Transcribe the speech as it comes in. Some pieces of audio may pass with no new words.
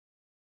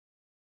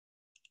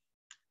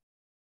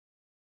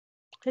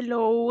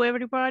Hello,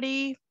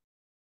 everybody.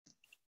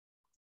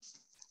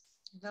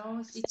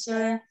 Hello,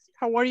 teacher.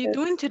 How are you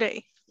doing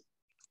today?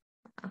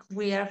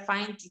 We are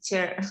fine,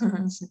 teacher.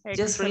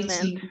 Just Excellent.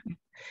 reaching.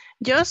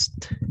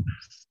 Just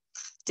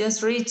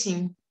Just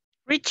reaching.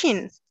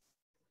 reaching.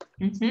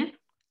 Mhm.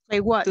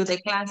 Like what? To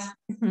the class.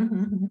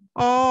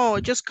 Oh,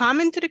 just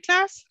coming to the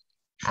class?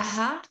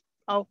 Uh-huh.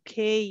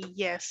 Okay,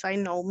 yes, I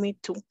know, me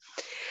too.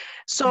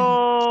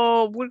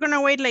 So we're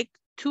gonna wait like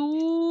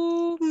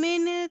 2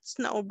 minutes,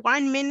 no,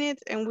 1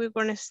 minute, and we're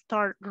gonna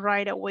start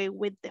right away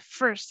with the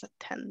first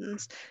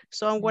attendance.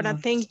 So I'm gonna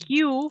thank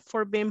you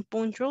for being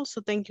punctual.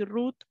 So thank you,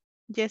 Ruth,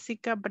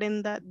 Jessica,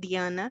 Brenda,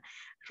 Diana,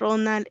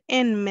 Ronald,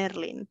 and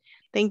Merlin.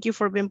 Thank you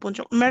for being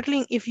punctual.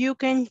 Merlin, if you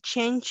can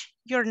change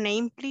your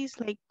name, please,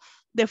 like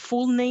the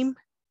full name,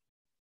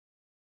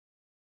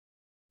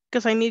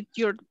 because I need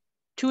your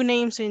 2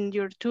 names and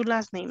your 2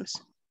 last names.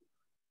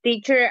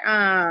 Teacher,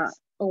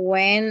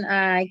 when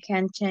I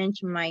can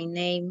change my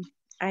name,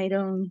 I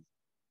don't.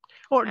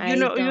 Or I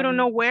you don't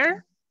know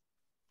where?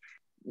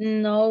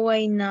 No,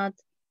 why not?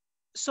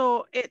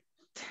 So I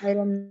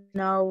don't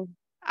know.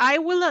 I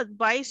will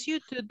advise you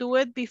to do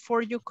it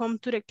before you come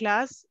to the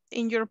class.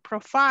 In your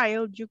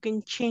profile, you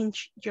can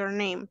change your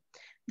name.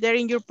 There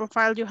in your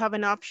profile, you have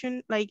an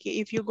option. Like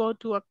if you go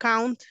to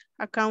account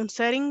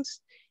settings,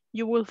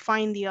 you will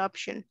find the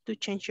option to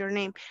change your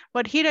name.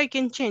 But here I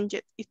can change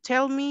it.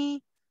 Tell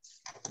me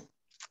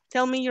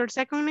your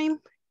second name.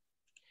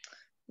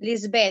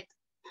 Lisbeth.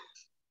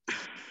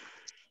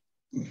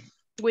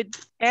 With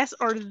S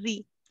or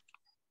Z?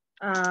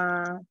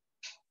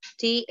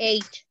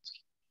 TH.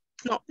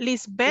 No,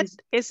 Lisbeth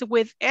is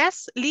with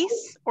S,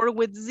 Liz, or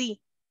with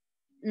Z?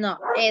 No,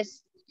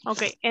 S.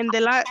 Okay, and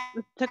the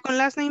second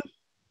last name?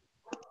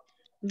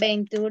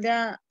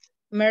 Ventura,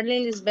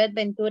 Merlin Lisbeth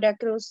Ventura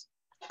Cruz.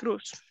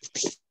 Cruz.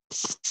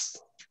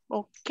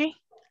 Okay,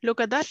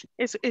 look at that.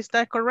 Is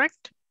that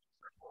correct?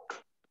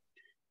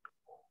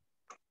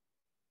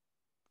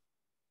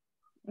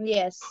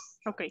 Yes.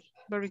 Okay,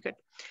 very good.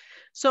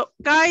 So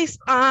guys,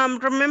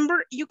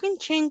 remember you can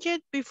change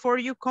it before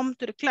you come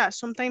to the class.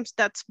 Sometimes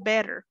that's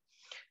better.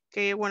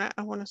 Okay, I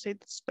wanna say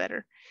that's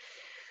better.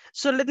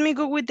 So let me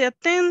go with the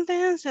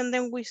attendance and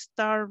then we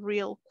start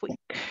real quick.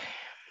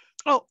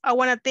 Oh, I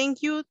wanna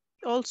thank you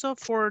also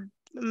for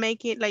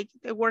making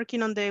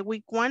working on the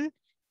week 1.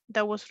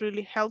 That was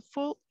really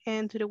helpful.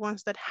 And to the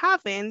ones that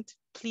haven't,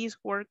 please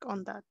work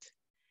on that.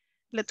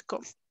 Let's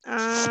go.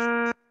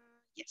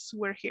 Yes,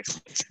 we're here.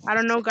 I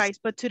don't know, guys,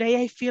 but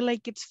today I feel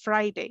like it's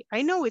Friday.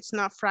 I know it's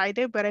not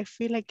Friday, but I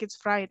feel like it's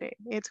Friday.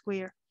 It's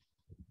weird.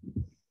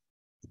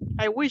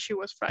 I wish it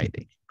was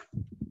Friday.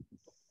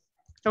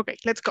 Okay,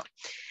 let's go.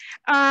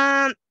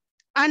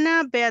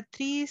 Ana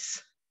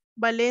Beatriz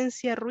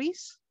Valencia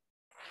Ruiz.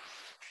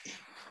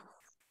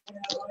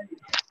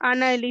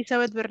 Ana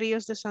Elizabeth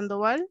Berríos de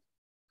Sandoval.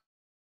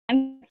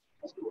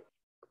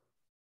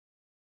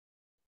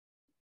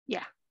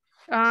 Yeah.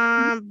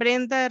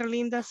 Brenda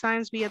Erlinda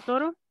Sáenz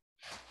Villatoro.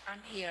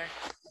 I'm here.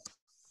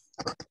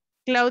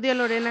 Claudia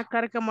Lorena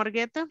Carca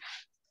Morgueta.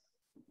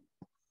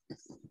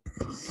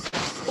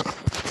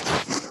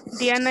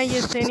 Diana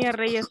Yesenia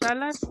Reyes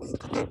Salas.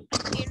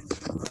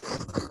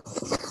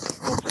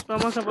 Ups,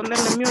 vamos a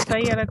ponerle mute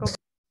ahí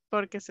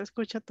porque se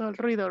escucha todo el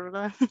ruido,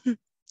 ¿verdad?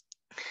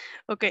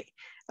 Ok.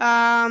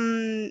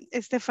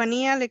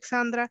 Estefanía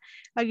Alexandra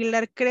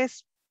Aguilar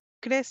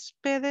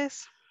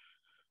Céspedes.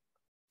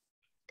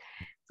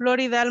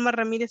 Florida Alma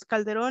Ramírez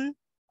Calderón.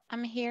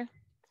 I'm here.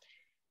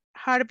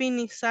 Harbin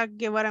Isaac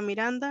Guevara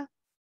Miranda.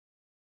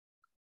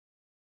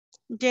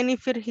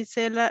 Jennifer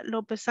Gisela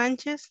López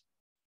Sánchez.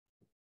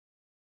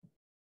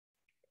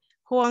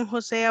 Juan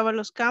José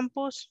Ábalos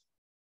Campos.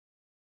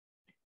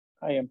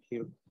 I am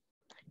here.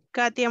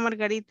 Katia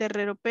Margarita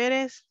Herrero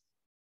Pérez.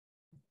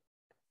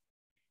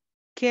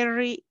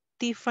 Kerry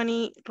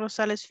Tiffany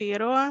Rosales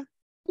Figueroa.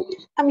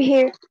 I'm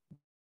here.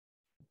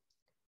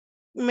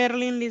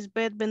 Merlin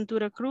Lisbeth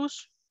Ventura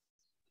Cruz.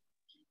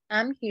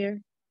 I'm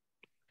here.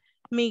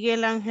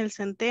 Miguel Ángel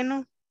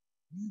Centeno.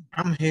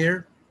 I'm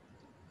here.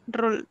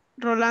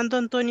 Rolando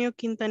Antonio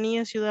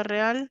Quintanilla Ciudad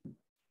Real.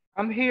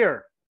 I'm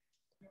here.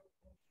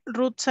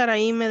 Ruth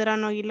Saraí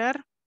Medrano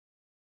Aguilar.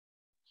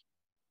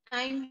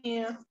 I'm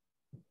here.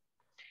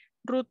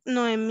 Ruth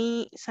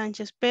Noemí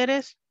Sánchez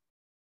Pérez.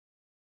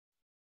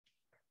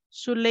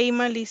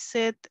 Zuleima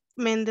Lisette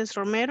Méndez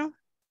Romero.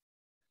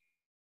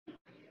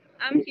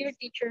 I'm here,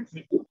 teacher.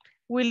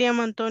 William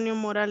Antonio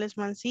Morales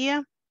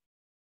Mancía.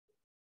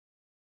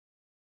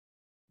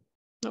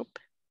 Nope.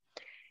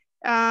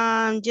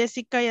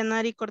 Jessica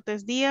Yanari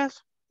Cortés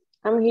Díaz.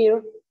 I'm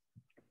here.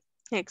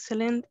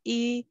 Excelente.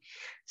 Y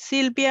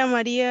Silvia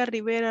María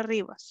Rivera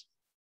Rivas.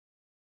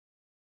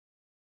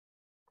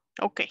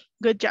 Okay,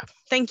 good job.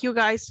 Thank you,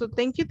 guys. So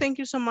thank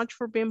you so much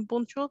for being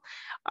punctual.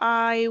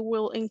 I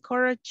will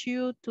encourage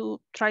you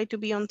to try to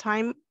be on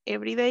time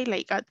every day,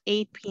 like at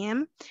 8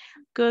 p.m.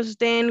 because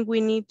then we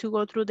need to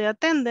go through the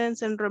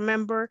attendance. And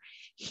remember,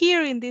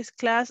 here in this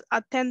class,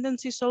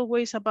 attendance is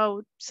always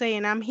about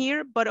saying I'm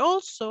here, but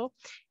also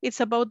it's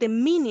about the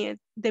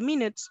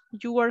minutes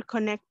you are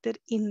connected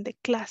in the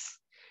class.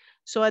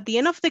 So at the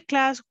end of the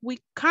class, we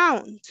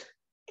count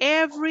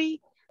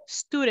every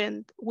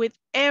student with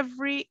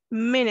every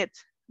minute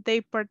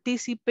they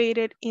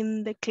participated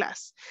in the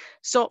class.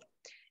 So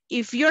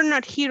if you're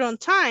not here on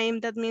time,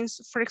 that means,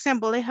 for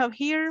example, I have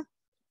here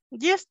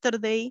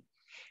yesterday,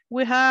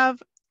 we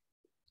have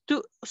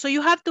so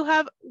you have to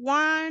have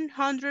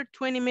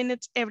 120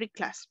 minutes every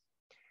class.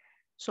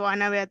 So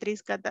Ana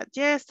Beatriz got that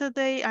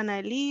yesterday, Ana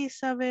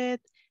Elizabeth,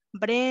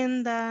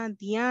 Brenda,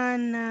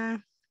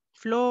 Diana,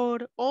 Flor,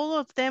 all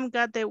of them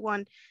got the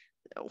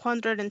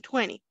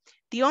 120.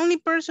 The only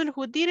person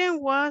who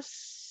didn't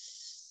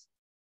was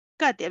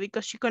Katia,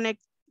 because she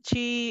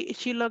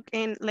logged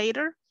in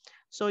later.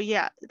 So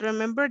yeah,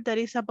 remember that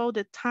it's about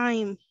the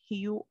time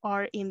you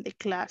are in the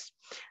class.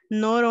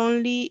 Not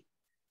only,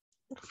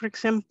 for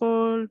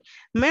example,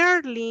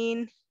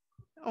 Merlin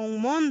on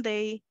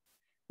Monday,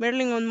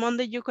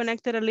 you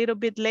connected a little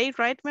bit late,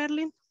 right,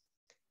 Merlin?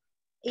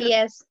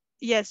 Yes.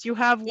 Yes, you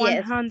have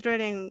Yes.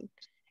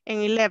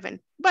 111,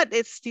 but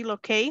it's still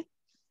okay.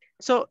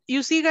 So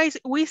you see, guys,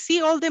 we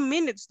see all the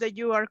minutes that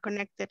you are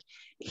connected.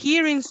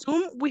 Here in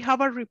Zoom, we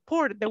have a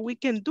report that we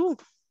can do.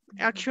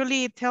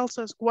 Actually, it tells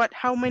us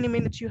how many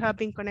minutes you have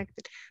been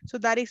connected. So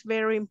that is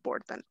very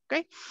important,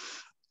 okay?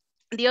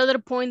 The other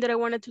point that I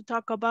wanted to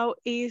talk about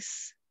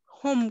is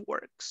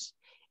homeworks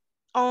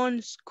on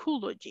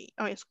Schoology.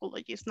 Oh,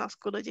 Schoology, it's not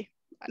Schoology.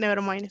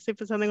 Never mind, estoy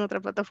pensando en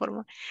otra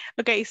plataforma.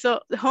 Okay,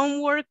 so the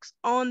homeworks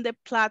on the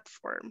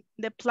platform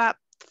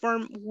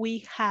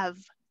we have.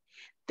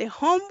 The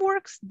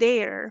homeworks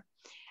there,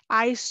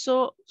 I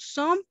saw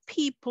some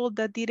people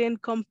that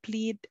didn't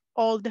complete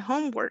all the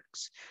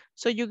homeworks.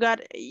 So you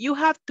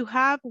have to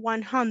have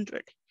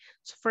 100.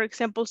 So for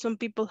example, some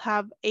people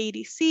have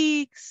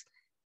 86,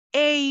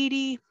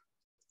 80.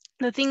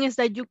 The thing is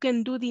that you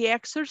can do the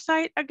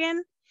exercise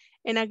again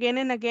and again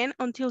and again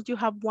until you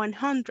have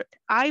 100.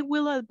 I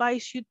will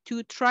advise you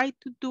to try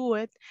to do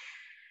it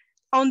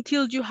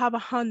until you have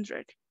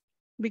 100,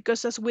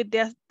 because as with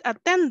the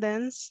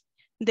attendance,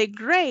 the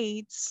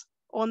grades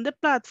on the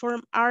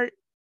platform are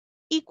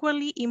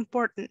equally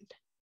important,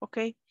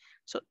 okay?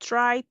 So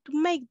try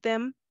to make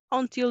them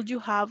until you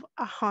have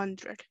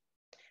 100,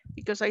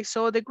 because I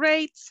saw the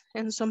grades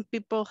and some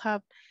people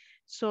have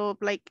so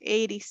like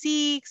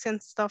 86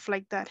 and stuff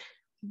like that.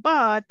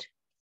 But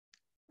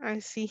I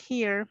see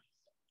here,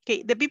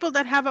 okay, the people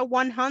that have a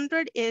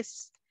 100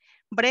 is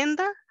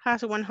Brenda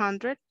has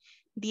 100,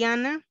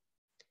 Diana,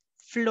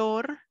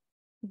 Flor,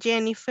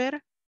 Jennifer,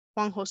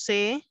 Juan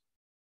Jose,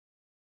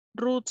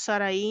 Ruth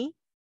Sarai.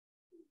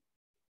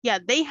 Yeah,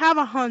 they have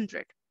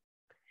 100.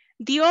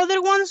 The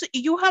other ones,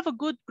 you have a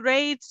good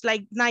grades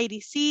like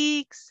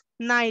 96,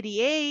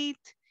 98,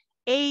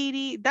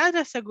 80. That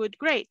is a good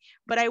grade.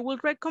 But I will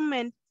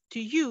recommend to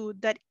you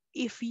that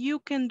if you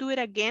can do it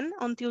again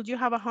until you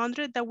have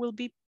 100, that will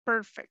be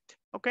perfect,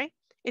 okay?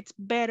 It's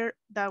better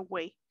that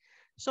way.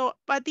 So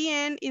at the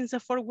end,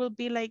 INSAFORP will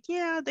be like,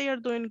 yeah, they are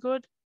doing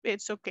good.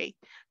 It's okay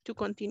to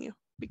continue.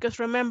 Because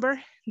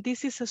remember,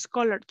 this is a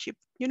scholarship.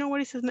 You know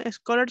what is a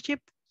scholarship?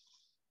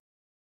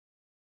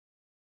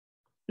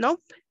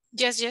 Nope.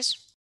 Yes.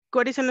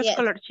 What is a Yes.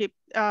 scholarship?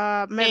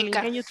 Merlin,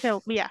 Beca. can you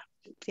tell? Yeah,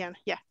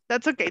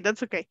 that's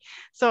okay.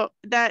 So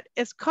that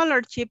a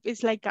scholarship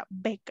is like a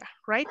beca,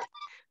 right?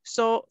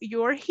 So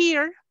you're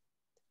here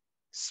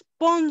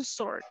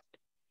sponsored.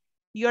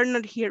 You're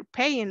not here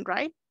paying,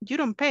 right? You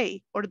don't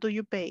pay, or do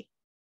you pay?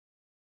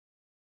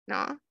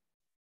 No.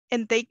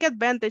 And take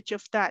advantage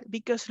of that,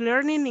 because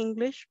learning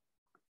English,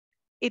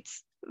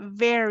 it's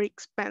very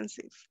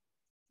expensive,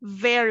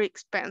 very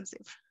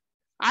expensive.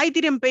 I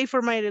didn't pay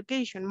for my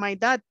education. My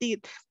dad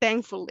did,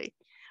 thankfully,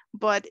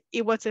 but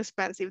it was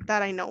expensive,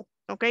 that I know.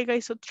 Okay,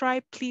 guys, so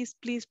try, please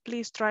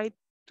try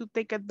to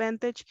take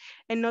advantage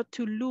and not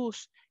to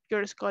lose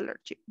your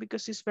scholarship,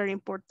 because it's very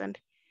important.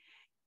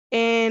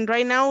 And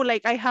right now,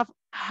 like, I have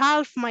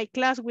half my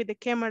class with the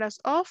cameras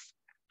off.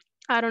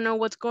 I don't know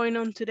what's going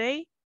on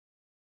today.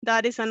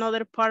 That is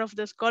another part of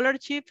the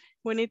scholarship.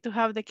 We need to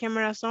have the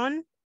cameras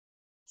on.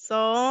 So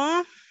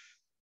I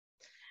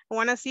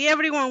want to see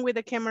everyone with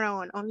the camera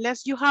on,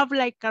 unless you have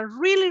like a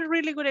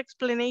really good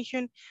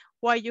explanation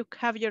why you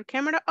have your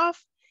camera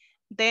off,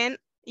 then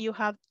you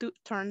have to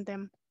turn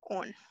them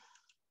on.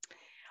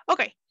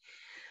 Okay,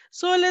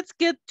 so let's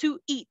get to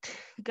eat,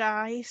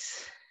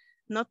 guys.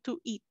 Not to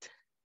eat,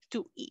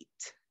 to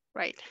eat,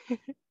 right?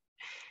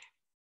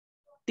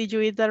 Did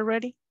you eat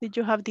already? Did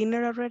you have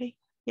dinner already?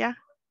 Yeah?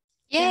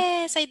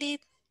 Yes, I did.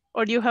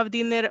 Or do you have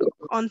dinner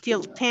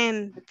until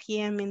 10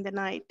 p.m. in the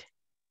night?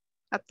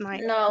 At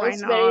night. No, I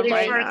it's very know,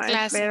 late. Before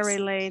it's very classes.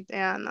 late.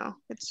 Yeah, no,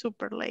 it's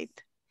super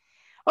late.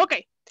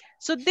 Okay,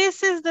 so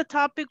this is the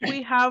topic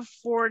we have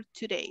for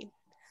today.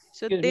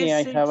 So Excuse me,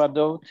 I this have is, a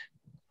doubt.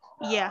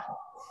 yeah.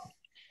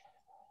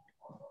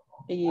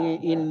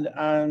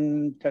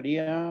 In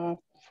Korea,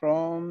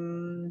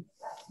 from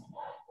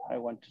I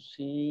want to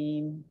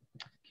see,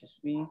 excuse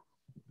me.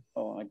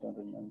 Oh, I don't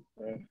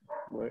remember.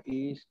 Where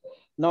is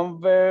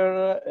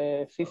number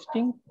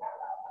 15?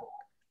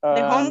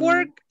 The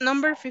homework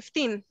number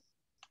 15.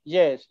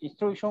 Yes,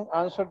 instruction,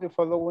 answer the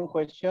following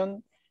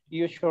question.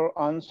 Use your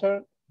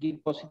answer,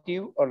 give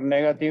positive or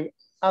negative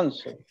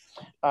answer.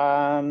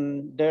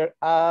 There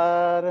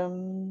are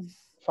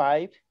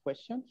 5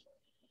 questions,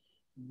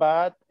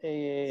 but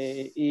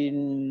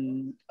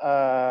in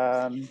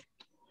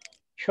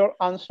short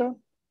answer,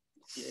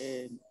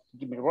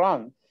 give me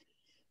wrong.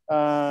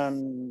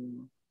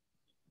 Don't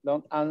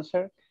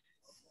answer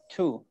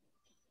 2.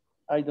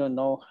 I don't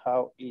know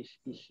how is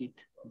it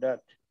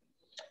that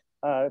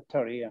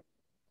Taria.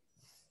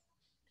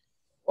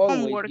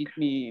 Always Homework. give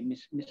me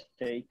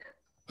mistake.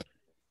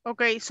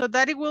 Okay, so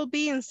that it will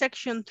be in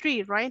section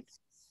 3, right?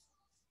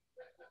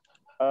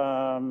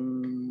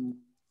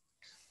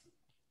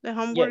 The The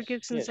homework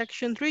is in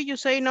section 3. You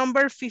say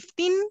number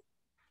 15?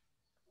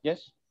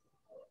 Yes.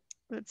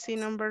 Let's see,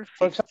 number 15.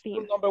 For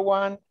example, number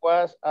 1,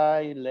 was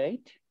I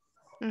late?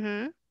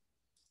 Mm-hmm.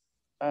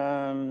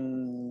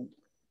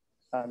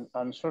 And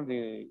answer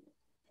the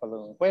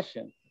following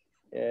question.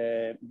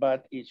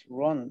 But it's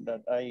wrong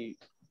that I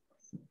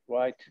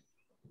write.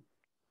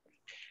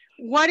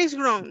 What is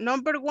wrong?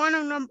 Number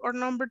 1 or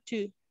number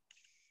 2?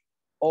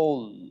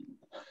 All.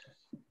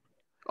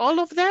 All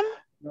of them?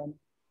 No.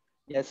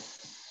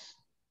 Yes.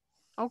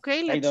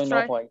 Okay, I don't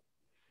know why.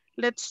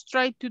 Let's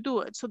try to do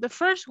it. So the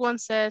first one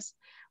says,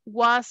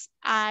 was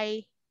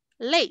I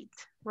late,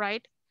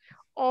 right?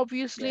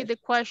 Obviously, Yes. the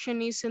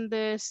question is in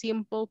the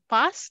simple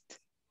past.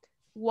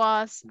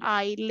 Was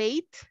I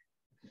late?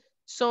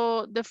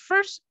 So the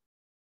first,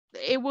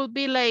 it will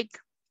be like,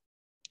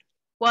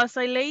 was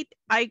I late?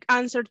 I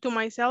answer to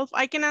myself.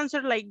 I can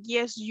answer like,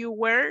 yes, you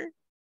were,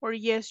 or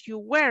yes, you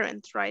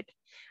weren't, right?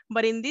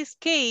 But in this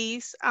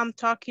case, I'm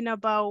talking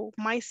about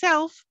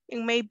myself,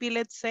 and maybe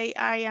let's say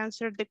I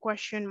answered the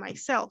question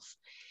myself.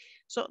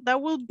 So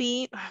that will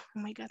be, oh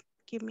my God,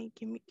 give me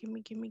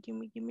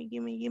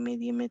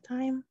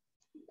time.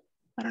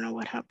 I don't know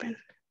what happened.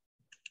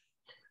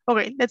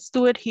 Okay, let's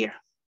do it here.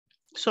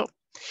 So,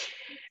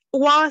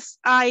 was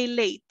I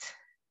late?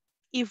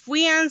 If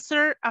we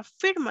answer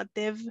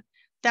affirmative,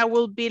 that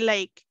will be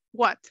like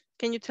what?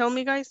 Can you tell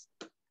me, guys?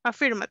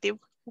 Affirmative.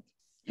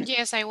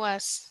 Yes, I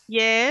was.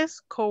 Yes,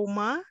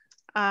 comma,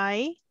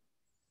 I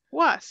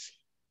was.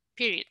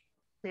 Period.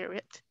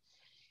 Period.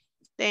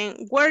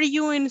 Then, were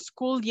you in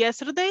school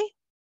yesterday?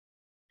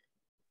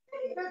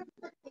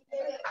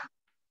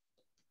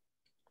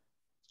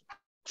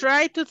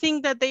 Try to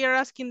think that they are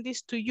asking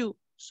this to you.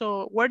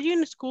 So, were you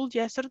in school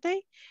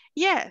yesterday?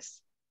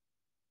 Yes.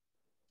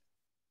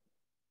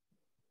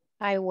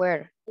 I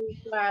were.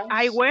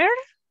 I were?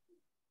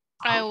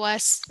 I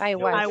was. I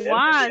was. I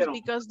was,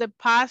 because the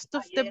past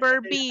of the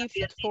verb be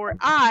for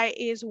I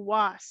is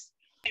was.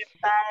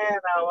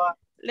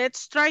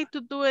 Let's try to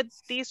do it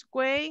this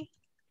way.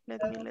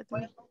 Let me.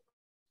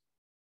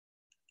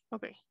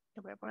 Okay,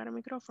 le voy a apagar el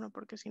micrófono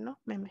porque si no,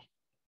 meme.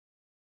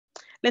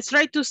 Let's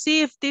try to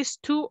see if these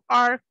two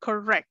are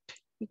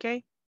correct,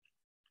 okay?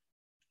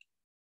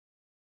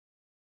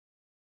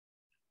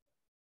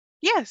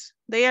 Yes,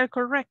 they are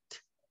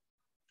correct.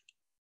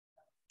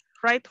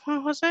 Right,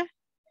 Juan Jose?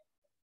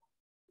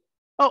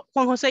 Oh,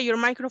 Juan Jose, your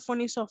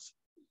microphone is off.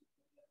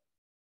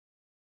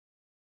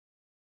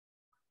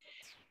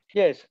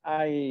 Yes,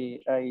 I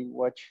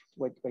watch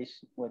what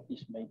is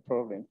my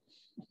problem.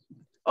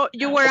 Oh,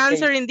 you were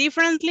answering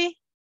differently?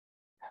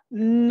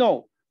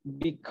 No,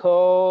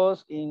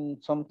 because in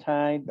some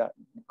time the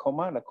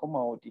comma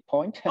or the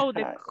point. Oh,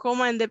 the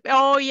comma and the,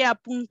 oh yeah,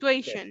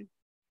 punctuation. Yes.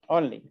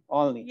 Only.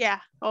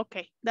 Yeah,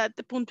 okay, that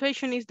the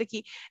punctuation is the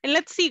key. And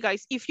let's see,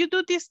 guys, if you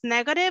do this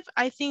negative,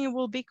 I think it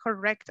will be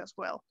correct as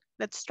well.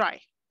 Let's try.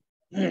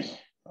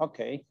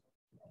 Okay.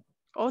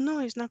 Oh no,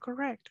 it's not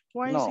correct.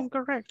 Why is No.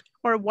 incorrect?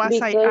 Or was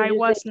Because I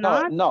was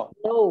not? No.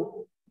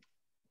 No.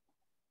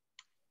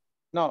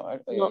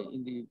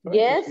 In the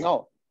Yes.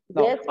 no.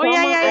 Yes, Oh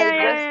yeah, comma, I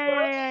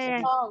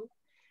yeah. was.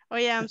 Oh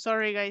yeah, I'm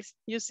sorry, guys.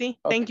 You see,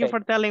 Okay. thank you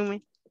for telling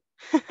me.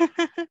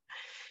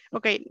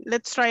 Okay,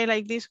 let's try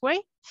like this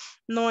way.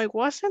 No, it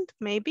wasn't,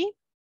 maybe.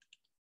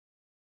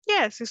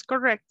 Yes, it's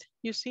correct,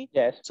 you see.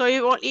 Yes. So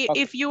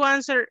if you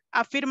answer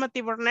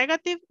affirmative or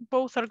negative,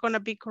 both are gonna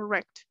be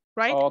correct,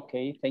 right?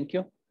 Okay, thank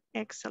you.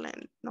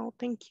 Excellent. No,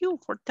 thank you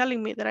for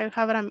telling me that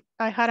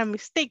I had a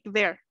mistake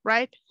there,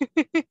 right?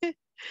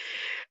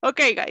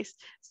 Okay, guys.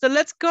 So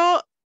let's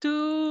go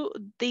to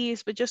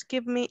this, but just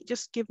give me a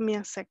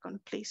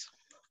second, please.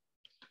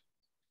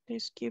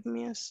 Please give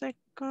me a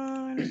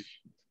second.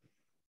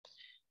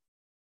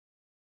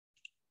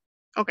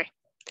 Okay,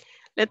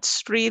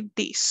 let's read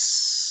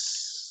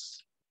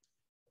this.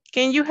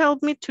 Can you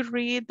help me to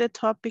read the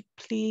topic,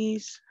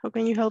 please? How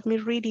can you help me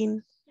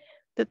reading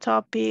the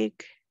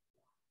topic?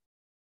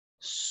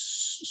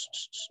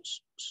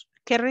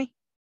 Kerry?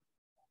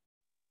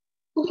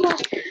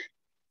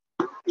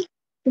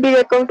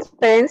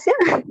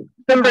 Videoconferencia,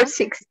 number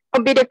 6,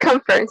 or video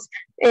conference.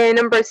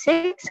 Number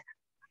 6,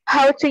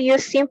 how to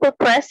use simple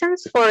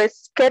presents for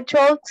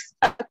scheduled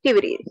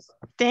activities.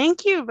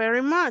 Thank you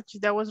very much.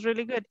 That was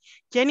really good.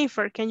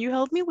 Jennifer, can you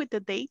help me with the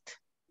date?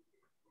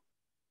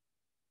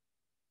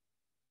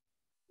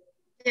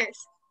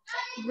 Yes.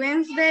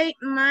 Wednesday,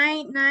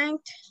 May 9th,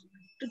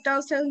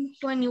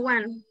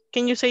 2021.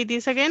 Can you say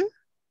this again?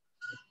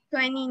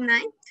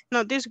 29th.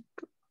 No, this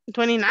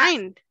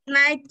 29.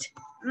 19th.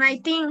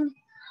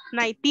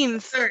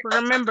 19th.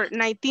 Remember,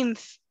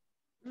 19th.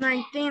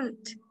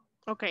 19th.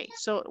 Okay,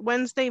 so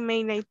Wednesday,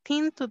 May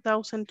 19th,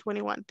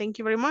 2021. Thank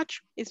you very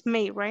much. It's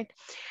May, right?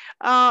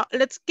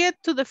 Let's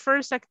get to the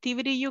first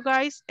activity, you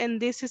guys,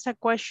 and this is a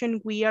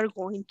question we are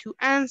going to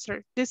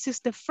answer. This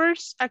is the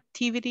first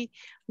activity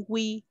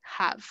we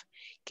have.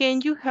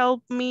 Can you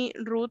help me,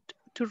 Ruth,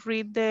 to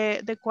read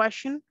the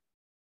question?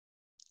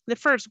 The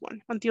first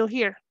one until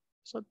here.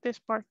 So this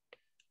part.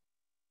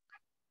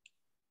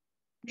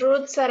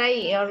 Ruth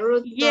Sarai or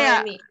Ruth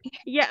Noemi.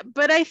 Yeah,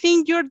 but I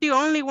think you're the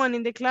only one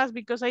in the class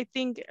because I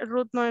think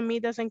Ruth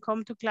Noemi doesn't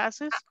come to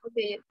classes.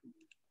 Okay.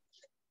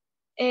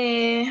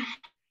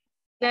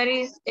 That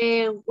is,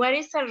 what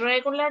is a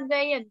regular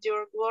day at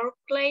your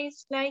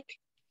workplace like?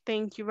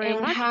 Thank you very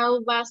much. And how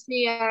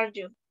busy are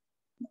you?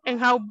 And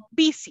how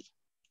busy?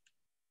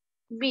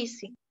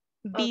 Busy.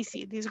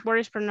 Busy. Okay. This word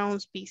is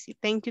pronounced busy.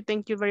 Thank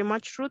you very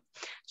much, Ruth.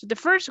 So the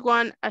first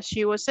one, as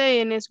she was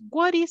saying, is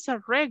what is a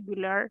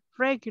regular?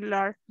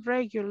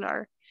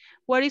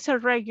 What is a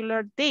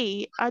regular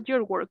day at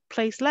your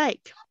workplace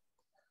like?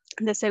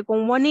 And the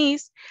second one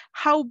is,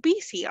 how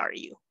busy are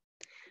you?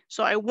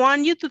 So I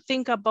want you to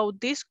think about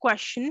this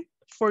question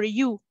for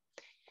you,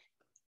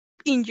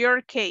 in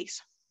your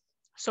case.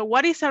 So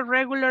what is a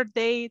regular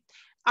day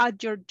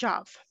at your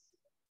job?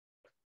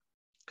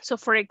 So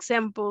for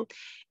example,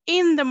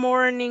 in the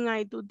morning,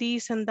 I do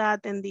this and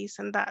that and this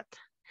and that.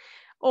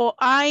 Or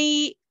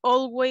I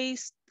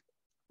always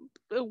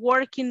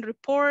work in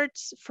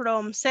reports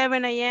from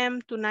 7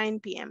 a.m. to 9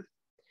 p.m.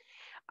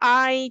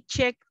 I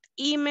check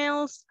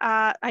emails,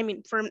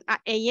 from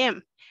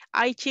a.m.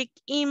 I check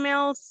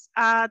emails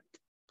at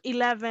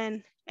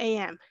 11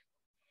 a.m.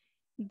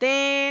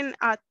 Then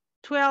at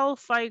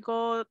 12, I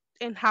go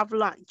and have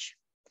lunch.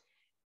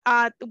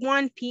 At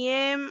 1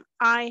 p.m.,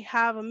 I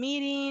have a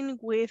meeting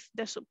with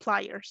the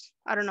suppliers.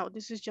 I don't know,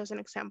 this is just an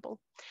example.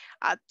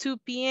 At 2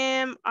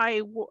 p.m.,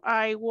 I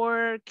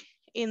work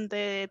in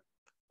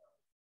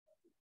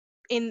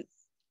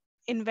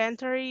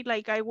inventory,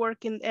 like I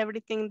work in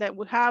everything that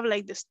we have,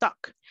 like the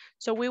stock.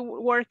 So we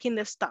work in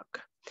the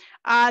stock.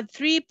 At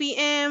 3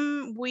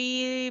 p.m.,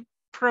 we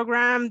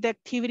program the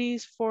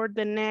activities for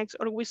the next,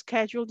 or we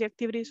schedule the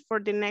activities for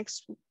the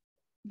next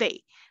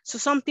day. So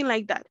something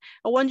like that.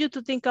 I want you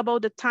to think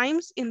about the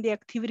times in the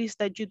activities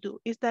that you do.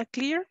 Is that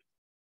clear?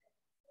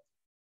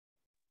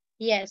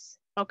 Yes.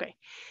 Okay.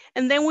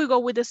 And then we go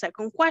with the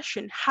second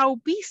question. How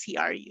busy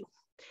are you?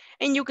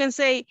 And you can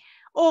say,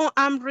 oh,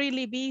 I'm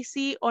really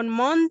busy on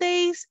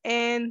Mondays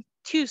and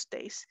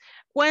Tuesdays.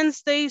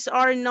 Wednesdays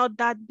are not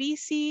that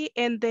busy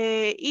and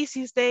the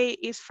easiest day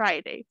is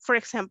Friday, for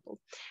example.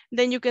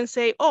 Then you can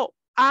say, oh,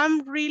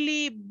 I'm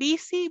really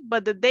busy,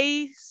 but the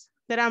days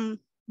that I'm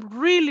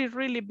really,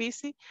 really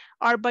busy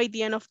are by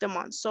the end of the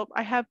month. So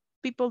I have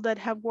people that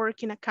have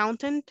worked in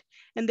accountant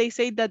and they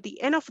say that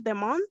the end of the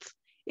month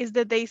is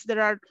the days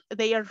that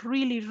they are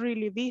really,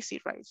 really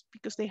busy, right?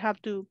 Because they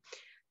have to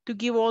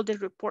give all the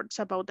reports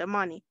about the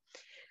money.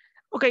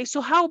 Okay,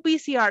 so how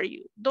busy are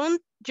you?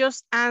 Don't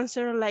just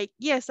answer like,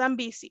 yes, I'm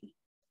busy.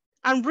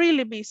 I'm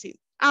really busy.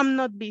 I'm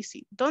not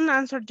busy. Don't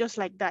answer just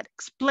like that.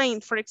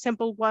 Explain, for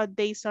example, what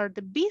days are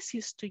the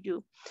busiest to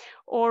you,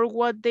 or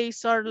what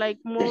days are like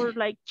more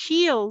like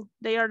chill.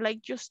 They are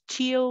like just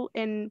chill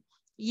and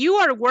you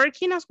are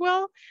working as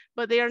well,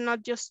 but they are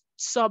not just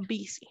so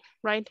busy,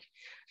 right?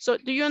 So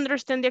do you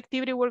understand the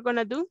activity we're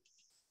gonna do?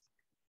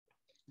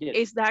 Yes.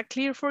 Is that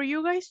clear for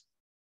you guys?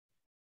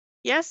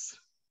 Yes?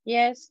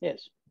 Yes.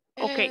 Yes.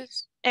 Okay,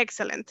 Yes.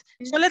 excellent.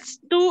 So let's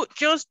do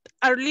just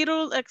a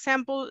little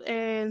example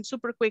and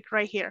super quick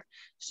right here.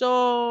 So,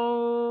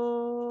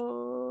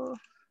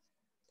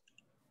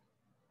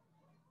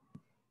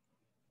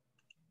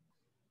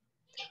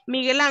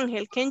 Miguel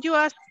Angel, can you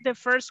ask the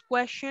first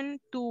question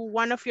to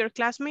one of your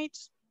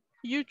classmates?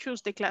 You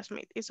choose the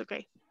classmate, it's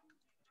okay.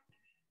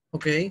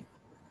 Okay.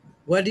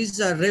 What is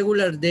a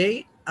regular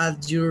day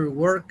at your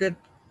workplace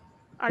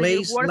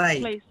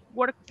like?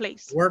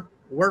 Workplace.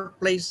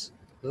 Workplace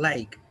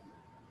like?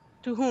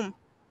 To whom?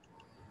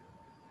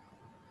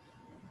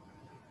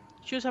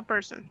 Choose a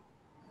person.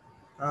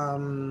 I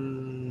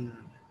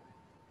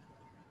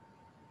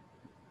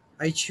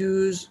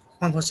choose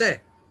Juan Jose.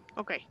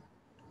 Okay.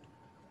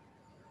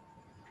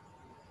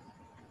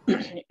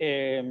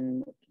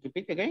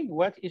 Repeat again.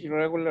 What is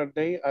regular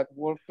day at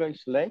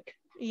workplace like?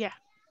 Yeah.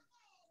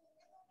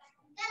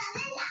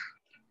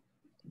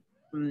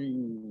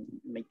 In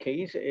my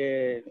case,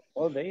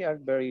 all day are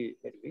very,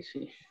 very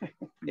busy.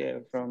 Yeah,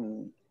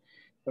 from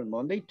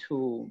Monday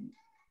to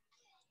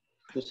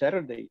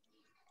Saturday.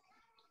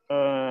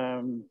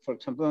 For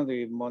example, on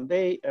the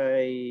Monday,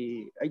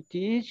 I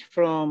teach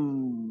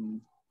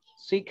from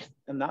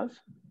 6:30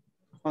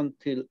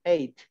 until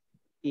 8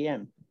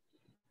 p.m.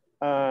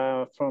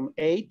 From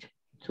 8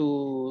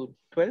 to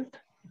 12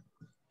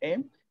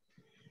 a.m.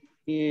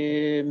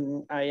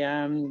 I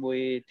am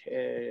with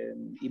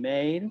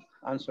email,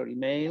 answer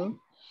email,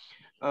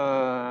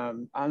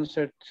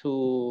 answer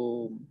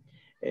to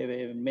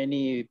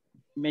many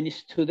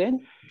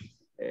students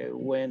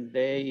when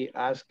they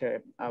ask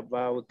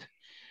about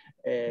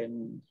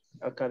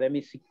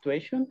academic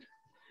situation,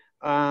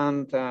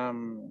 and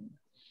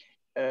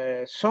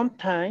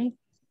sometimes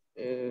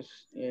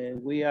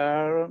we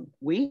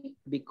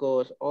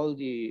because all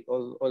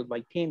my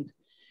team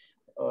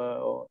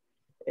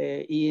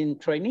in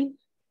training,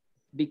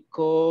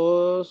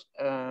 because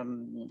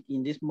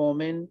in this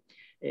moment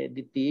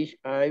the teach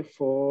I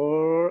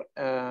for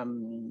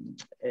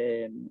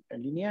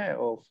linear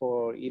or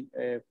for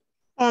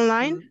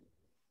Online?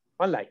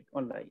 Online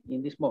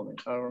in this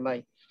moment are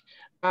online,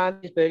 and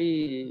it's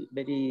very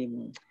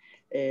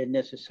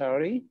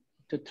necessary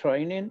to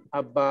training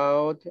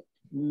about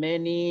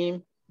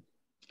many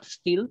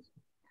skills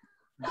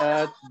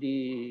that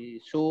the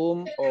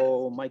Zoom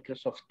or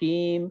Microsoft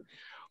Teams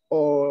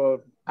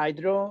or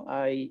Hydro,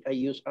 I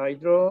use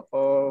Hydro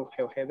or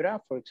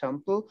GeoGebra, for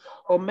example,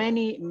 or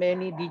many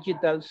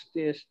digital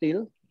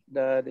still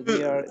that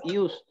we are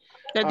used.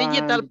 The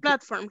digital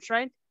platforms,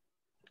 right?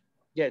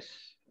 Yes,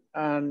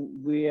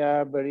 and we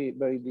are very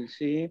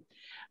busy.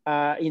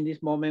 In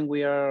this moment,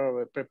 we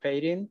are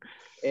preparing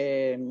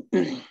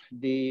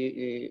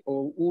the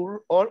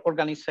all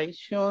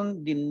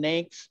organization the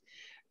next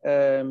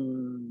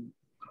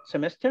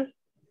semester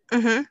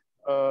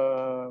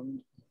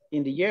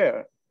in the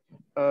year.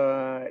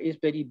 It's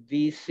very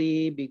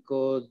busy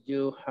because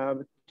you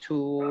have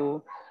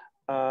to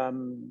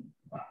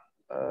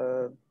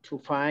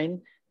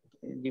find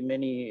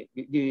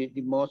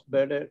the most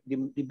better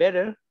the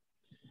better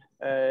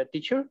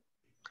teacher,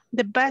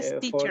 the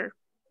best teacher,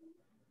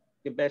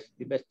 the best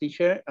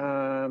teacher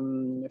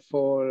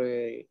for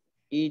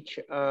each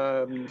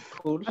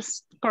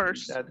course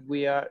that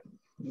we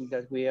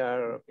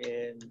are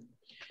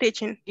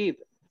teaching.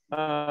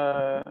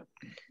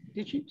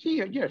 Teaching,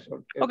 yes.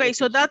 Okay,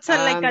 so that's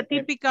like a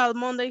typical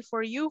Monday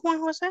for you, Juan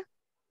Jose?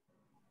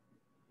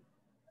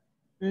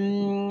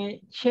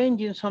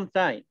 Changing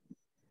sometime,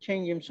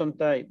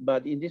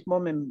 but in this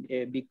moment,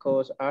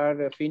 because I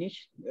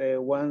finished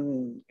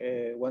one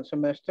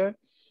semester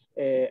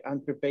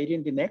and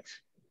preparing the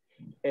next,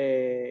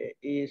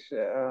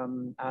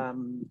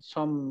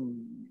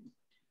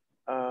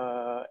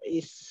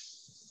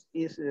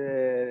 is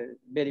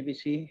very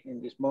busy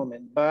in this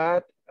moment.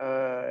 But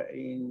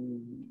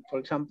for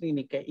example,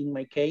 in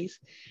my case,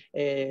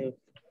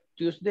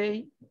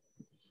 Tuesday,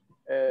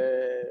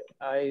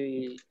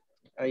 I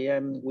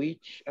am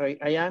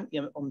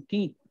on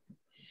team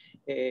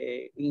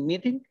in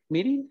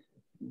meeting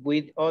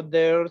with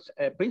others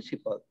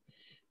principal.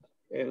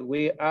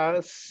 We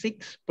are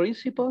 6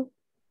 principal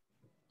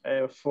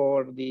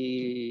for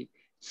the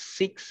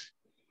 6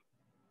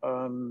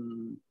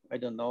 I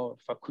don't know,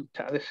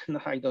 facultades.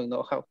 I don't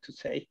know how to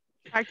say.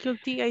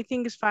 Faculty, I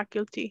think it's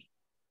faculty.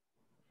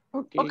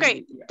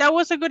 Okay, yeah. That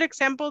was a good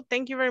example.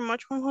 Thank you very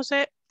much, Juan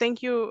Jose.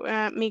 Thank you,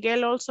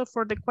 Miguel, also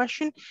for the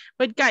question.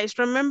 But guys,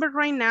 remember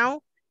right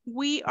now,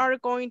 we are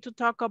going to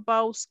talk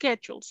about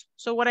schedules.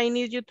 So what I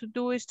need you to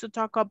do is to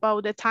talk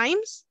about the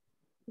times,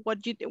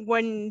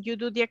 when you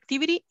do the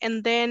activity,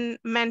 and then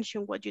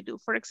mention what you do.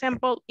 For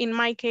example, in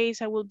my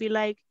case, I will be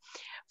like,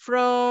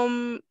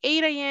 from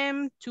 8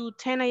 a.m. to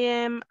 10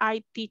 a.m.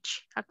 I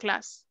teach a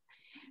class.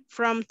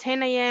 From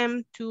 10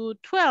 a.m. to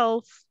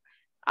 12,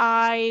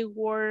 I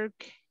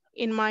work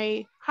in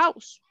my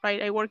house,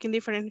 right? I work in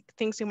different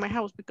things in my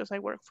house because I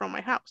work from my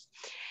house.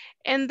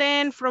 And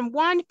then from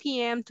 1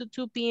 p.m. to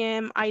 2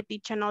 p.m. I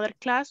teach another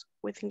class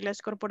with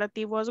Ingles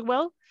Corporativo as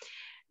well.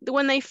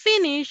 When I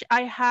finish,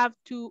 I have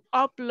to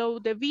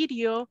upload the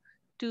video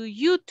to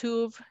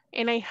YouTube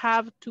and I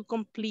have to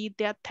complete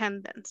the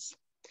attendance.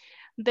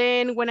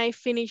 Then when I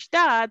finish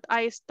that,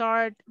 I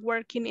start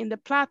working in the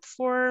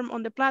platform.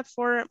 On the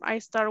platform, I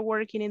start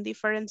working in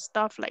different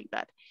stuff like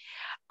that.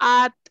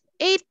 At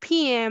 8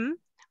 p.m.,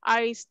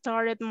 I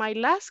started my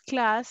last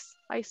class.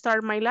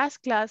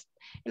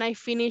 And I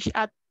finish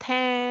at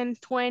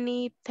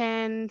 10:20,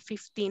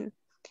 10:15.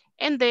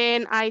 And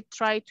then I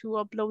try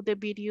to upload the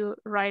video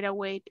right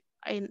away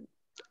in,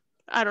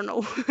 I don't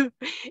know,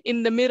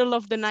 in the middle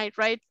of the night,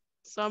 right?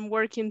 So I'm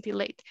working till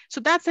late.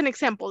 So that's an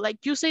example.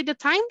 Like you say the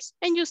times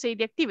and you say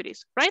the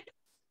activities, right?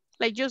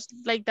 Like just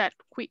like that,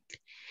 quick.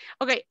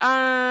 Okay,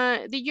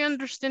 did you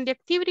understand the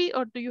activity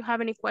or do you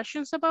have any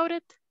questions about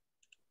it?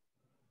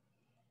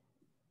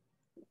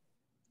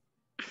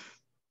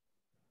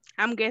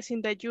 I'm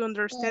guessing that you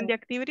understand the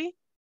activity.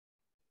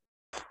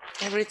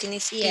 Everything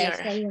is clear. Yes,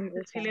 I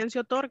understand.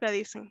 Silencio otorga,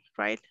 dicen,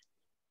 right?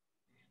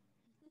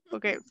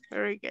 Okay,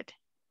 very good.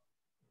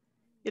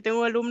 Yo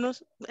tengo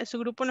alumnos, su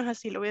grupo no es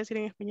así, lo voy a decir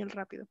en español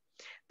rápido.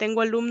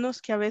 Tengo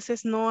alumnos que a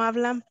veces no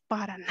hablan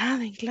para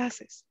nada en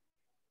clases.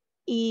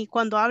 Y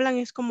cuando hablan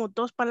es como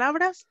 2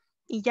 palabras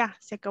y ya,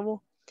 se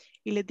acabó.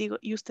 y les digo,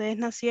 y ustedes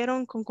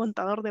nacieron con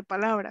contador de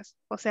palabras.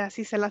 O sea,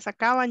 si se las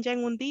acaban ya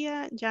en un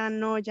día, ya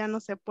no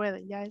se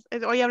puede.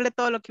 Hoy hablé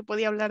todo lo que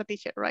podía hablar,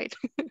 teacher, right?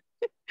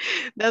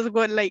 That's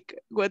what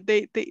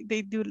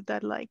they do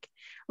that like.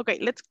 Okay,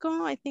 let's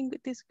go. I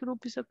think this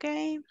group is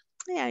okay.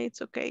 Yeah,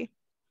 it's okay.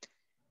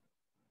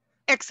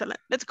 Excellent.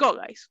 Let's go,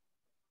 guys.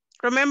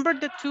 Remember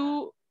the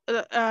two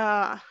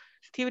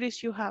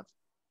activities you have.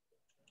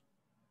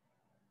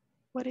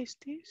 What is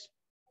this?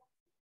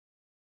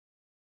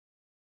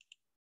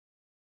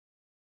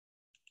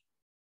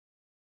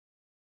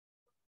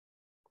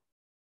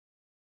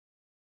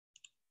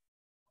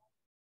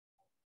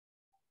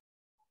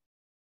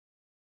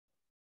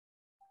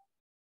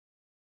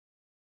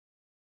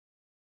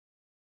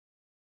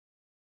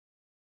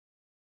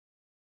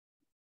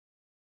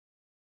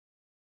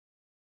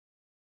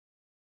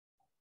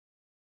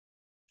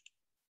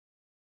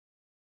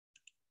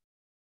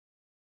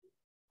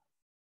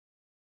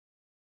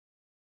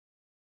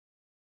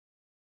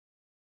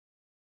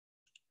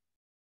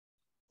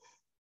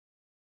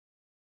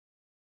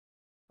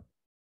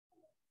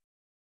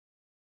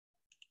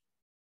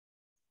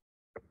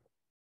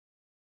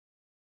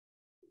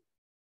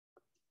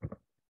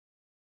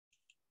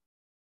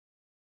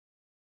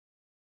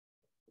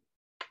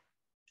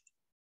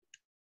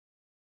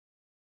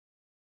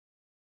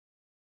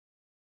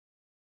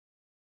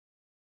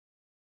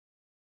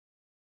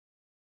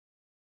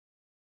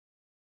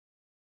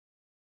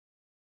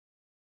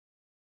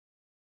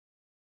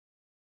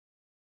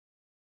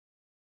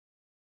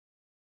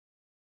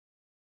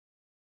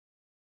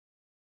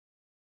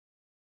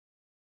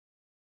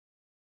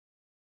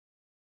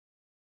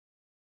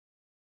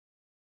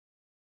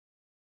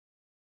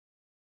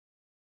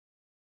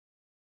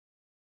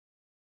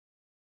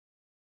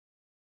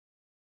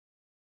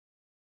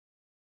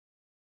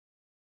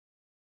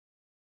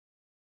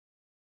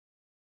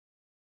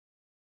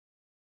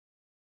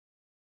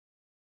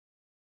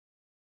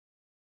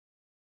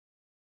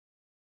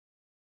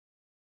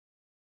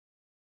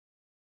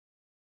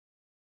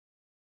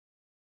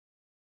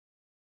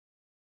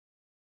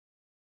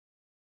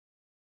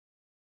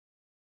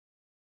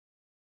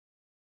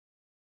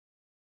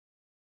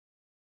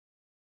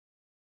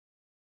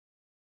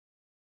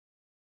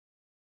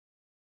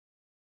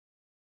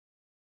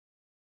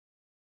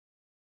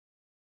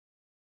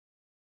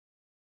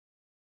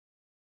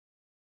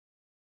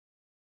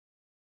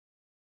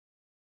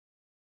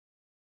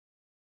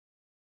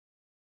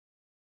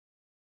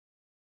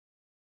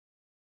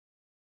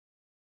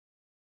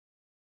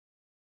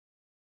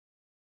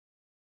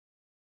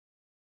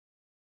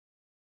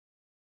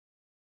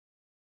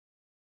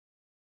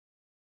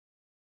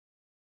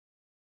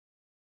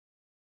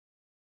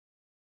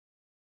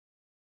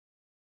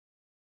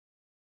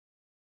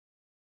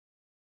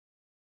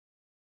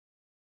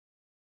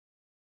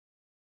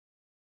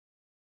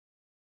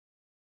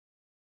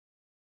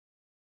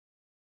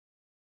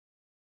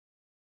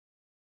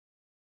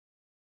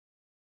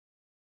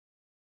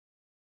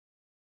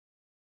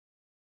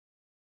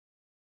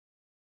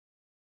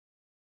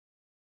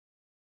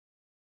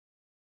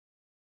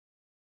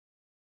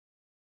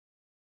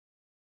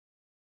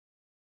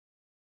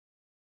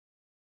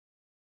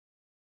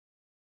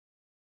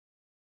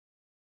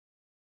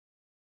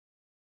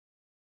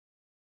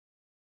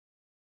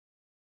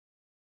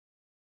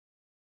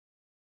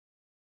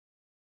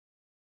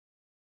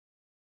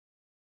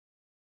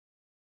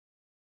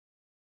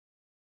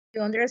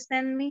 You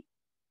understand me?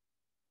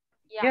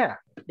 Yeah,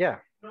 yeah,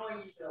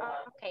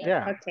 Okay.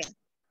 yeah. Okay.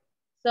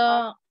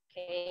 So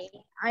Okay.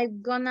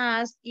 I'm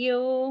gonna ask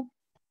you,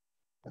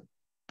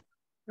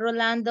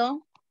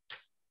 Rolando,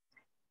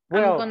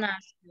 I'm Well, gonna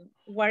ask you,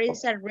 what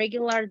is a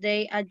regular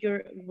day at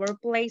your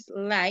workplace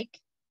like?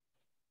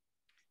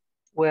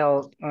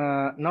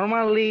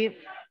 normally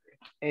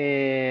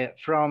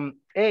from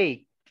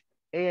 8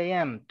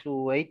 a.m.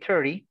 to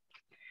 8:30,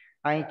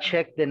 I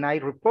check the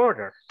night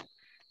reporter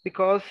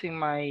because in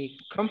my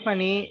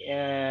company,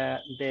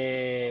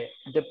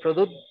 the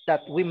product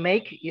that we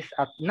make is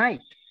at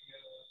night.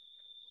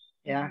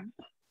 Yeah.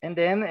 And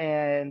then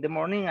in the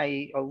morning,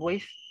 I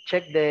always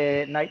check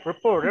the night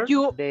reporter.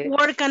 You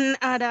work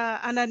at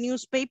a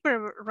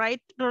newspaper,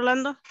 right,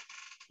 Rolando?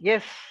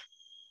 Yes,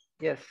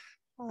 yes.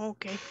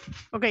 Okay.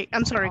 Okay,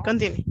 I'm sorry,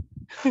 continue.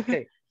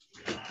 Okay.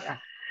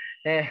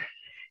 Yeah.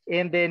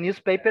 And the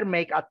newspaper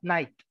make at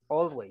night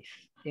always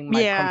in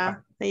my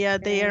company. Yeah,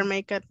 they are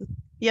make it.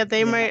 Yeah,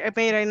 they made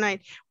at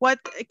night. What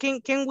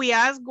can we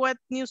ask what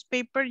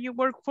newspaper you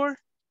work for?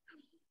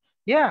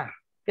 Yeah,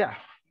 yeah.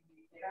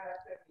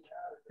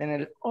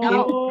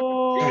 Awesome.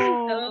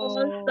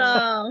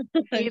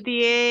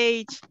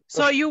 EDH.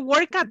 So you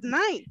work at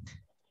night?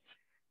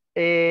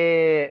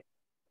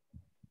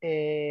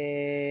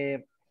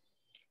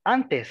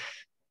 Antes.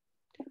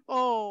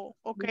 Oh,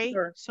 okay.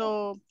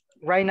 So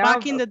right now,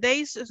 back in the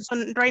days,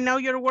 so right now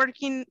you're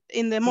working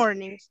in the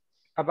mornings.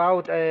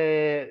 About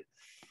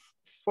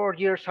 4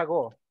 years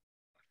ago,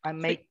 I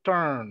made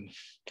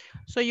turns.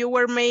 So you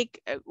were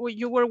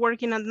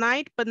working at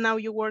night, but now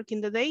you work in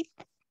the day?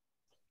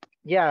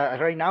 Yeah,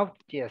 right now,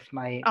 yes,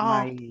 my Oh,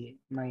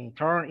 my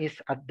turn is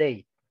at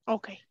day.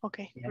 okay,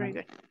 okay, Yeah, very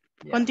good.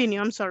 yeah, Continue.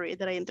 I'm sorry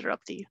that I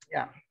interrupted you.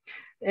 yeah.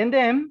 And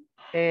then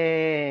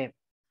if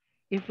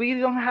we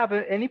don't have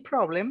any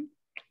problem,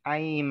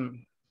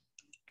 I'm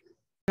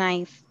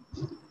Nice.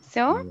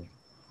 So,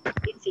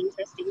 It's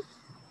interesting.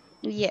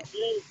 yes.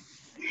 Mm.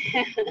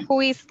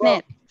 Who is Well,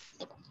 next?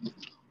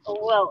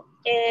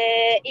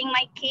 in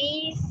my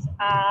case,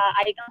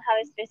 I don't have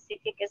a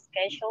specific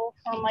schedule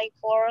for my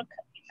work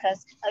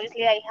because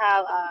obviously I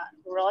have a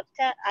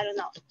rotative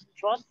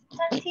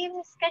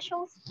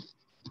schedules.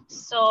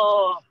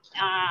 So,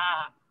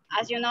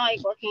 as you know, I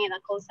work in a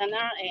call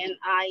center and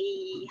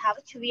I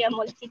have to be a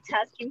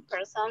multitasking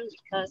person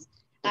because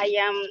I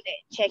am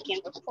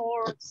checking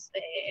reports,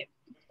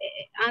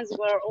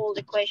 answer all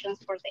the questions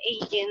for the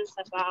agents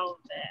about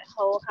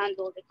how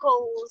handle the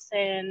calls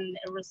and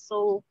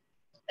resolve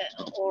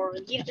or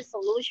give the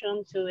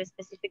solution to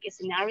specific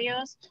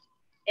scenarios.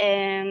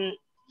 And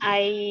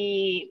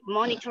I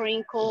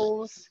monitoring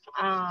calls.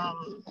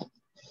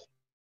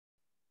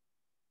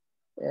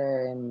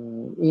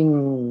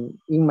 In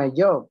my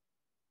job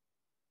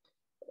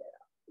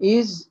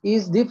is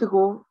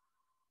difficult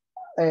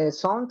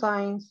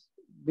sometimes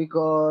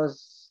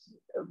because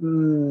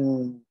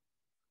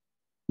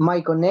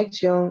my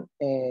connection,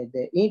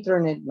 the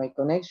internet, my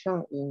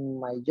connection in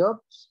my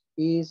jobs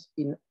is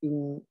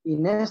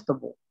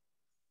unstable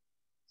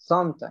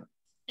sometimes.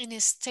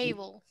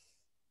 Unstable.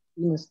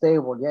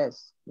 Unstable,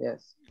 yes,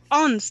 yes.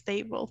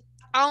 Unstable.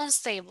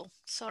 Unstable.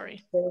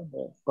 Sorry.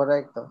 Unstable,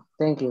 correcto.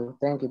 Thank you,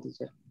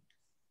 teacher.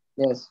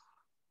 Yes.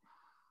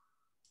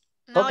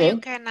 Now you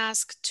Okay. can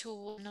ask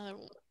to another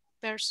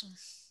person.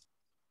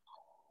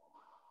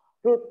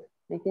 Ruth,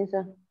 I think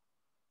so.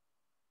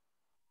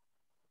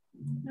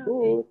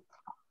 Ruth.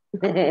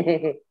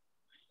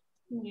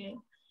 Yeah.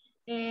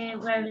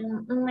 Well,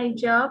 in my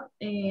job,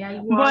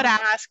 I But work.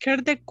 ask her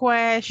the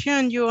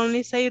question. You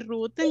only say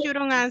root and you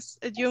don't ask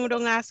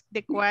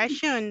the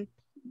question.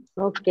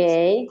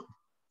 Okay.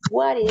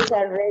 What is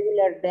a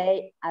regular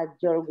day at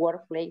your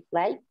workplace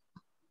like?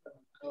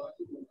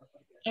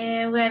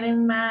 Well,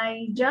 in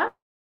my job,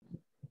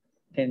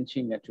 10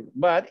 signature.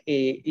 But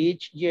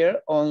each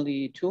year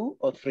only 2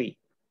 or 3.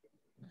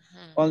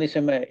 Only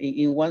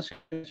in one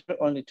semester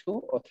only 2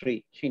 or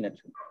 3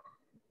 signature.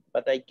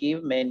 But I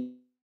give many.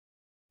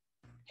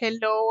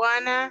 Hello,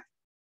 Anna.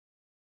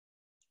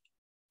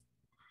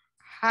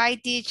 Hi,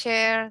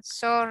 teacher.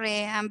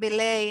 Sorry, I'm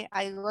delayed.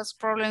 I was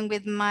problem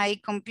with my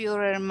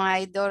computer.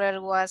 My daughter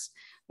was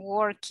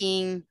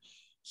working.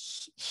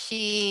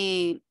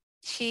 She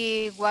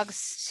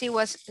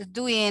was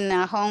doing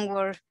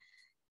homework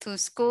to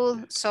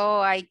school,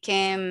 so I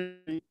can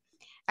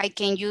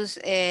use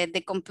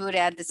the computer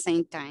at the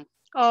same time.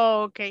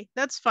 Oh, okay,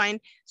 that's fine.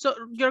 So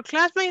your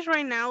classmates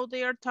right now,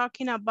 they are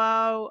talking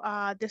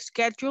about the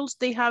schedules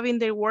they have in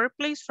their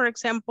workplace. For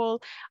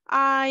example,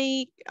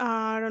 I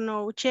don't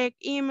know, check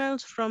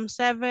emails from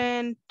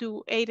 7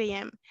 to 8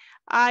 a.m.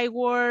 I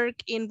work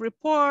in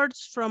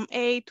reports from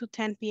 8 to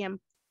 10 p.m.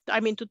 I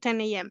mean to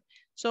 10 a.m.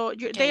 So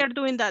they Okay. are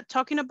doing that,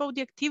 talking about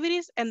the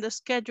activities and the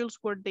schedules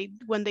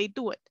when they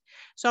do it.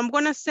 So I'm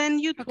gonna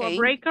send you to a Okay.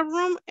 breakout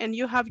room and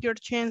you have your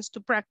chance to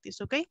practice,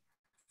 okay?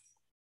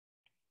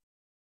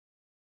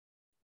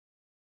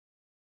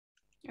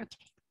 Okay.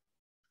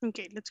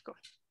 Okay, let's go.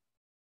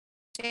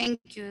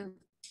 Thank you.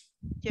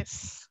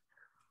 Yes.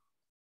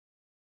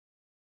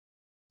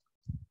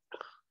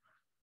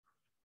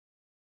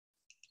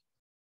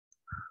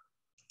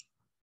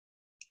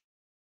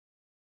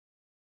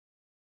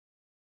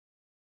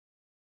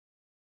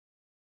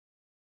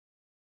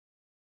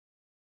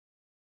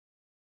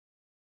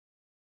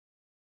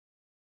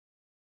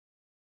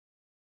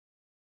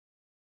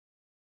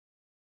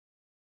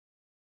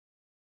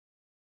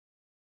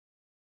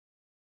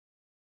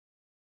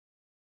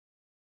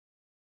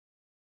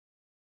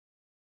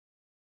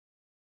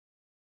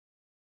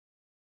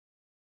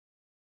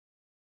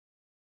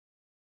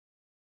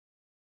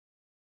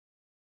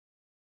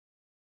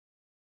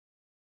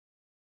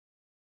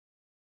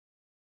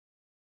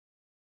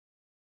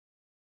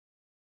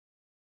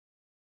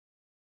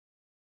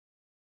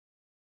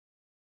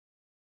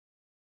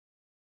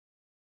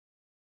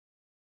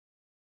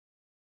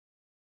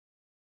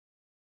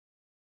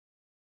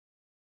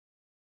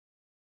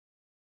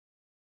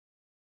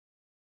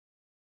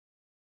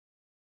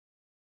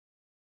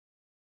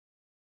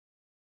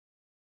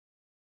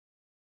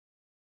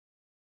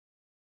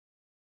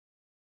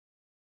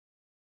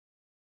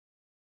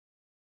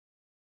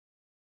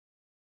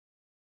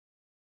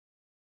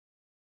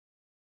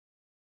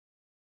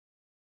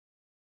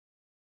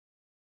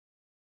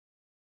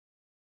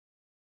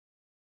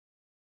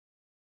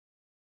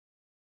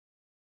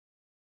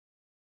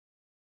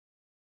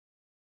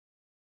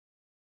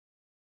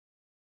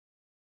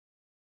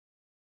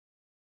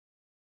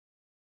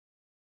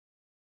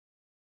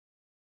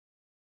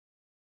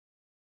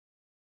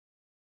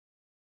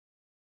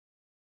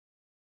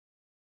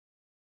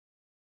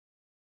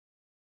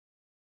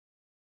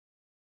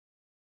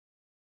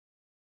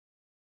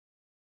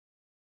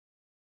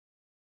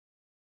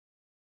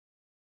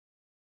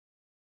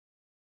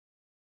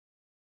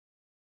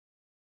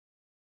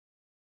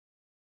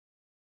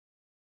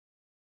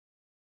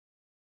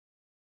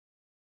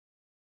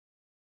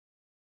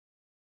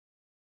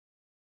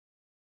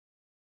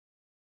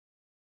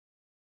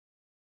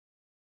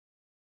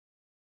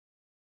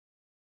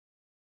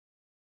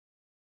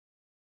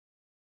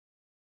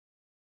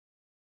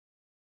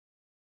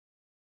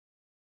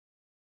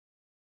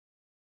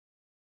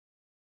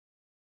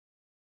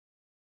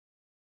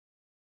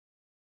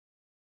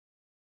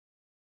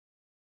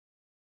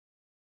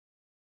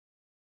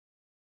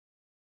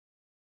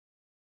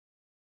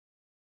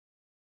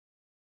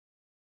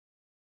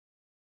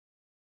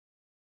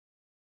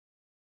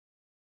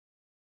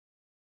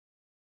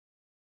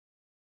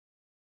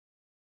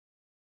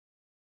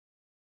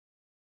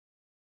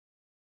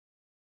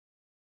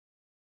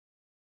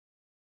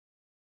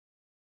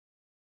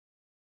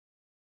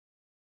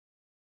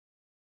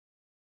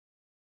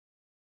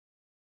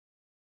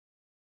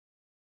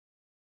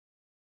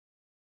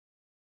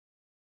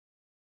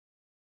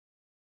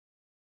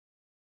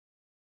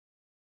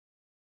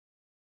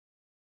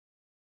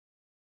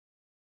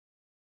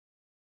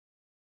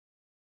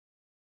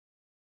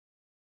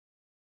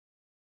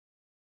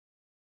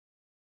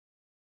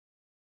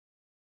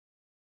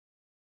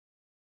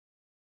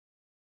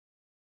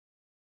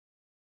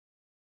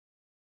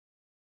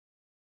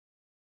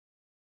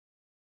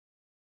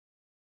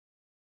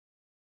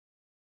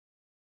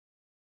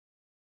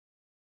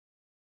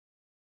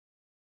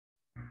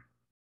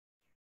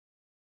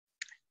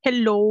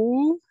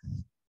 Hello.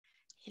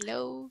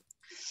 Hello.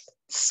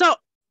 So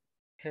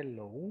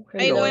Hello.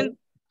 I Hello. went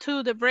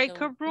to the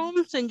breakout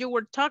rooms and you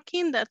were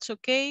talking. That's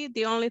okay.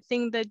 The only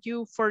thing that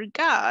you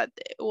forgot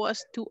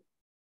was to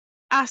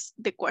ask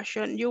the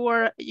question. You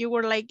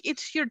were like,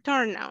 it's your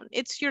turn now.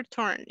 It's your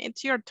turn.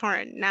 It's your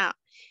turn now.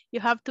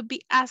 You have to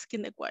be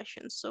asking the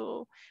question.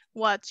 So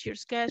what's your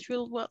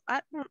schedule? Well,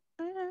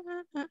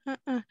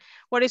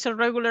 what is a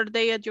regular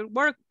day at your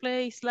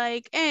workplace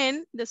like?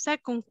 And the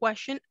second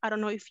question, I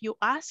don't know if you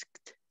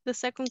asked the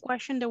second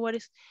question, that what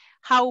is,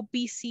 how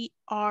busy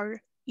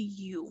are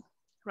you?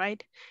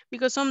 Right?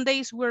 Because some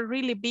days we're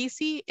really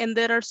busy and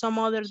there are some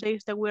other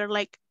days that we're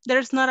like,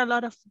 there's not a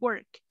lot of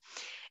work.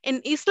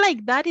 And it's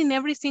like that in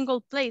every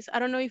single place. I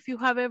don't know if you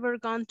have ever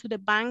gone to the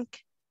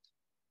bank.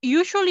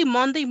 Usually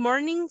Monday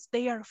mornings,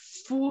 they are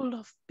full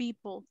of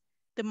people.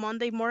 The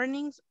Monday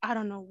mornings, I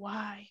don't know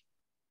why.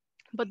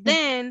 But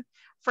then,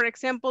 for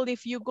example,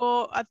 if you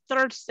go a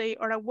Thursday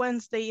or a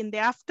Wednesday in the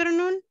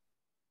afternoon,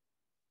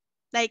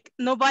 like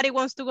nobody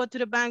wants to go to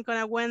the bank on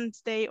a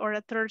Wednesday or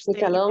a Thursday.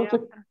 It's alone.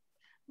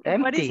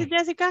 What is it,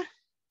 Jessica?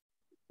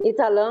 It's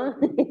alone.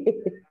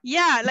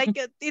 Yeah, like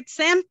it's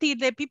empty.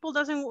 The people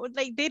doesn't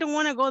like, they don't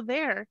want to go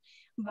there.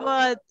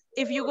 But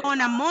if you go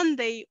on a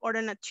Monday or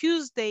on a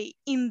Tuesday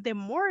in the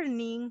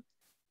morning,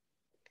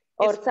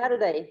 or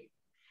Saturday.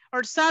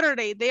 Or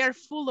Saturday, they are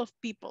full of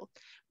people.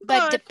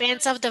 But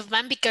depends of the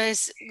bank,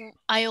 because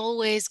I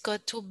always go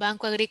to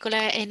Banco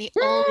Agrícola and it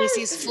always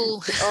is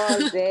full.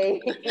 All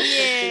day.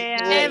 Yeah.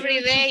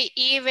 Every day,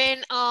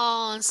 even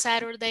on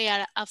Saturday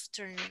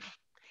afternoon.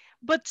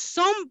 But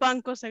some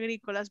Bancos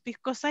Agrícolas,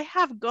 because I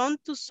have gone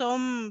to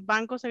some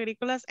Bancos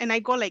Agrícolas and I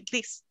go like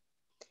this.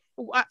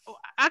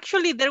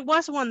 Actually, there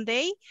was one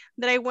day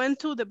that I went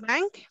to the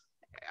bank.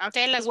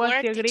 Tell us was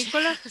where, the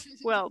Agrícola.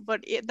 Well,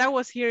 but that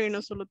was here in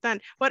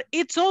Usulután. But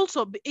it's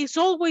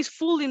always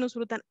full in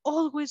Usulután.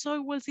 Always,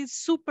 it's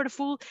super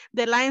full.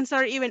 The lines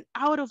are even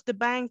out of the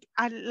bank.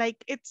 Like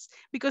it's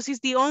because it's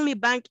the only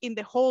bank in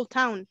the whole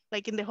town.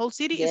 Like in the whole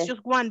city, it's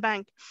just one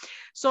bank.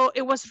 So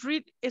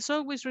it's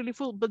always really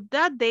full. But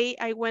that day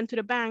I went to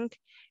the bank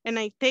and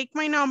I take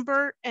my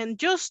number, and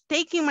just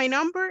taking my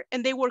number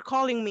and they were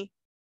calling me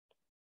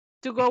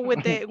to go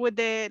with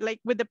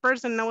the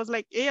person. And I was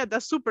like, yeah,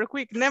 that's super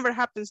quick. Never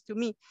happens to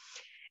me.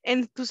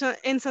 And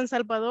in San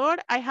Salvador,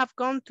 I have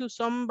gone to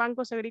some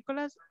Bancos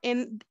Agrícolas,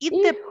 and it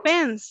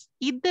depends.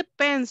 It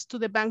depends to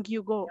the bank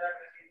you go,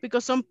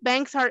 because some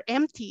banks are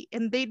empty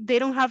and they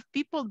don't have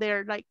people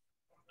there. Like,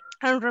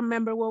 I don't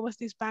remember what was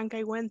this bank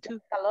I went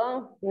to.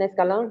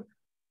 Escalón.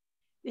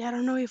 Yeah, I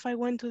don't know if I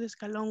went to the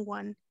Escalón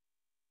one,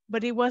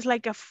 but it was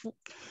like a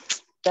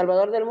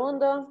Salvador del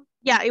Mundo.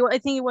 Yeah, I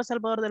think it was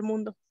Salvador del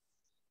Mundo.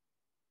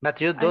 But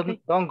you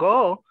don't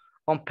go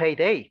on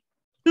payday.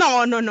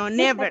 No,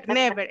 never.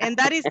 And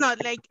that is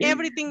not like,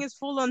 everything is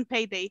full on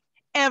payday.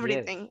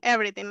 Everything.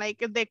 Like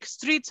the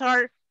streets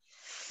are,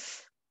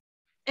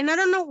 and I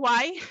don't know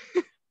why.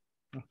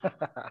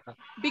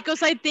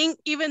 Because I think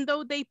even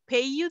though they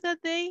pay you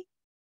that day,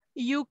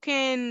 you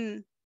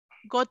can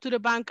go to the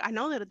bank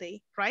another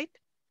day, right?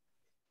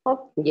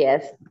 Oh,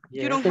 yes.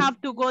 You don't have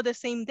to go the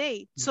same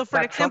day. So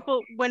for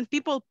example, when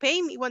people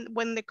pay me,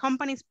 when the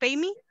companies pay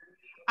me,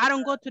 I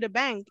don't go to the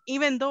bank,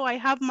 even though I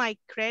have my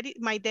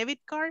debit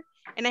card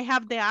and I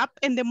have the app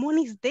and the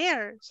money's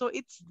there. So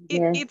it's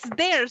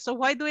there. So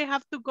why do I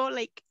have to go?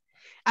 Like,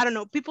 I don't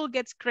know. People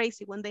get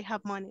crazy when they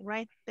have money,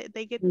 right?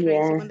 They get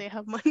crazy when they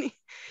have money.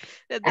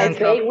 I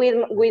pay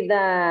with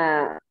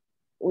the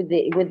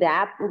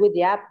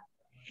app.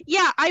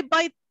 Yeah, I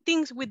buy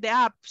things with the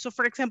app. So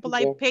for example,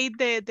 I paid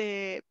the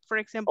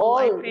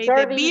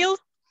bills,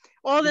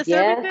 all the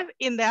services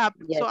in the app.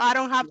 So I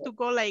don't have to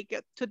go like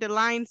to the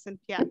lines. And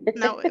yeah,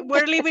 now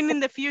we're living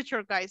in the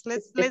future, guys.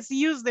 Let's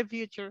use the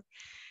future.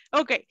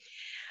 Okay.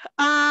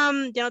 Ya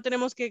no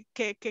tenemos que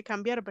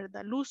cambiar,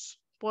 ¿verdad? Luz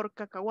por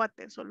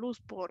cacahuates o luz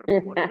por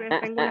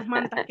tengo unas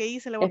mantas que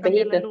hice, le voy a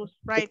cambiar la luz.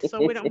 Right.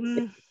 So we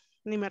don't,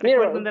 ni me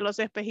recuerdan de los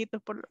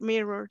espejitos por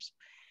mirrors.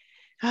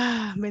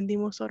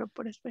 Vendimos oro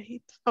por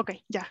espejitos.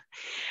 Okay, yeah.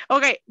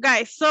 Okay,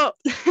 guys. So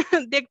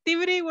the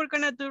activity we're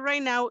going to do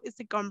right now is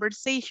a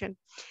conversation.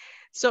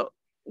 So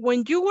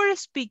when you were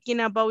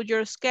speaking about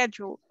your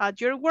schedule at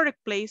your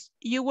workplace,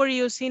 you were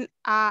using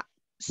a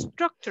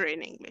structure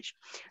in English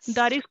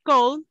that is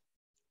called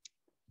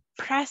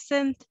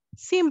present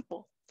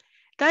simple.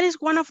 That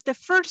is one of the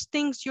first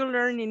things you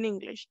learn in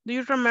English. Do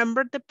you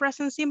remember the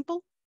present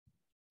simple?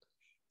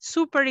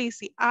 Super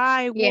easy.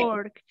 I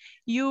work,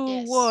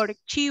 you work,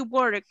 she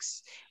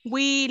works,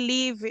 we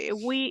live,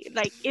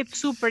 like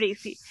it's super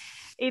easy.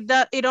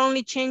 It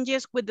only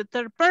changes with the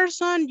third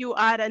person. You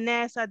add an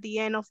S at the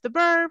end of the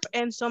verb,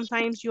 and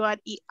sometimes you add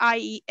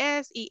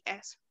IES,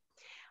 ES.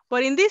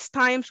 But in these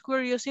times,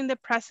 we're using the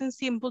present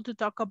simple to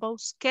talk about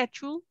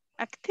scheduled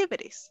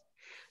activities.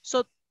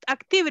 So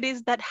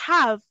activities that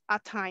have a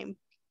time.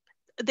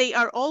 They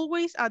are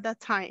always at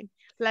that time.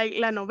 Like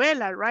la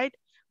novela, right?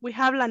 We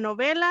have la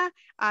novela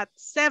at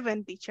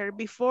 7, teacher.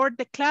 Before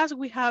the class,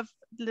 we have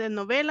the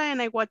novela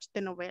and I watch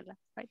the novela.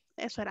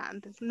 right? Eso era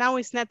antes. Now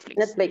it's Netflix.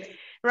 Netflix.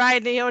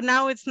 Right,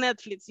 now it's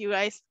Netflix, you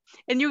guys.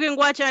 And you can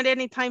watch it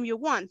any time you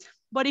want.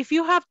 But if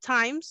you have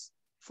times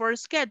for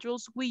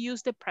schedules, we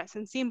use the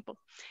present simple.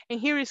 And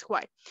here is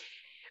why.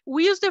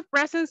 We use the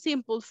present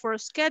simple for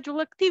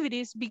schedule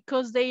activities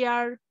because they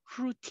are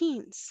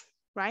routines,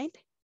 right?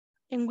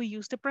 And we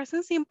use the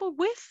present simple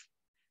with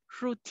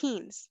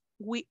routines.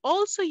 We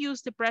also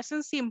use the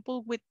present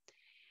simple with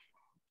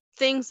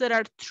things that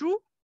are true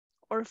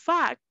or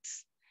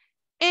facts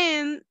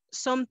and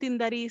something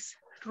that is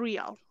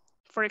real.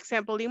 For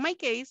example, in my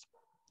case,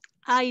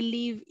 I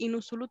live in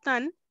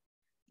Usulutan.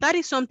 That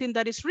is something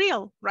that is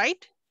real,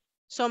 right?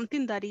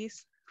 Something that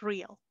is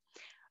real.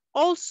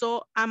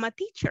 Also, I'm a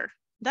teacher.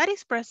 That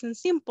is present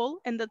simple,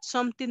 and that's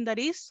something that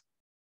is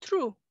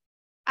true.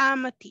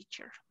 I'm a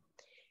teacher.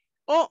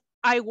 Or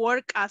I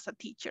work as a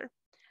teacher.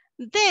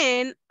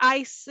 Then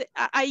I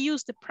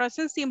use the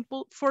present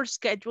simple for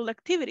scheduled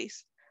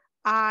activities.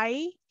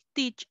 I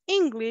teach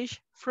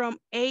English from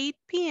 8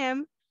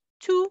 p.m.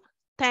 to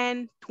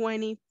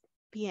 10:20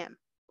 p.m.,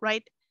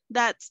 right?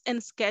 That's a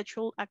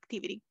scheduled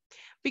activity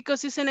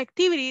because it's an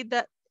activity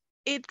that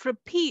it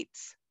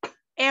repeats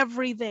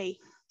every day,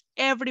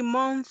 every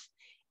month,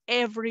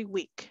 every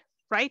week,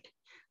 right?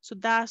 So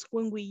that's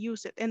when we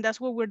use it. And that's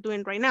what we're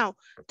doing right now,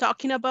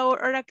 talking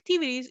about our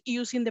activities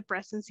using the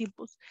present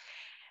simples.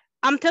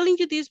 I'm telling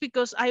you this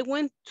because I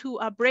went to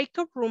a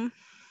breakout room.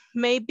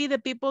 Maybe the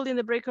people in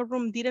the breakout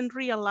room didn't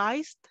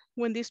realize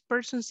when this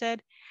person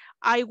said,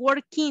 I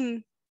work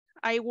in,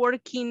 and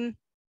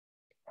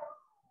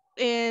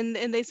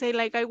they say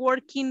like, I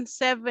work in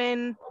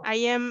 7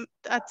 a.m.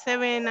 at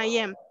 7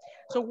 a.m.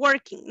 So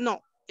working, no,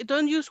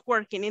 don't use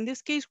working. In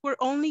this case, we're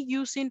only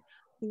using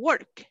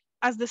work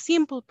as the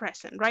simple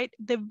present, right?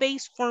 The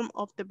base form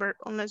of the verb,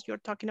 unless you're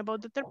talking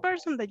about the third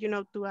person that you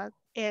know to add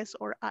S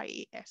or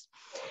IES.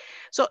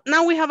 So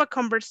now we have a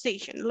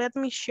conversation. Let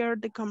me share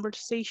the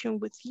conversation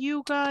with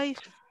you guys.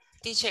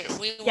 Teacher,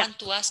 we want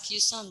to ask you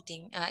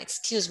something.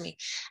 Excuse me.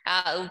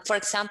 For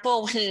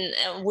example, when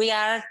we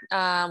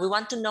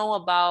want to know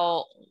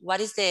about what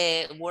is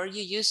the word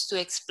you use to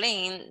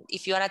explain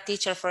if you are a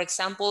teacher, for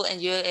example,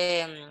 and you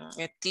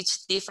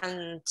teach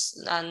different,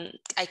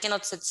 I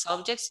cannot say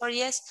subjects or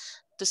yes,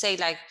 to say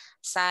like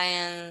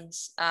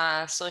science,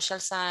 social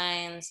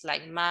science,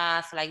 like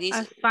math, like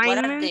this.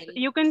 Assignments,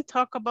 you can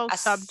talk about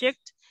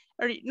subject,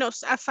 or no,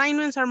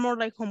 assignments are more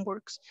like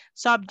homeworks.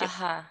 Subject,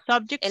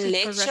 subjects and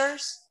is lectures?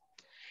 correct.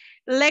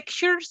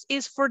 Lectures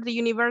is for the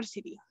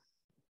university.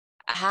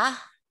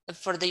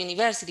 For the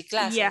university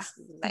classes. Yeah,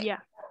 like, yeah.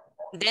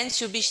 Then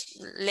should be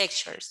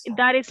lectures.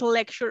 That is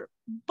lecture,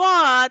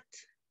 but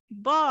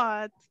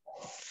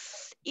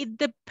it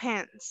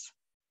depends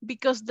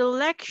because the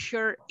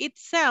lecture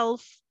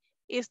itself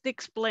is the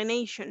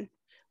explanation.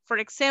 For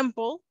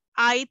example,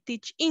 I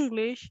teach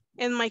English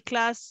and my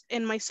class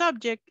and my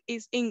subject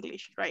is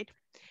English, right?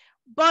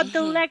 But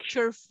the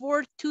lecture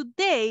for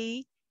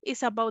today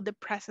is about the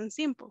present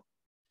simple.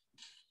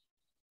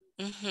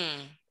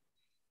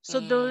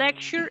 So the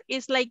lecture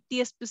is like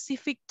the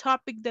specific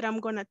topic that I'm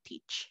gonna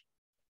teach.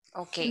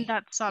 Okay. In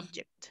that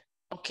subject.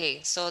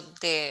 Okay, so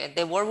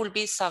the word will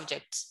be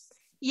subjects.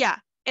 Yeah,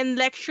 and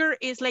lecture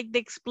is like the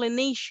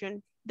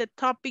explanation, the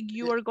topic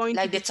you are going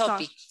to discuss. Like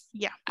the topic.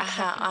 Yeah,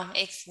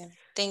 exactly. Excellent.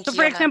 Thank you. So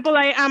for example,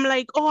 I'm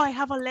like, oh, I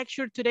have a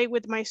lecture today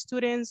with my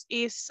students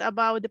is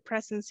about the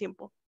present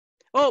simple.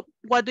 Oh,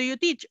 what do you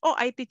teach? Oh,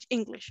 I teach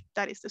English.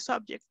 That is the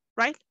subject,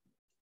 right?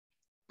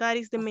 That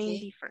is the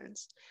main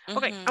difference.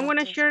 Okay, I'm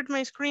gonna share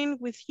my screen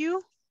with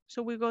you.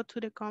 So we go to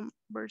the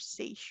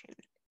conversation.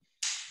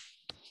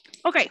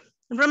 Okay,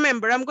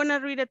 remember, I'm gonna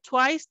read it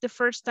twice. The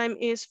first time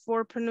is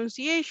for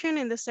pronunciation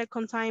and the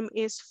second time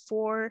is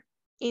for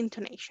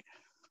intonation.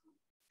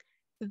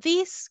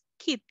 This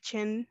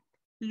kitchen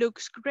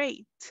looks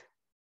great.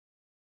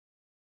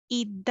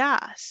 It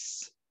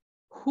does.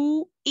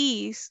 Who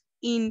is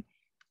in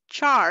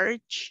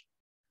charge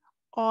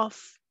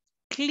of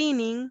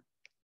cleaning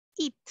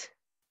it?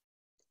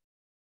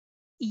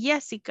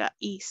 Jessica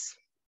is.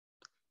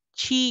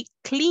 She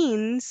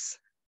cleans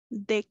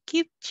the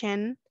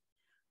kitchen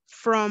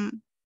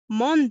from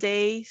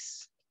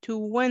Mondays to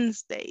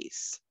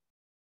Wednesdays.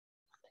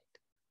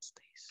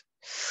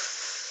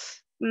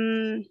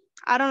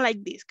 I don't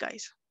like this,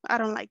 guys. I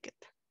don't like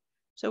it.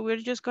 So we're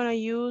just gonna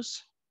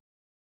use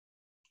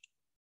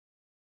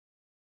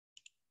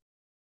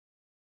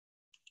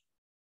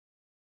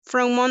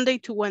from Monday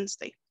to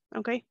Wednesday,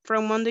 okay?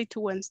 From Monday to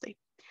Wednesday.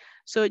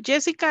 So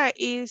Jessica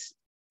is,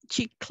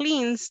 she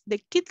cleans the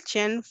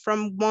kitchen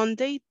from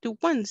Monday to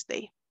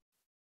Wednesday.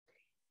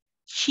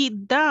 She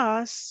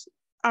does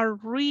a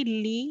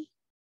really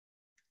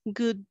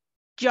good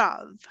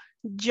job.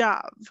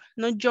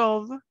 Not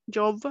job.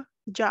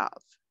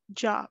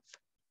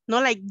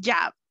 Not like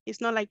job. It's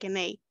not like an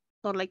A,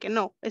 not like an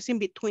O. It's in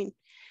between.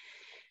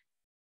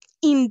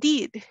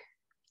 Indeed.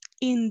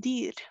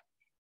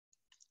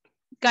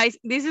 Guys,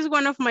 this is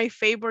one of my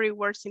favorite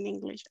words in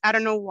English. I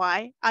don't know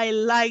why. I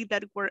like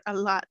that word a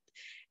lot.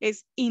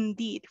 It's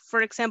indeed.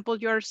 For example,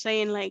 you're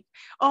saying like,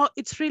 oh,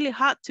 it's really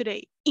hot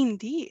today.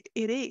 Indeed,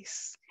 it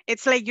is.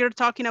 It's like you're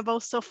talking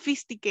about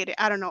sophisticated.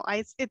 I don't know.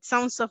 It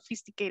sounds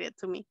sophisticated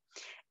to me.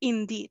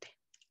 Indeed.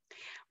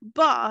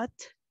 But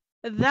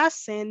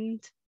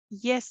doesn't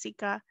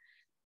Jessica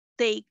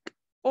take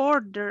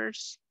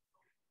orders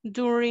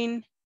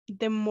during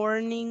the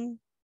morning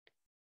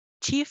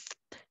shift?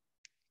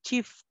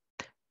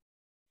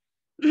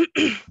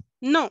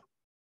 No,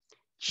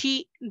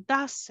 she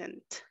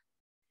doesn't.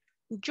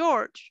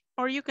 George,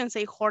 or you can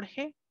say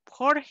Jorge.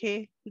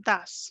 Jorge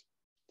does.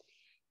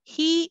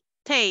 He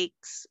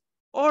takes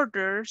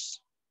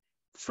orders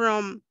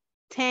from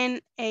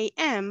 10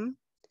 a.m.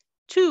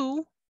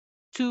 to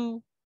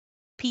 2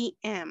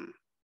 p.m.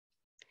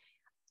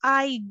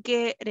 I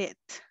get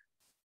it.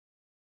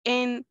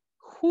 And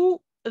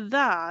who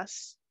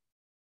does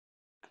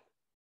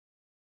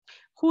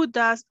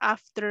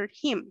after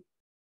him?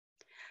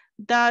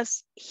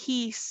 Does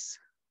his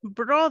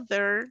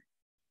brother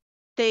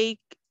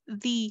take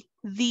the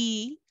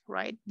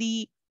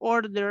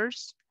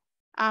orders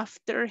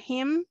after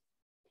him?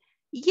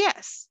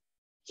 Yes,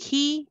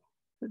 he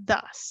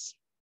does.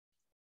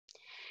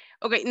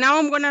 Okay, now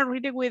I'm gonna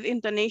read it with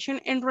intonation.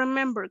 And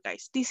remember,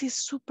 guys, this is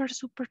super,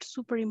 super,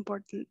 super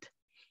important.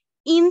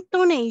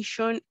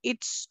 Intonation,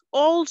 it's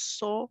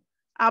also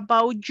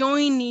about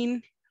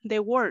joining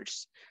the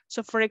words.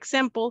 So for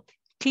example,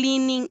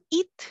 cleaning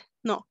it,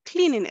 no,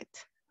 cleaning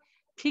it,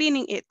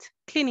 cleaning it,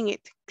 cleaning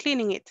it,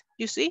 cleaning it.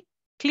 You see,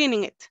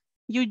 cleaning it.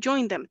 You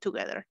join them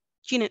together.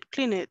 Clean it,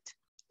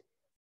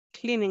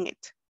 cleaning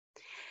it.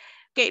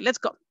 Okay, let's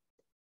go.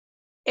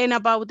 And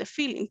about the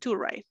feeling too,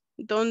 right?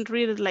 Don't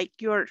read it like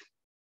you're,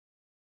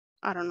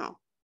 I don't know,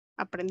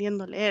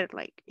 aprendiendo a leer,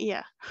 like,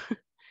 yeah.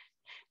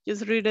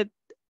 Just read it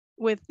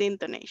with the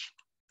intonation.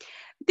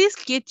 This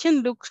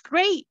kitchen looks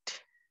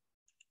great.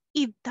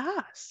 It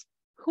does.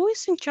 Who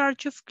is in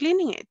charge of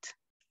cleaning it?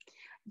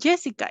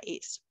 Jessica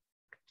is.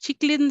 She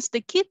cleans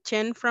the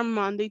kitchen from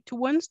Monday to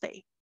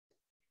Wednesday.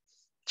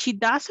 She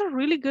does a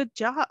really good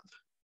job.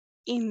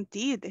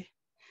 Indeed.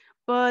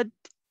 But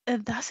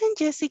doesn't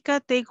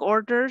Jessica take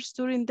orders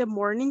during the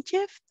morning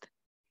shift?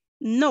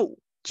 No,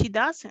 she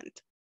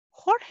doesn't.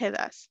 Jorge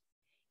does.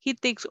 He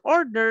takes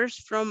orders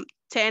from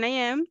 10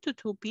 a.m. to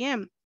 2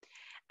 p.m.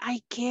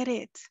 I get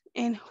it.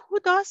 And who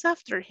does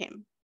after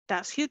him?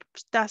 Does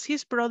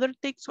his brother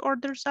take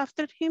orders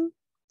after him?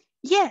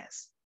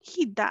 Yes,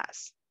 he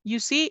does. You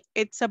see,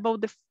 it's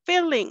about the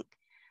feeling.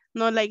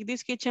 Not like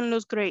this kitchen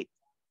looks great.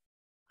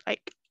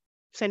 Like,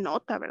 se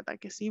nota, ¿verdad?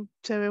 Que sí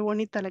se ve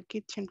bonita la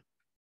kitchen.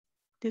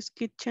 This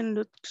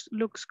kitchen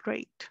looks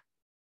great.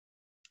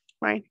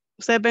 Right?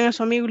 Ustedes ven a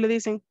su amigo y le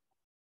dicen,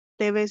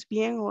 te ves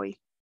bien hoy.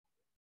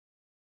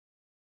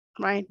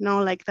 Right?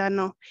 No, like that,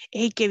 no.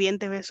 Hey, qué bien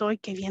te ves hoy,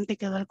 qué bien te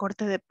quedó el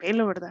corte de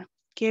pelo, ¿verdad?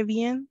 Qué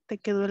bien te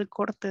quedó el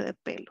corte de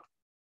pelo.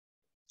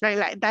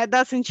 Like that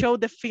doesn't show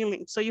the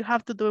feeling, so you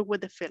have to do it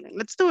with the feeling.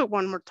 Let's do it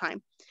one more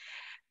time.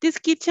 This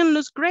kitchen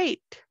looks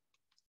great.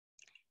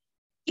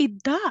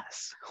 It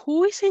does.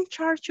 Who is in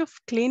charge of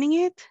cleaning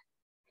it?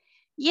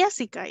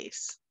 Jessica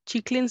is.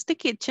 She cleans the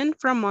kitchen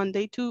from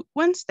Monday to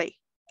Wednesday.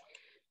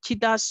 She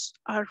does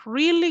a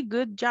really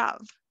good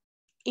job.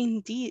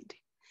 Indeed.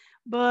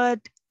 But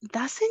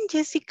doesn't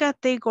Jessica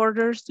take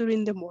orders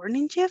during the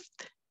morning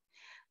shift?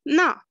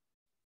 No,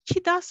 she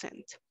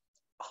doesn't.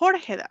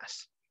 Jorge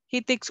does.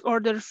 He takes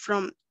orders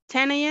from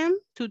 10 a.m.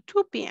 to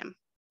 2 p.m.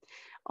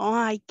 Oh,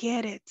 I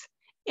get it.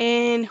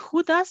 And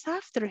who does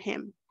after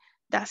him?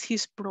 Does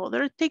his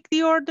brother take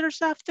the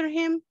orders after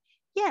him?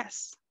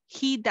 Yes,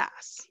 he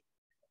does.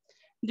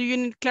 Do you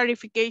need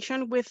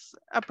clarification with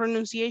a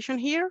pronunciation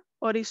here,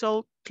 or is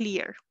all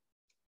clear?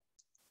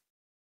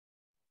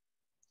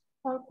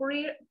 All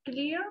clear,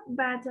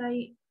 but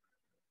I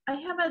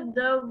have a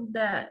doubt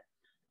that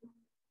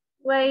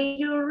when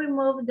you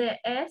remove the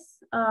S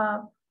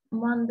of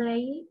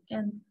Monday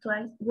and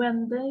twice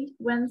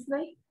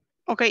Wednesday.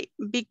 Okay,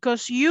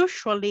 because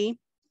usually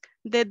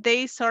the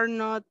days are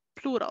not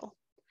plural.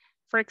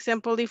 For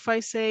example, if I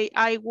say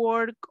I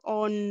work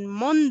on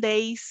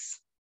Mondays,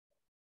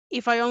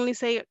 if I only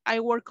say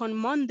I work on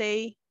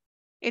Monday,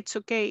 it's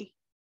okay.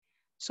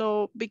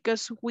 So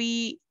because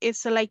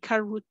it's like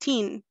a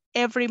routine.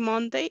 Every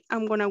Monday,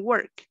 I'm gonna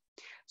work.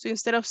 So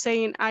instead of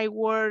saying I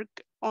work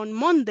on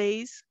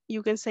Mondays,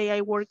 you can say I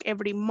work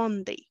every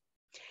Monday.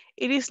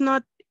 It is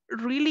not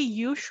really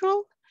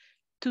usual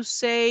to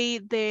say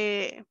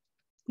the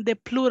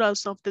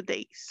plurals of the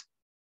days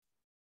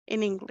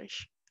in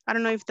English. I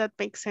don't know if that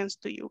makes sense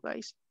to you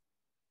guys.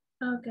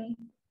 Okay.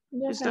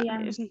 Yes,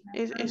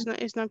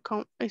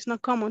 It's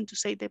not common to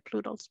say the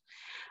plurals.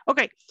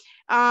 Okay.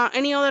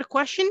 Any other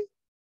question?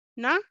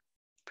 No?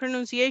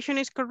 Pronunciation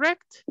is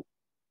correct?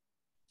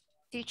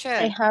 Teacher.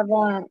 I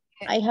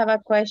have a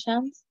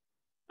question.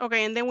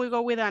 Okay, and then we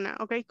go with Anna.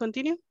 Okay,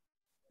 continue.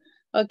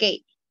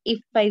 Okay, if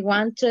I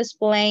want to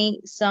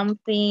explain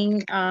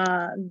something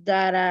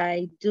that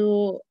I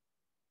do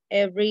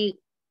every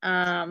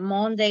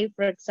Monday,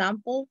 for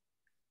example,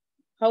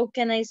 how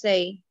can I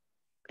say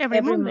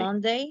every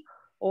Monday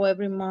or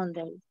every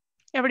Monday?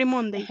 Every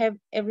Monday.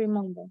 Every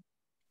Monday.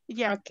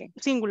 Yeah, Okay.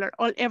 singular,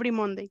 all every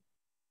Monday.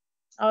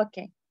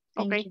 Okay.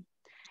 Thank Okay.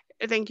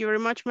 you. Thank you very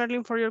much,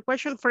 Merlin, for your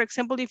question. For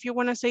example, if you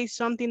want to say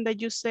something that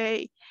you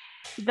say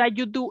that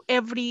you do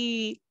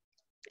every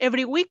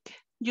week,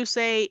 you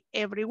say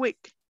every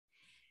week.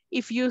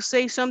 If you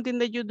say something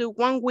that you do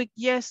 1 week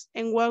yes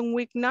and 1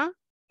 week no,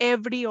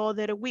 every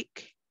other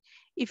week.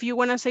 If you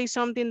want to say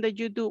something that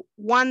you do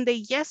 1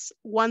 day yes,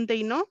 1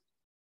 day no,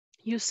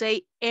 you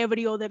say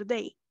every other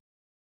day,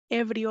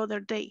 every other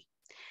day.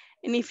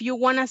 And if you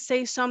want to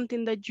say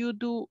something that you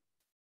do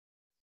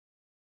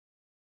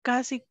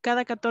casi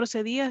cada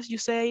 14 días, you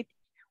say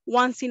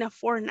once in a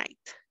fortnight,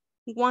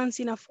 once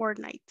in a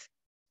fortnight.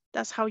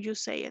 That's how you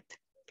say it.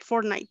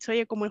 Fortnite, se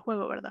oye como el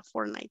juego, ¿verdad?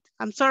 Fortnite.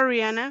 I'm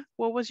sorry, Anna,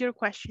 what was your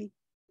question?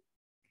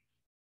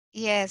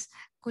 Yes,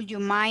 could you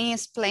mind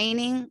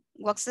explaining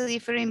what's the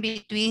difference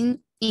between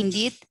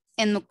indeed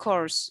and of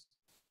course?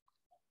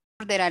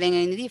 There aren't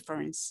any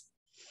difference.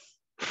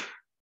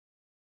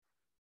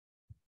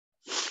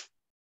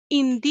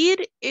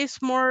 Indeed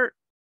is more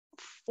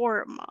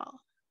formal,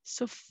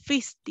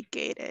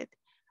 sophisticated.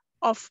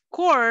 Of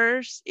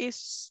course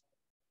is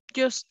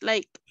just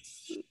like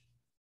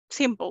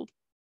simple,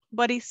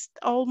 but it's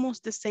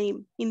almost the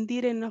same.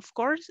 Indeed and of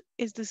course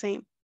is the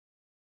same.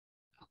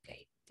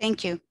 Okay,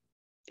 thank you.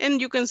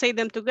 And you can say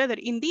them together.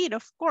 Indeed,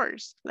 of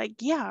course. Like,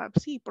 yeah,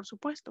 sí, por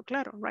supuesto,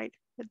 claro, right?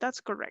 That's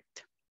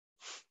correct.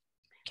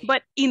 Okay.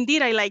 But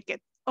indeed, I like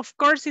it. Of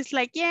course, it's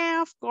like,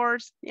 yeah, of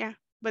course, yeah.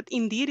 But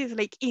indeed is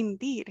like,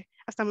 indeed.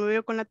 Hasta me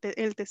veo con el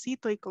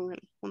tecito y con el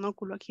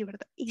monóculo aquí,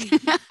 ¿verdad?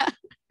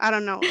 I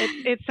don't know.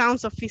 It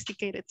sounds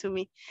sophisticated to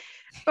me.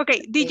 Okay,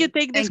 did you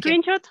take the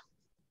screenshot?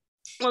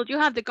 Well, you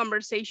have the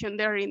conversation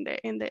there in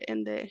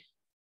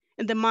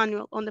the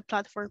manual on the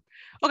platform.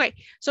 Okay,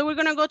 so we're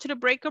gonna go to the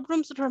breakout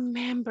rooms.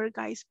 Remember,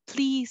 guys,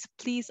 please,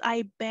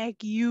 I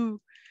beg you,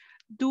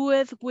 do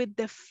it with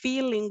the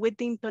feeling, with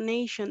the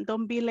intonation.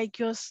 Don't be like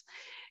just,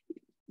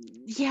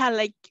 yeah,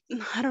 like,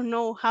 I don't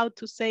know how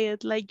to say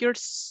it. Like you're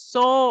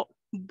so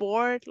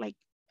bored, like,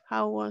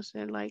 how was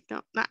it? Like,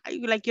 no,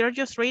 like you're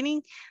just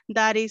reading.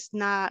 That is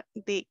not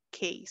the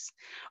case.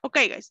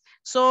 Okay, guys,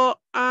 so,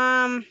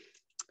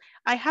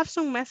 I have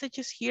some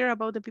messages here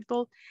about the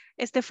people.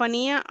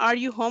 Estefania, are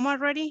you home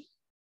already?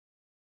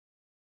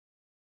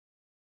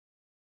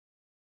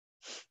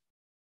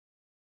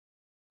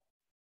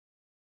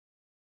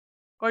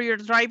 Or you're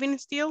driving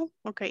still?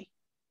 Okay.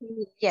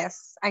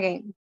 Yes,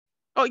 again.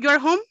 Oh, you're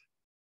home?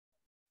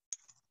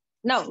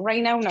 No,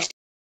 right now, no.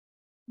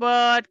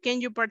 But can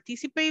you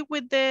participate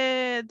with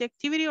the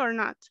activity or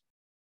not?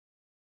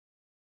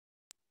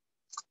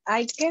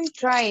 I can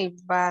try,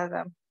 but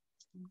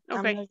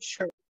okay. I'm not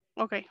sure.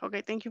 Okay,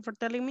 thank you for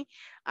telling me.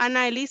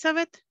 Anna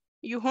Elizabeth,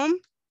 you home?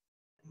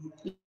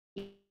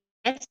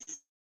 Yes.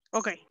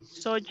 Okay,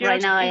 so just...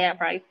 Right now I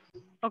arrived.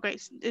 Okay,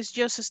 it's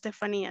just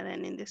Stefania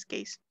then in this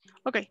case.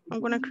 Okay, I'm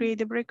gonna create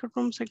the breakout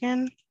rooms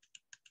again.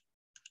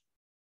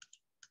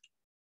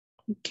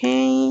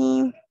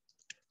 Okay.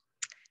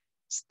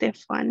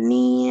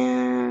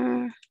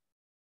 Stefania.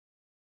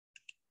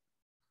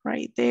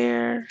 Right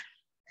there.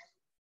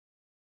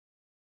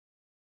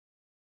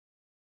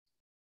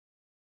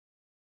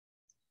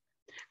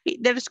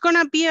 There's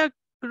gonna be a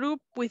group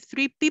with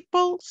 3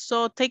 people,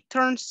 so take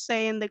turns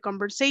saying the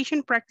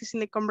conversation, practicing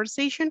the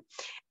conversation.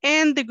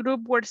 And the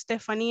group where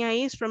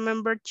Stefania is,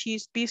 remember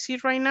she's busy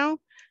right now,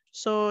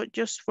 so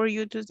just for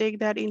you to take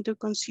that into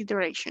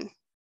consideration.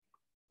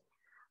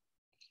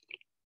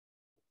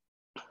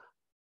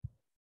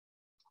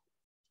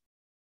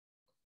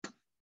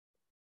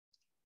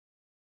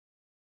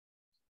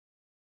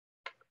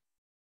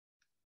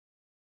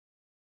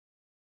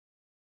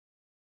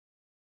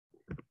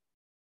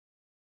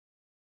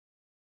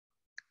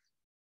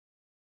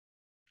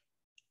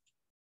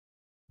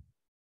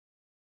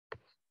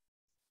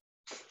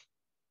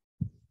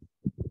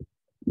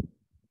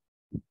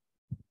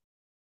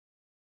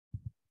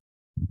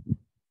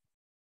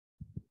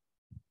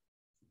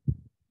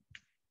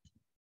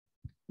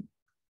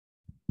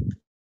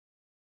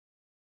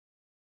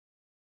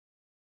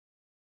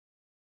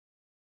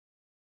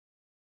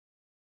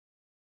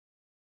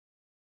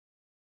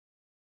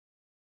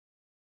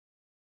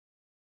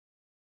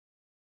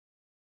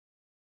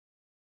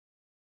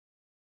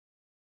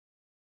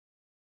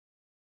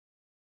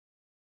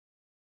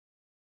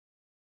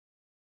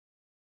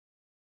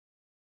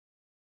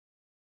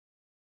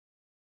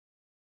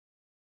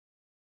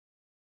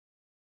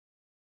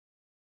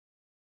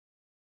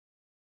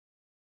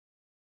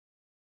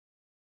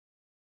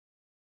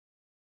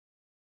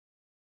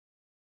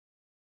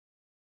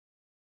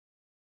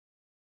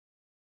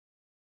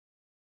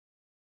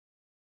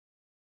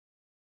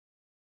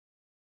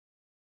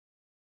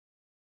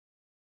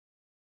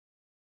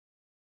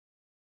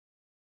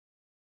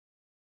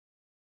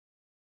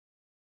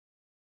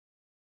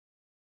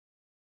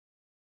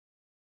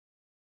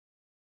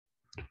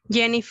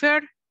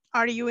 Jennifer,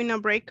 are you in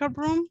a breakout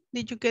room?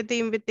 Did you get the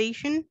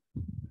invitation?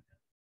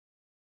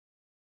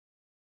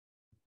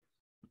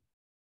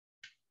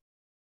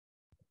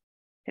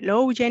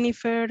 Hello,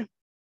 Jennifer.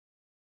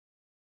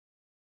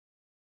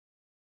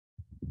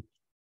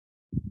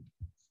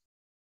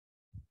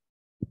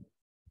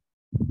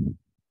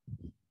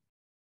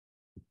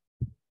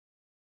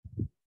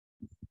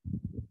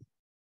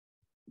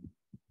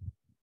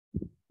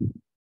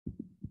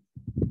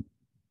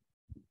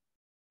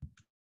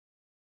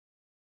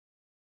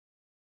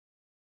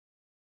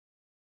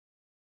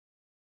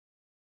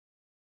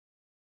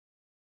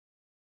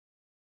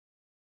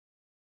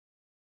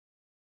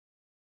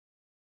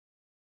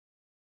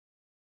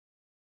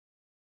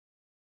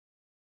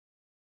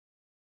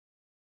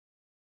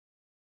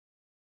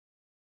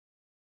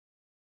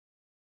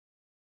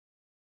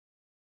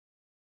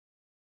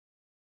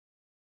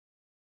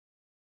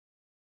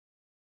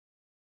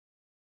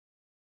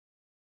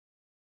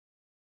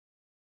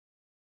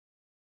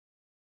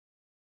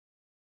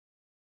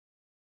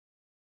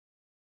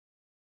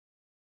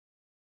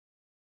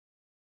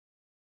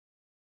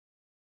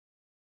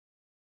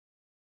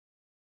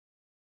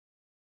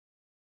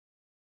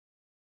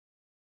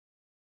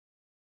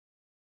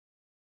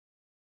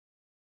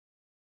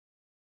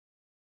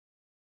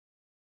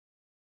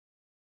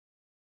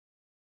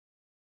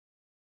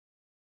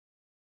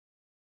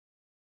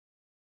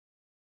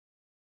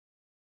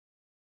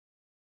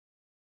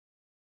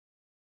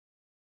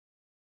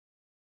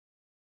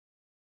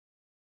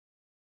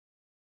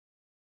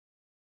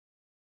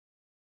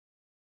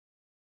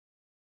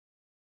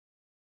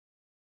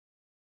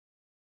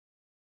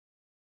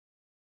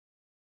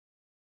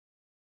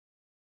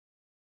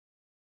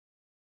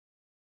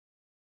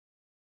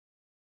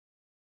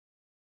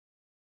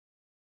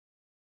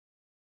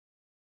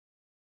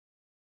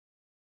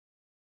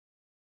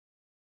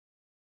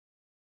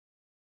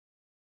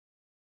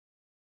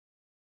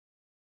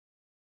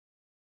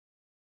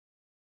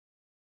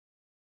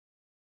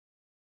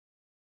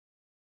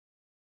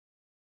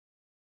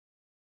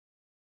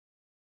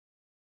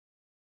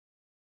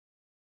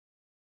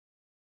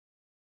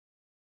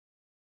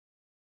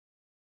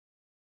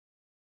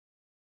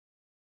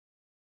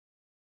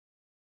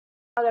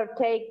 Father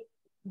take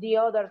the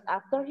orders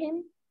after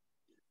him?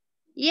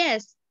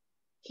 Yes,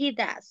 he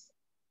does.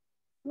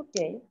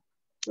 Okay.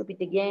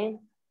 Repeat again.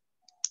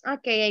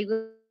 Okay, I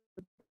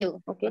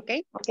will. Okay.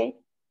 Okay. Okay.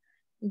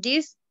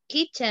 This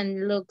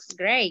kitchen looks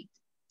great.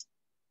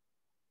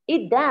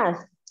 It does.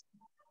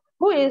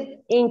 Who is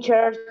in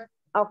charge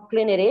of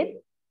cleaning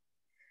it?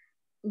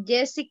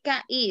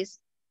 Jessica is.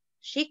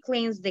 She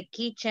cleans the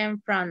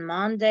kitchen from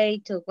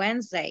Monday to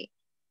Wednesday.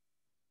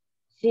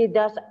 She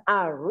does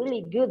a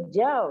really good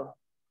job.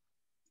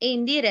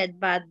 Indeed,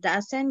 but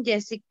doesn't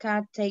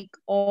Jessica take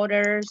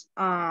orders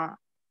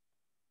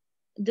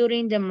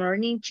during the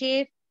morning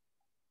shift?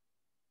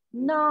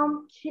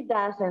 No, she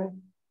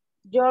doesn't.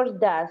 George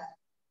does.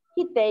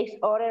 He takes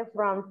orders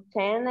from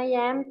 10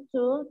 a.m.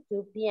 to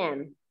 2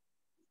 p.m.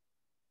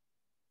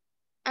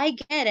 I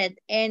get it.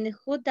 And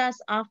who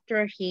does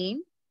after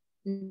him?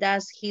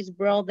 Does his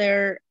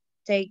brother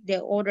take the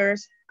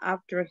orders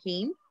after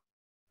him?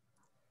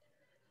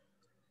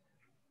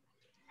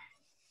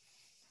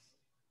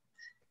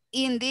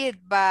 Indeed,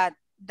 but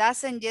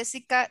doesn't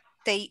Jessica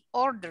take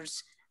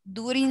orders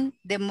during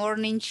the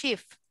morning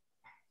shift?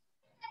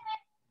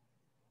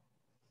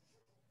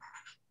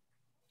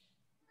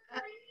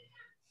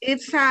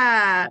 It's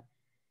not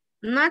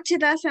she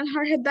doesn't,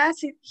 Jorge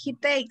does it, he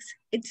takes.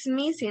 It's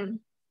missing.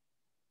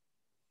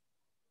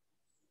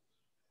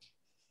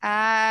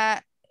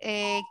 Can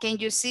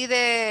you see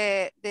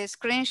the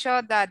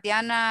screenshot that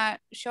Diana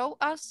showed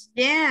us?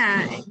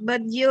 Yeah,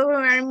 but you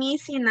are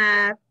missing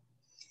a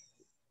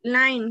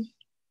line.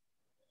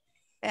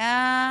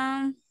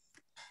 No,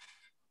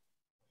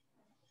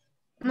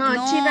 No,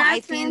 she doesn't. I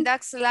think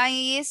that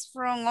line is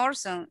from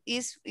Orson.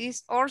 Is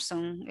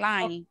Orson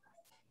line.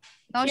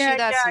 No, Yeah, she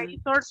doesn't. yeah,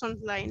 it's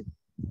Orson's line.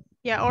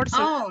 Yeah, Orson.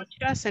 Oh. George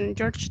doesn't.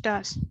 George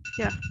does.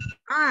 Yeah.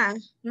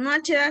 No,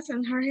 she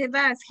doesn't. Jorge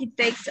does. He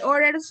takes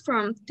orders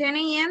from 10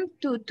 a.m.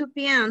 to 2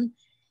 p.m.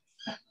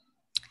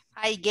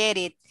 I get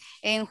it.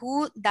 And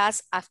who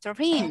does after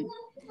him?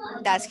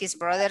 Does his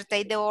brother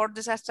take the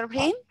orders after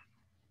him?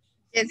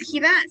 Yes, he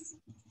does.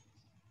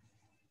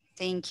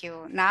 Thank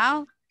you.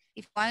 Now,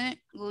 if one,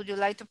 would you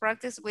like to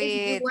practice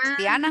with want.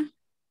 Diana?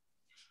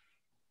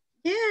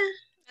 Yeah.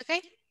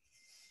 Okay.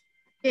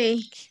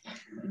 Okay.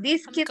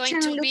 This I'm going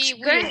kitchen to looks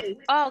be great. Will.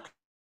 Oh,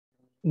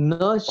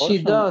 No, she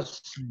Orson.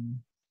 does.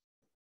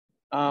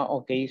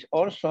 Okay, it's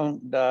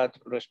Orson that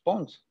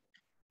responds.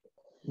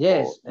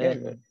 Yes. Yes.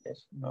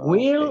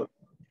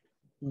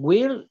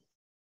 Will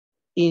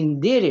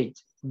indeed it,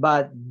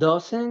 but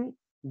doesn't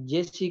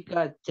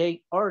Jessica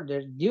take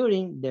orders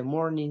during the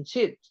morning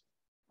shift?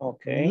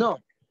 Okay. No,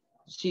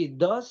 she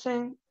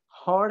doesn't.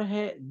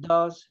 Jorge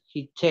does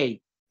he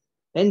take.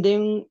 And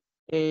then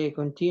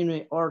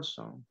continue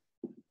Orson.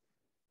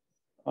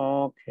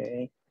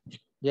 Okay.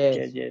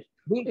 Yes. Yes.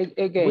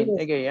 Again,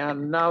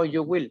 and now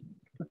you will.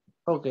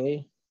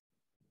 Okay.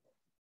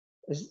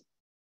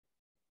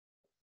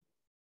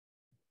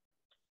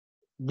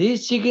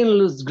 This chicken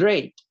looks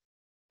great.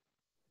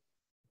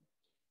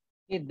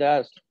 It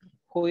does.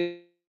 Who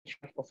is in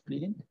charge of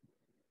cleaning?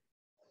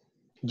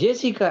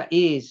 Jessica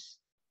is.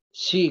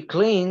 She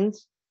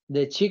cleans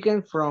the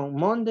chicken from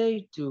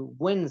Monday to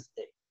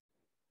Wednesday.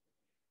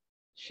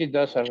 She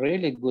does a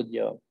really good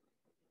job.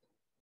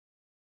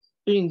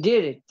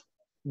 Indeed,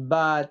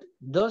 but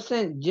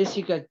doesn't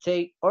Jessica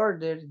take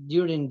orders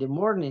during the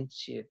morning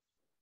shift?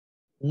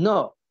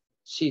 No,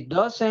 she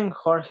doesn't.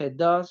 Jorge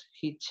does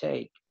he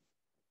take.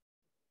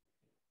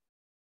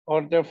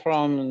 Order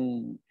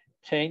from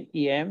 10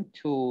 a.m.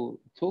 to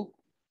 2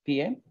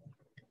 p.m.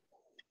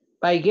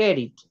 I get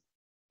it.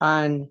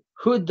 And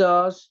who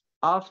does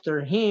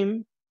after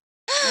him?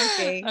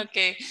 Okay.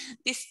 Okay.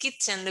 This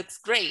kitchen looks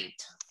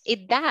great.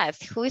 It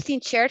does. Who is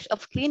in charge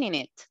of cleaning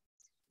it?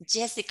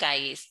 Jessica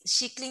is.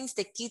 She cleans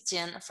the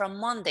kitchen from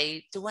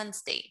Monday to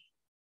Wednesday.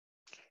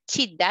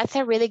 She does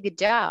a really good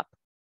job.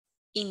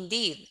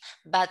 Indeed,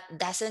 but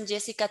doesn't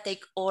Jessica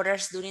take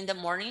orders during the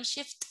morning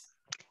shift?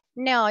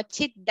 No,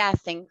 she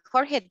doesn't.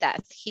 Jorge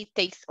does. He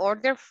takes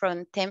order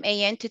from 10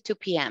 a.m. to 2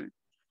 p.m.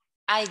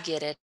 I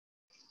get it.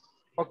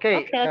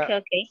 Okay.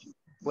 Okay.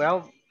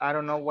 Well, I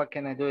don't know what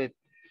can I do it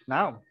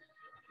now.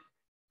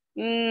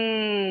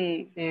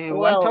 If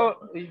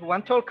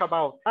one talk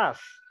about us.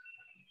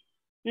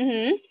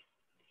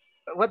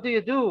 What do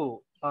you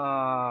do,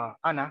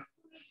 Anna?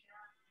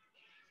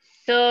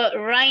 So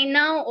right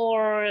now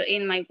or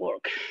in my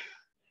work?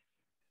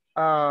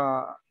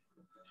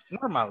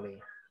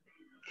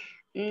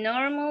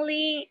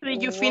 Normally.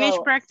 Did you finish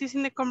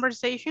practicing the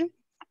conversation?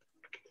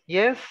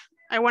 Yes.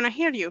 I want to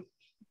hear you.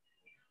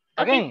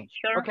 Again.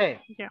 Sure.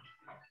 Okay. Yeah.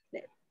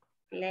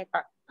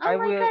 I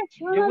will. Gosh,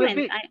 You will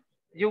be.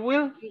 You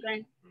will.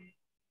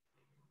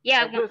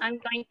 Yeah, I'm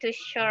going to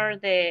share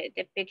the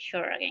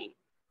picture again.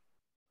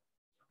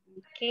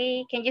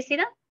 Okay, can you see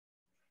that?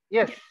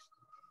 Yes.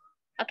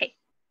 Okay.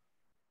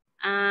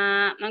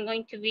 I'm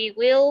going to be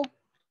Will.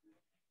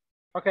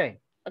 Okay.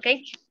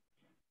 Okay.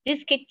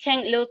 This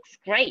kitchen looks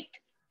great.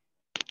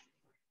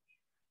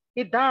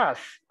 It does.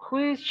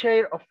 Who is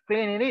chair of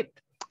cleaning it?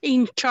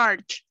 In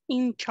charge.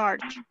 In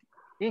charge.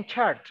 In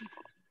charge.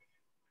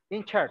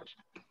 In charge.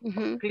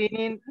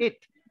 Cleaning it.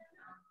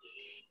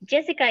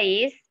 Jessica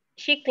is,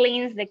 she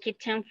cleans the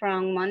kitchen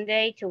from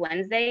Monday to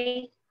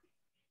Wednesday.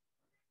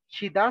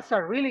 She does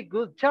a really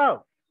good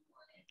job.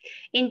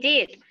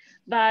 Indeed,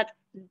 but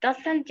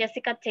doesn't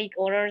Jessica take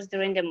orders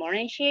during the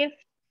morning shift?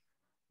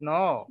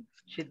 No,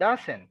 she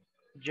doesn't.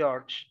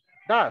 George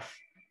does.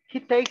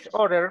 He takes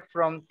order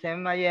from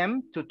 10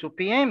 a.m. to 2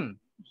 p.m.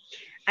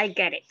 I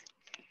get it.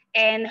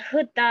 And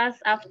who does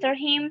after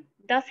him?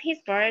 Does his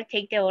brother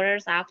take the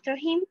orders after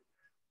him?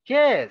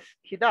 Yes,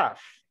 he does.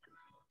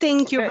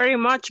 Thank you very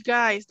much,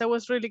 guys. That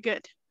was really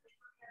good.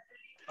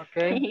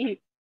 Okay.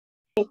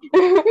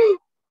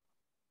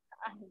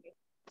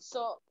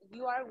 So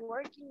you are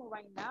working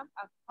right now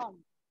at home?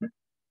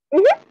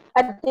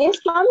 At this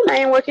moment, I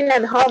am working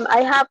at home.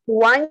 I have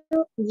 1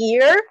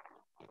 year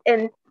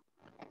and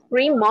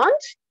 3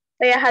 months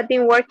that I have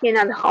been working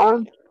at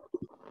home.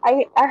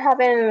 I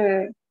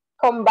haven't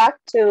come back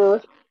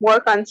to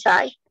work on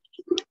site.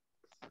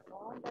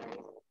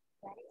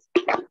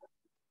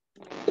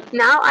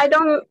 Now I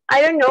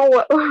don't know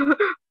what.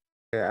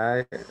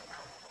 I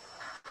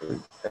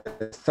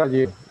start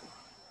you.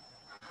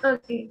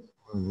 Okay.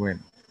 When?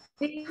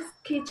 This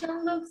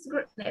kitchen looks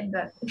great.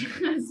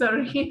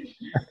 Sorry.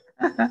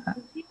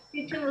 This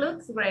kitchen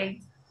looks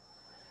great.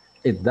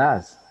 It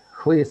does.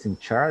 Who is in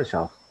charge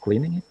of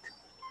cleaning it?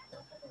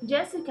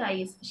 Jessica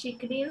is. She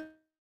cleans.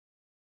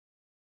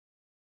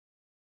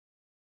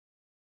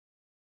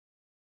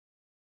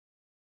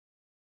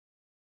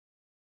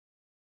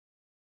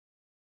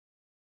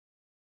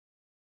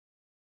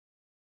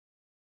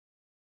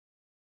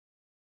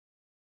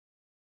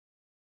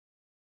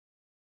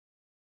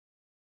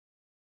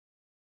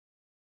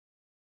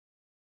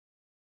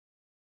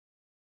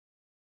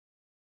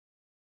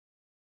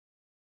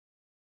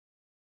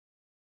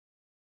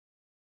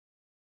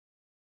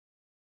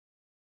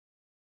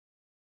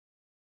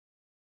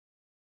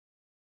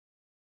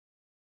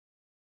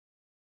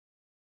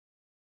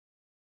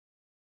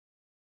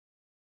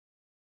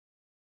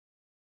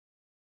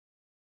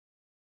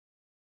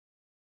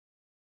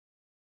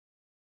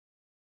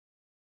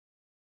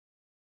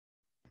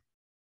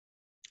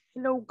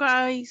 Hello,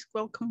 guys.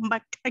 Welcome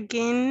back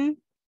again.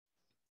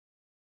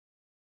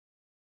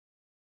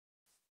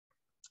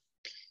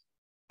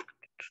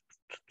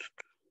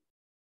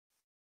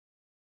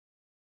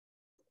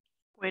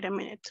 Wait a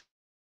minute.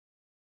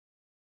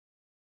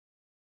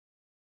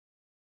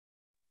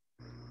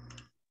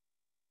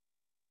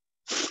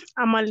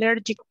 I'm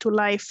allergic to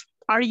life.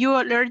 Are you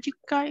allergic,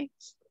 guys?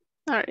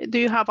 Do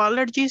you have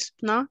allergies?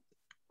 No?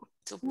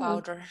 To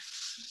powder,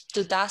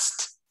 to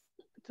dust.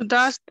 To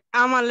dust.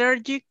 I'm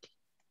allergic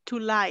to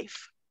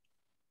life.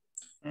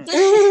 I'm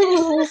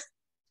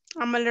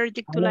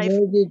allergic to life.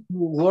 Allergic to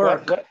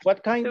work.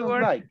 What kind To of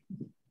work. life?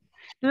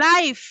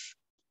 Life.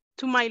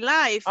 To my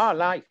life. Ah,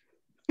 life.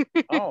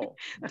 Oh.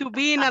 To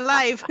being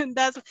alive.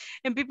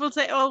 And people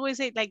always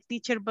say like,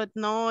 teacher, but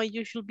no,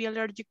 you should be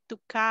allergic to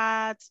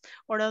cats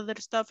or other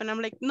stuff. And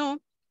I'm like, no.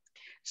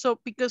 So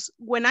because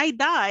when I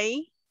die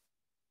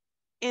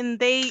and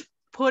they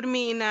put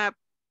me in a,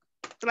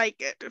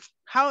 like,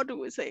 how do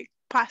we say,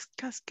 past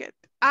casket?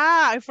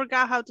 I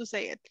forgot how to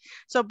say it.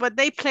 So, but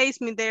they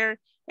place me there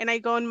and I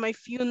go on my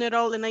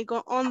funeral and I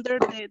go under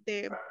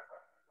the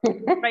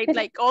right,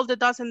 like all the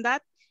dust and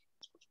that.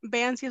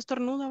 Vean si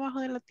estornudo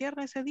abajo de la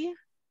tierra ese día.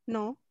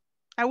 No,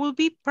 I will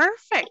be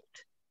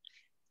perfect.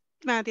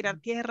 Van a tirar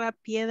tierra,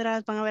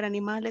 piedras, van a haber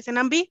animales, and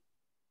I'm be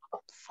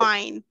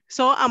fine.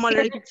 So I'm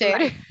allergic to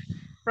life,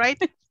 right?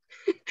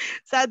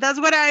 So that's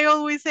what I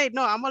always say.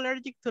 No, I'm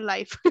allergic to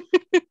life.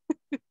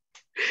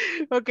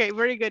 Okay,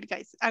 very good,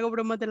 guys. Hago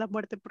bromas de la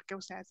muerte porque,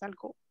 o sea, es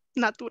algo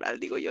natural,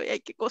 digo yo, y hay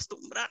que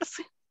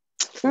acostumbrarse.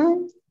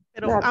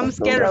 Pero I'm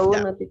scared of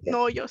that.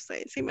 No, yo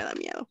sé, sí me da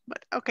miedo.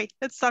 But okay,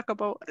 let's talk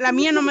about. La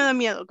mía no me da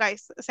miedo,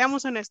 guys.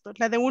 Seamos honestos.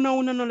 La de uno a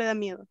uno no le da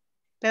miedo.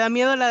 Le da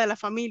miedo la de la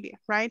familia,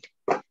 right?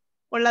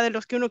 O la de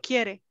los que uno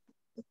quiere.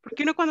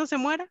 Porque uno cuando se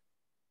muera,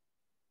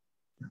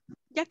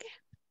 ya que,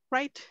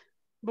 right?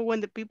 But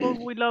when the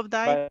people we love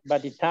die.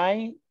 But the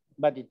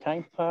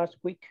time pass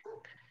quick.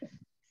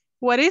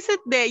 What is it?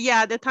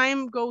 The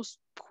time goes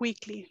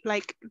quickly,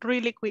 like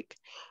really quick.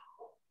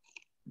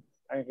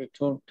 I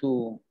return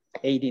to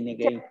 18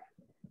 again.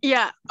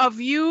 Yeah, a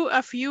few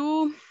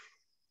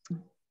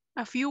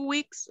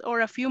weeks or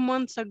a few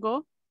months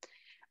ago,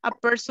 a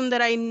person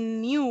that I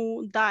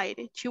knew died.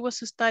 She was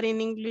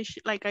studying English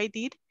like I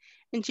did,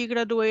 and she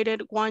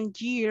graduated 1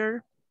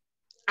 year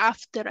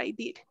after I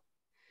did.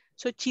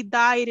 So she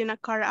died in a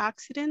car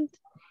accident,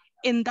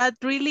 and that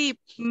really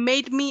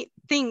made me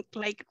think,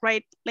 like,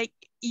 right, like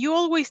you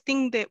always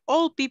think that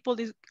all people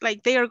is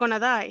like they are gonna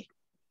die,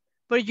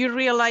 but you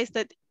realize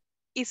that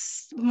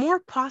it's more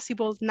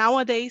possible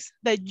nowadays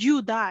that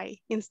you die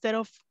instead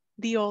of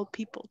the old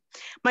people.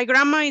 My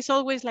grandma is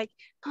always like,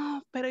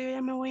 no, pero yo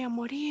ya me voy a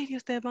morir y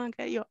ustedes van a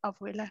caer. Yo,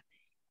 abuela,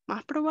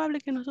 más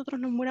probable que nosotros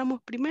nos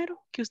muramos primero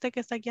que usted que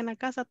está aquí en la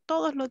casa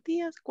todos los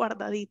días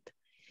guardadita.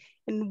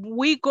 And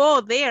we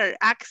go there,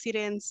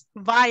 accidents,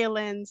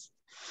 violence.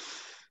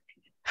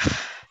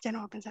 ya no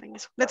voy a pensar en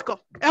eso. Let's go.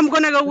 I'm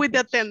gonna go with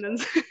the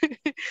attendance.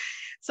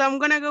 So I'm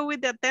gonna go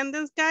with the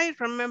attendance, guys.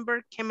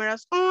 Remember,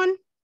 cameras on,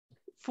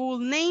 full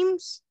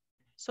names.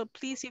 So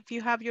please, if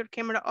you have your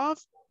camera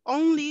off,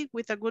 only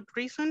with a good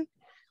reason.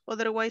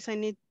 Otherwise, I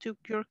need to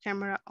your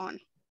camera on.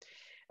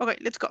 Okay,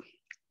 let's go.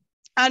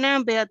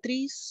 Ana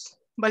Beatriz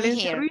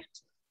Valencia Ruiz.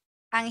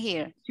 I'm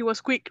here. She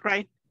was quick,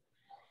 right?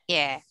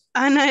 Yeah.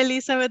 Ana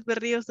Elizabeth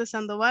Berríos de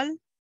Sandoval.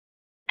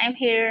 I'm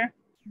here.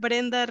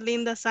 Brenda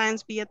Linda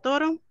Sáenz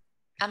Villatoro.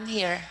 I'm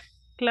here.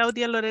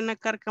 Claudia Lorena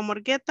Carca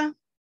Morgueta.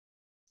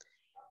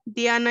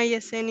 Diana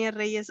Yesenia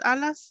Reyes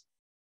Alas.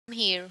 I'm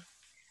here.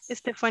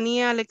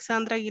 Estefanía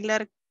Alexandra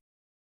Aguilar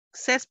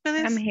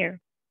Céspedes. I'm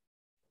here.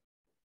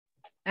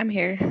 I'm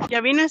here.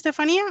 ¿Ya vino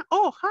Estefanía?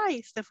 Oh, hi,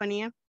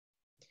 Estefanía.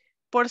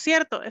 Por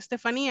cierto,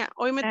 Estefanía,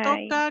 hoy me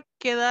toca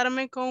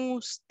quedarme con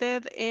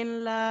usted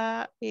en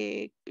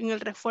el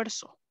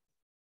refuerzo.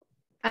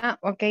 Ah,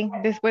 ok.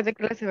 Después de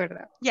clase,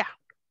 ¿verdad? Ya.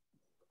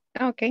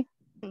 Ah, ok.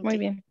 Muy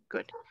bien.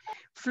 Good.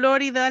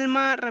 Flor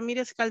Dalma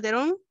Ramírez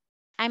Calderón.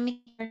 I'm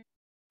here.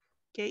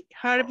 Okay.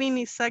 Harvin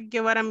Isaac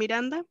Guevara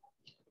Miranda.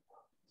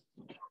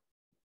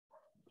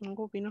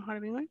 No vino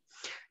Harvin hoy.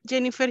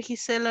 Jennifer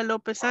Gisela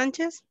López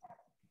Sánchez.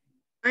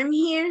 I'm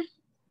here.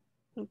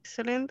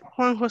 Excelente.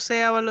 Juan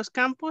José Ábalos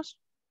Campos.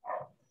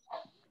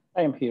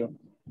 I am here.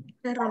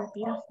 Se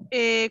rompió.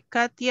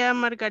 Katia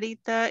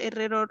Margarita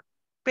Herrero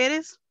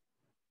Pérez.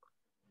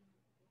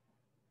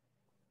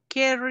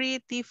 Kerry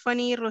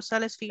Tiffany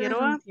Rosales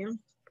Figueroa.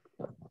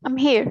 I'm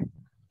here.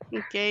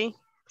 Ok.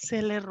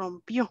 Se le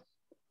rompió.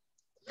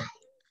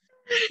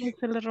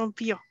 Se le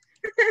rompió.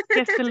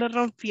 Que se le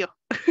rompió.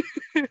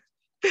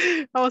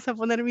 Vamos a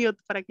poner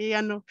mute para que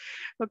ya no.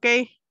 Ok.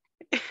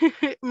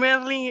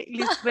 Merlin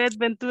Lisbeth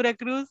Ventura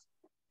Cruz.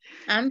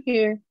 I'm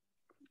here.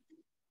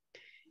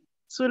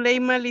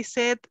 Zuleima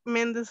Lisette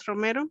Méndez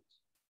Romero.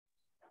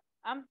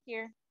 I'm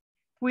here.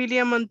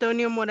 William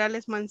Antonio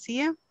Morales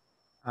Mancía.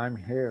 I'm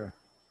here.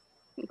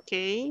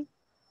 Ok.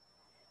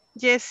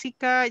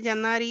 Jessica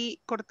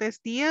Yanari Cortés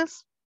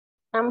Díaz.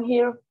 I'm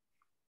here.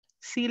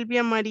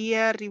 Silvia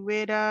María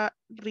Rivera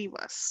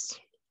Rivas.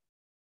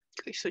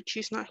 Okay, so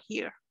she's not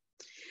here.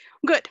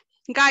 Good.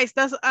 Guys,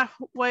 that's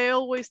what I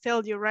always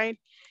tell you, right?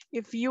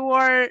 If you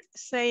are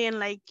saying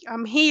like,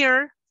 I'm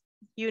here,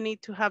 you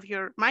need to have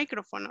your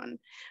microphone on.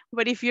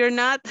 But if you're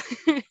not,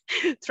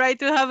 try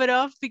to have it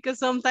off because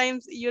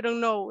sometimes you don't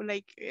know,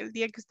 like el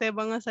día que ustedes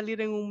van a salir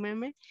en un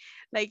meme,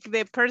 like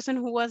the person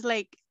who was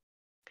like,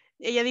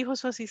 ella dijo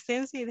su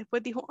asistencia y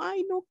después dijo,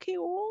 ay no, qué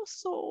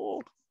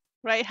oso.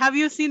 Right? Have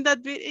you seen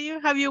that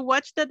video? Have you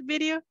watched that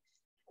video?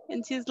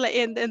 And she's like,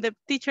 and the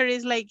teacher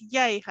is like,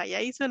 ya hija, ya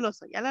hizo el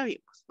oso, ya la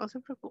vimos, no se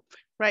preocupe,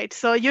 right?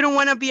 So you don't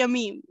want to be a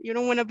meme, you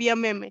don't want to be a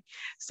meme.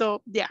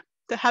 So yeah,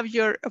 to have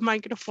your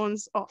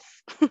microphones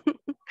off.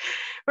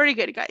 Very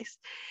good, guys.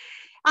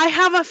 I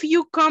have a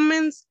few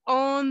comments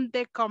on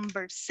the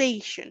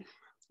conversation.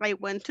 I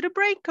went to the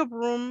breakout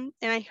room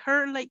and I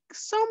heard like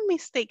some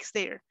mistakes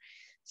there.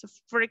 So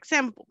for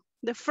example,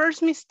 the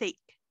first mistake,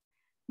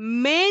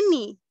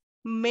 many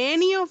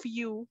of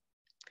you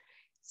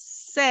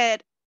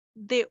said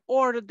the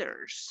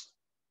orders.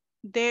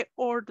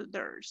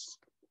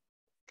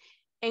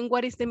 And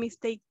what is the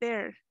mistake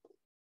there?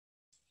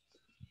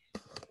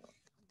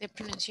 The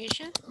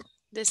pronunciation?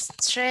 The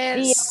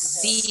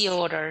stress. The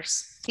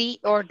orders.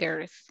 The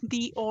orders.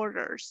 The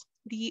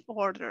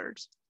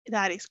orders.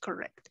 That is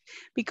correct.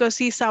 Because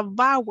it's a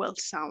vowel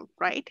sound,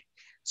 right?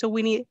 So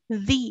we need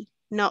the,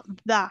 not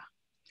the.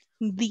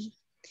 The.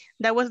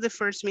 That was the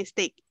first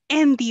mistake.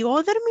 And the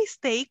other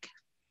mistake,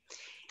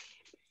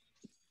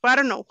 I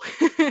don't know.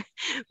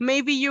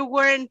 Maybe you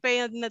weren't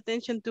paying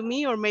attention to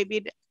me or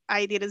maybe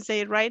I didn't say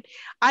it right.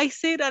 I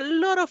said a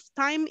lot of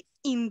time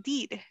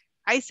indeed.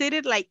 I said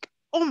it like,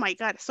 oh my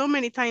God, so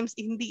many times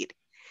indeed.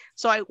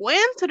 So I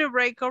went to the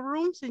breakout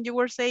rooms and you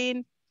were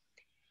saying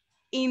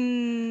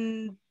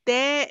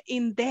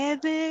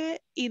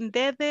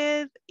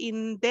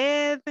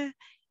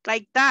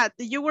like that.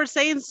 You were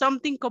saying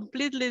something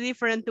completely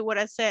different to what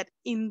I said,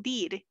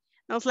 indeed.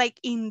 I was like,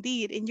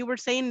 indeed. And you were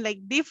saying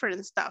like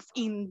different stuff,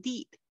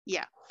 indeed.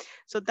 Yeah.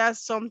 So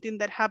that's something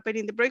that happened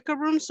in the breakout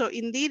room. So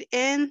indeed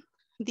and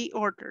the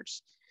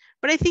orders.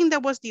 But I think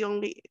that was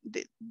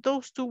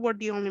those two were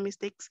the only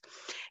mistakes.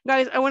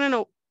 Guys, I want to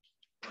know,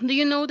 do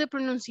you know the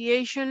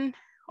pronunciation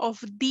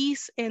of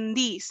these and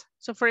these?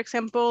 So for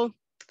example,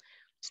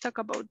 let's talk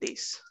about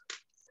this.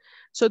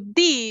 So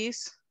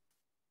this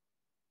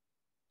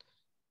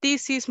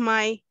is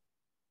my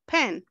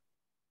pen.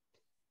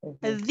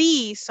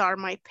 These are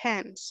my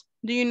pens.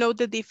 Do you know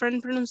the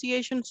different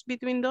pronunciations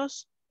between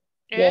those?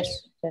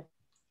 Yes.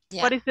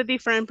 Yeah. What is the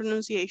different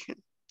pronunciation?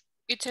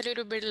 It's a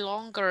little bit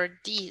longer,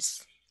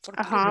 this. For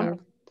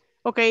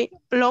Okay,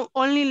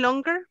 only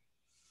longer?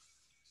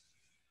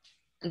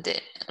 The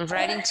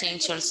writing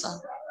change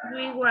also.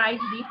 We write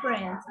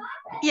different.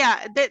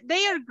 Yeah,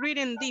 they are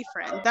written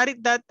different.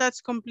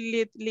 That's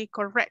completely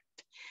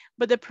correct.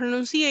 But the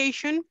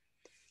pronunciation,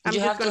 you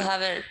have to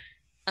have it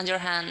on your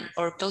hand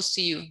or close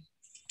to you.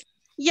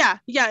 Yeah,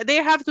 they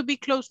have to be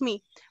close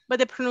me, but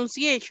the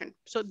pronunciation.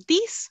 So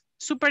this,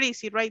 super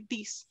easy, right?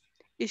 This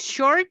is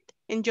short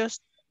and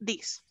just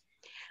this.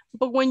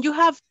 But when you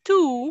have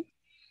two,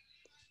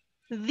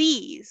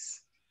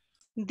 these,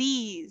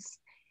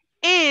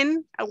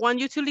 and I want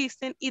you to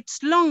listen,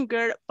 it's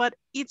longer, but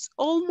it's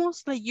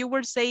almost like you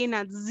were saying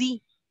a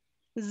Z.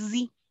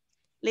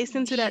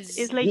 Listen to that.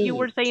 It's like you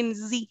were saying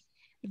Z.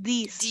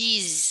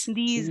 These.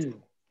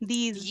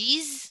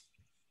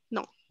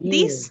 No,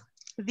 these.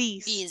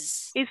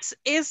 It's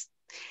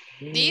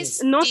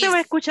no se va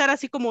a escuchar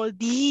así como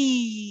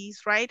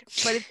these, right?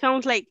 But it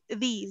sounds like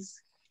these.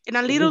 And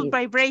a little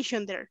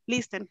vibration there.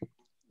 Listen.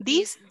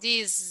 These.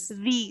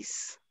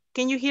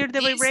 Can you hear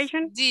the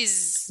vibration?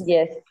 Yes.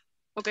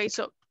 Okay,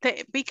 so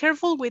be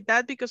careful with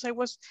that because I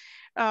was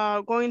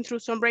going through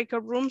some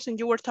breakout rooms and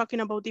you were talking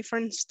about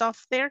different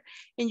stuff there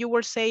and you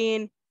were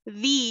saying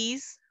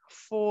these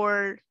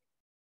for,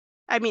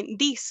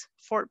 these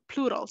for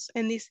plurals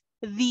and these,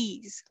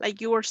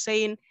 like you were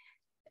saying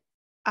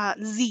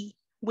Z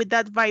with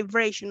that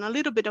vibration, a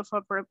little bit of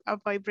a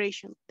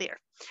vibration there.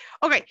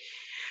 Okay,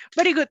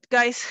 very good,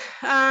 guys.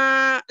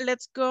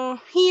 Let's go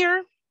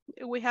here.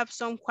 We have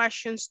some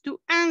questions to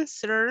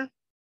answer.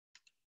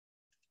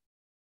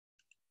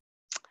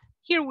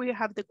 Here we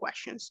have the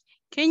questions.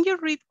 Can you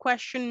read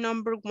question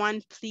number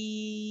 1,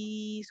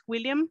 please,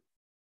 William?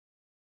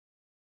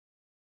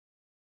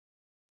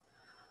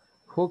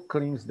 Who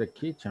cleans the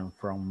kitchen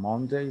from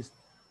Mondays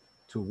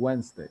to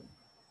Wednesday?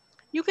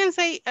 You can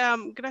say,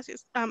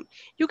 gracias.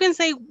 You can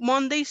say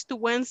Mondays to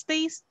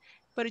Wednesdays,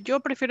 pero yo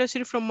prefiero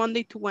decir from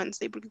Monday to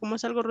Wednesday, porque como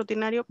es algo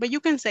rutinario, but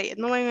you can say it.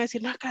 No vayan a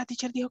decir, no, que la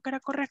teacher dijo que era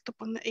correcto,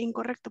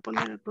 incorrecto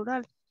poner el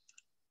plural.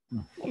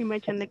 Y me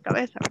echan de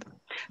cabeza, ¿verdad?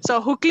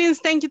 So who cleans,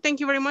 thank you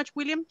very much,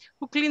 William.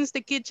 Who cleans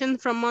the kitchen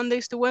from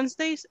Mondays to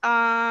Wednesdays?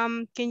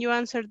 Can you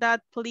answer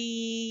that,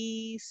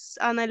 please,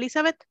 Ana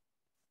Elizabeth?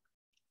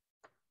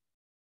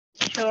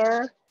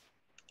 Sure.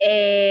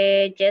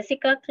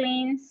 Jessica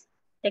cleans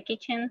the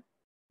kitchen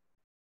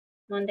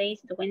Mondays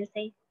to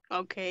Wednesdays.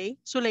 Okay.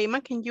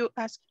 Suleima, can you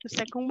ask the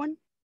second one?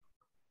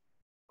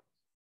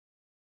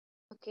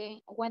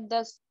 Okay. What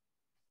does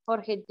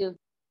Jorge do?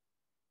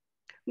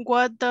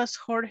 What does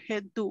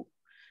Jorge do?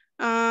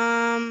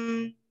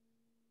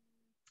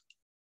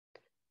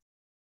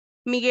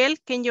 Miguel,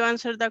 can you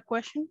answer that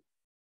question?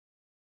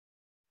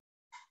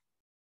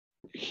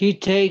 He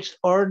takes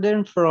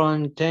order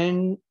from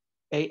 10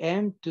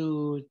 a.m.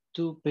 to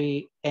 2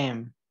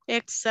 p.m.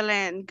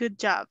 Excellent. Good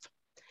job.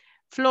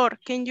 Flor,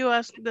 can you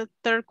ask the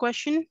third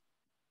question?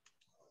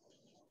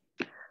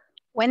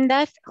 When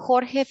does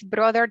Jorge's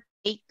brother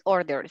take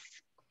orders?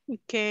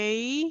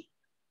 Okay.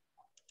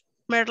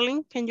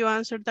 Merlin, can you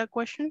answer that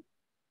question?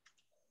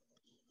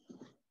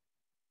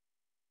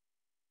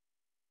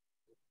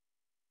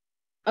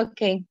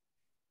 Okay.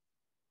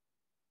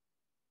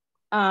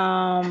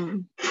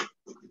 When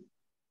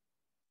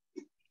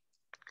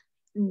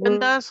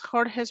does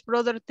Jorge's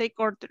brother take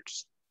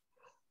orders?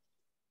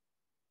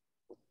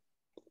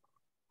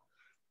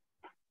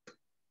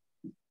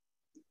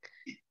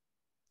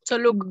 So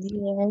look,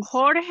 yes.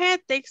 Jorge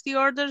takes the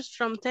orders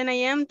from 10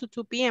 a.m. to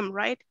 2 p.m.,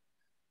 right?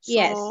 So,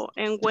 yes.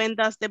 And when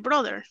does the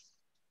brother?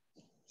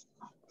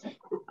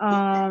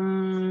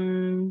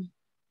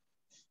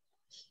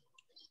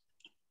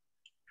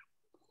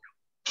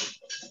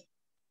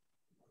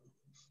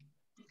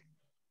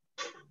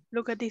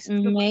 Look at this.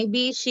 Look.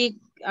 Maybe she,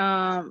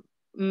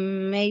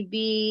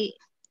 maybe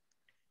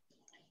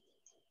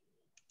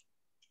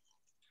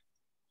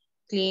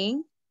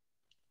cleans?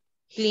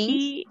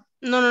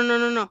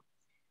 No.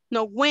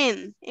 No,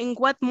 when? In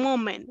what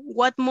moment?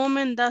 What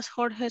moment does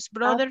Jorge's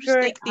brothers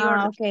take the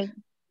order? Okay.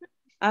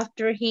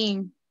 After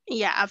him.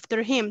 Yeah,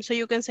 after him. So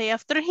you can say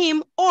after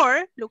him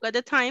or look at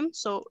the time.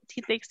 So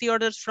he takes the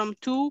orders from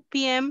 2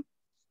 p.m.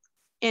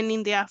 and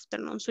in the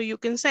afternoon. So you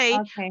can say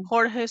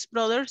Jorge's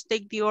brothers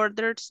take the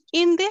orders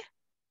in the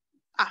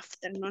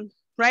afternoon,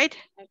 right?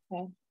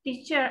 Okay.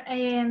 Teacher,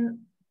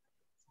 and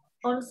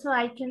also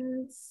I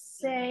can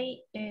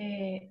say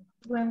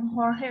when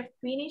Jorge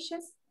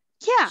finishes.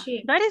 Yeah,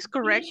 that is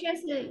correct.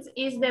 Finishes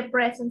is the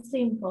present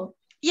simple.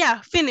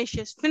 Yeah,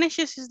 finishes.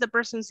 Finishes is the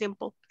present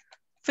simple.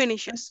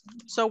 Finishes.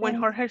 So when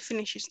Jorge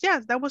finishes.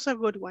 Yeah, that was a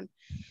good one.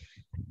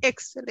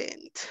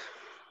 Excellent.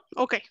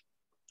 Okay.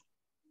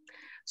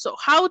 So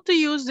how to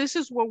use, this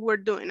is what we're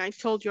doing. I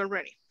told you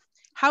already.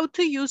 How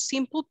to use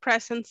simple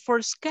present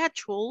for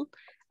schedule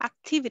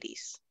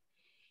activities.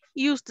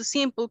 Use the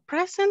simple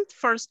present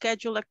for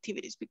schedule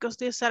activities because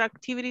these are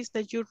activities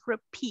that you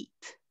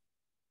repeat.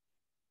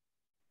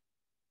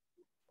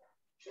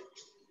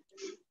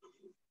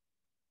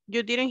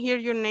 You didn't hear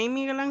your name,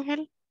 Miguel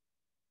Ángel?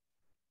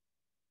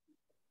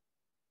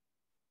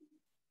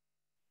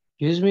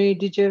 Excuse me,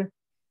 teacher?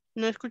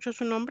 ¿No escuchó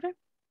su nombre?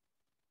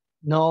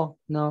 No,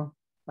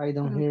 I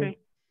don't hear.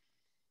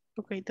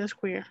 Okay, that's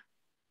weird.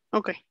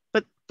 Okay,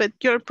 but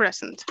you're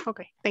present.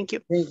 Okay, thank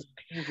you.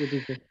 Thank you,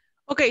 teacher.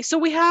 Okay, so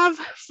we have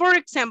 4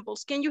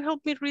 examples. Can you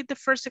help me read the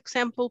first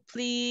example,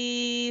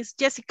 please,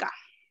 Jessica?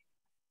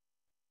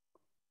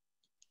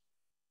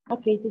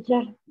 Okay,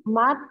 teacher.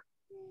 Math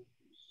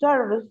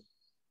service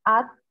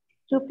at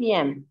 2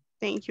 p.m.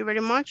 Thank you very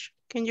much.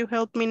 Can you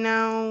help me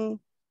now,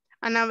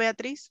 Ana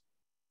Beatriz?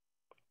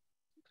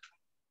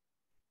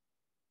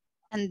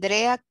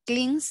 Andrea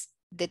cleans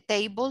the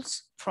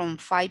tables from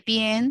 5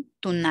 p.m.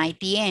 to 9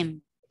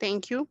 p.m.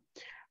 Thank you.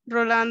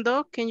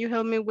 Rolando, can you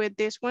help me with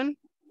this one?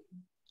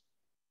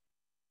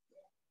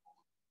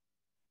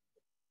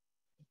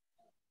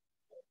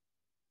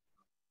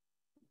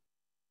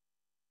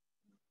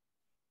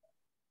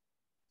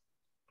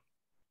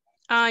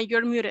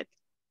 You're muted.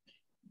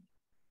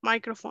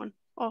 Microphone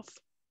off.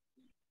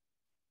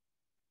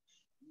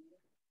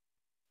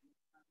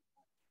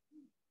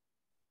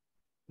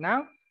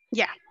 Now?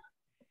 Yeah.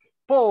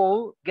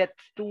 Paul gets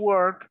to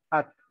work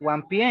at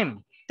 1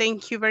 p.m.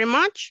 Thank you very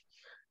much.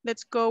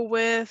 Let's go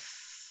with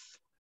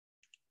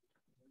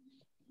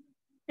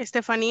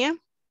Estefania.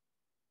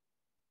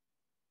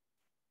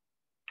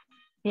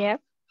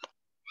 Yep.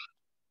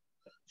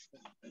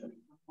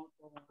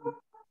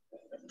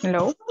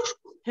 Hello.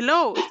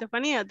 Hello,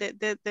 Estefania,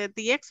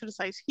 the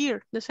exercise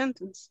here, the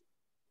sentence.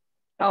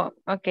 Oh,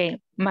 okay.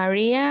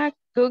 Maria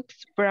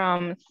cooks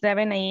from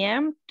 7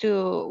 a.m. to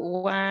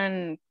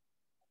 1:30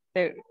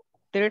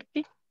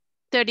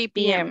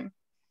 p.m.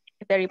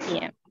 30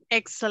 p.m.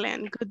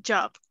 Excellent, good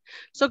job.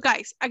 So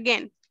guys,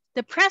 again,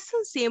 the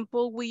present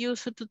simple, we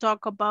use it to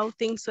talk about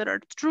things that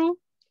are true,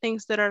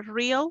 things that are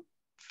real,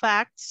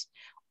 facts,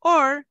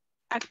 or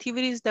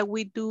activities that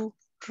we do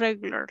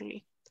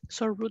regularly.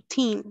 So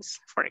routines,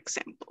 for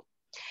example.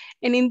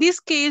 And in this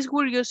case,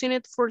 we're using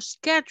it for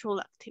scheduled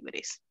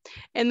activities.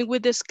 And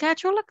with the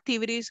scheduled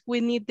activities,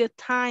 we need the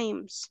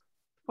times,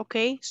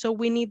 okay? So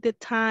we need the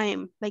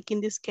time, like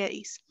in this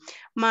case.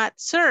 Math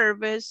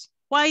service,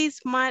 why is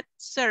math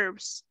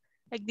serves?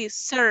 Like this,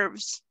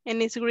 serves,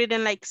 and it's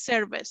written like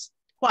service.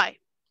 Why?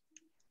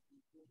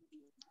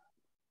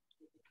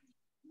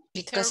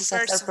 Because it's a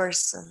third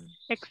person.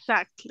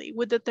 Exactly.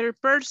 With the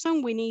third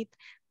person, we need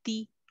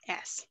the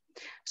S.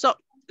 So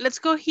let's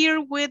go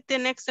here with the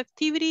next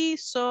activity.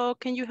 So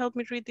can you help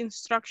me read the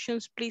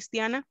instructions, please,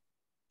 Diana?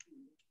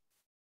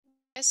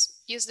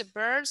 Yes, use the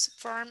verbs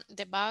from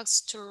the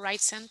box to write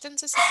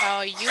sentences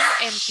about you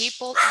and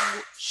people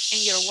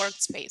in your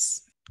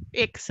workspace.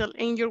 Excellent.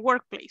 In your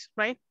workplace,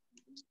 right?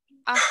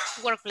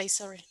 Workplace,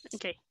 sorry.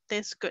 Okay,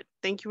 that's good.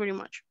 Thank you very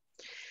much.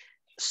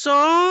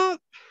 So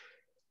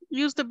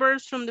use the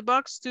verbs from the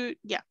box to,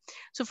 yeah.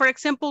 So for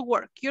example,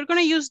 work. You're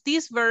gonna use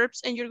these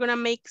verbs and you're gonna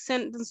make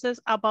sentences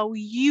about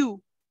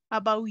you.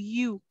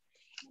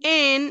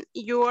 And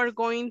you are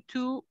going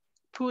to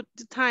put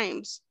the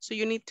times. So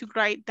you need to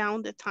write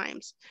down the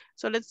times.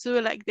 So let's do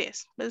it like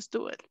this. Let's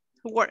do it.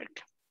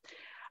 Work.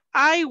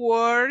 I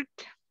work.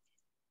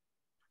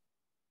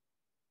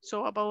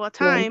 So about a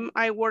time,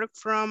 I work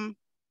from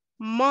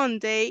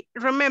Monday.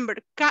 Remember,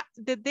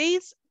 the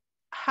days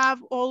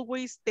have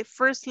always the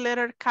first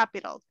letter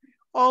capital.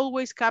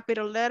 Always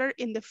capital letter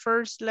in the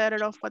first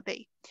letter of a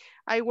day.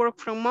 I work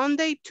from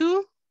Monday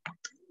to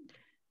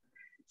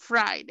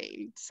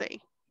Friday, let's say,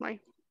 right?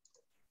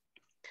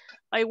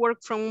 I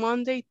work from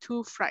Monday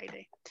to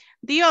Friday.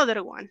 The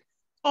other one,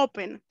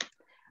 open.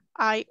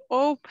 I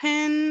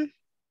open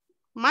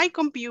my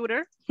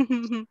computer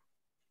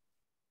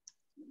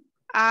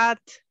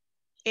at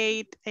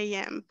 8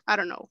 a.m. I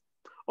don't know.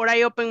 Or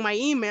I open my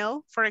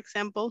email, for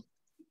example.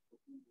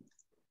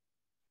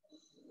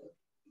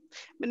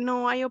 But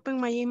no, I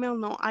open my email.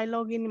 No, I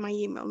log in my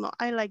email. No,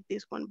 I like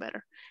this one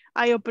better.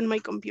 I open my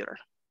computer.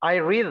 I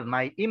read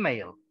my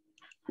email.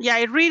 Yeah,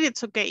 I read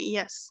it's okay,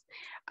 yes.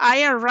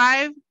 I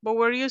arrive, but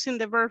we're using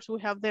the verbs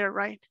we have there,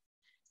 right?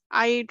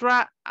 I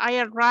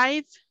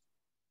arrive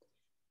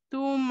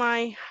to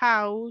my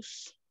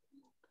house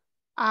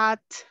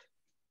at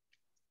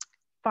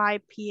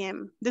 5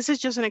 p.m. This is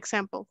just an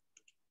example.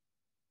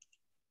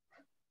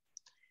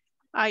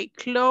 I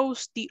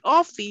close the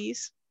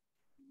office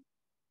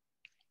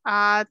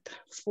at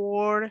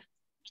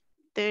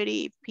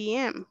 4:30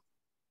 p.m.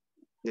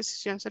 This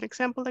is just an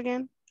example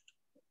again.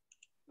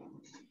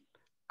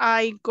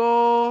 I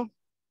go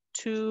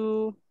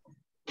to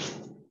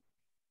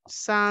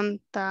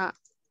Santa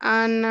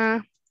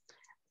Ana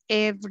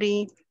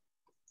every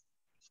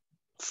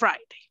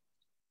Friday.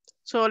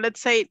 So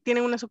let's say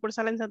tienen una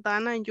sucursal en Santa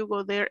Ana and you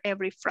go there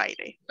every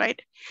Friday,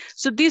 right?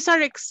 So these are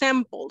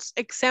examples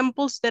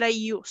that I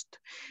used,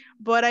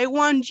 but I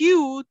want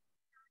you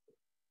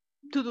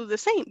to do the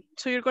same.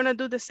 So you're gonna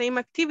do the same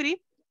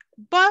activity,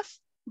 but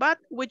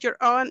with your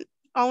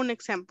own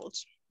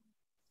examples,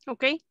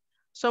 okay?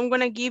 So I'm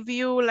gonna give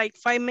you like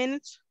 5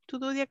 minutes to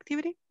do the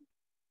activity.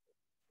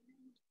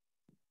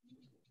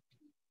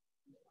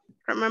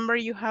 Remember,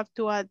 you have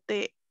to add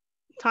the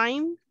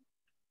time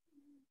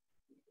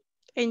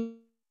and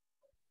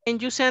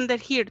you send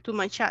it here to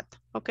my chat,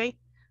 okay?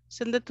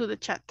 Send it to the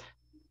chat.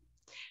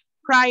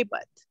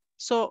 Private,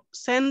 so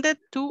send it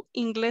to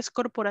Inglés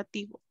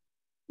Corporativo,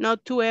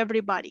 not to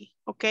everybody,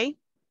 okay?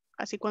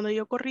 Así cuando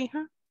yo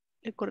corrija,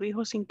 le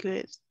corrijo sin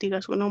que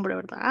diga su nombre,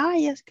 ¿verdad?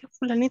 Ay, es que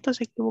fulanito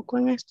se equivocó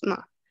en esto. No.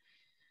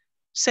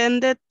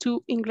 Send it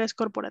to Inglés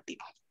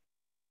Corporativo.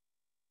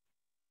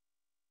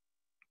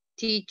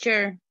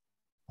 Teacher.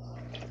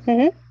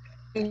 I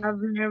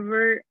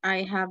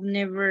have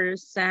never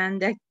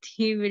sent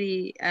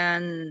activity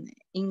an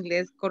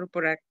Inglés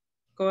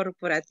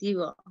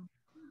Corporativo.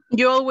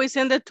 You always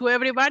send it to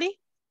everybody?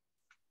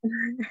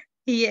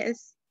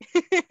 Yes.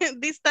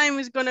 This time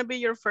is gonna be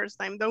your first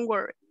time, don't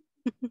worry.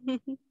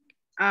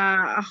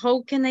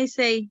 How can I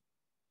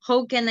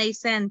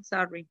send,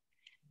 sorry.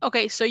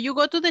 Okay, so you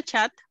go to the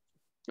chat,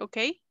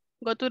 okay?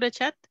 Go to the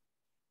chat.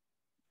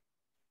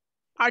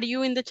 Are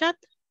you in the chat?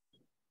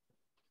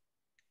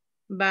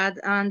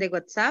 But on the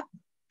WhatsApp?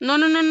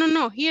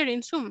 No, here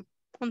in Zoom,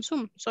 on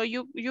Zoom. So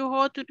you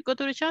go to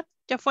the chat,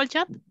 ¿ya fue el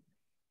chat?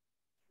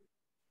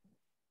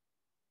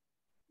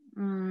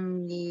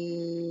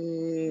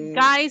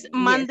 Guys,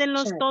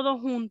 mándenlos yes, todos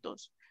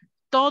juntos.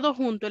 Todo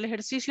junto, el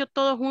ejercicio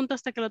todo junto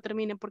hasta que lo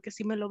terminen, porque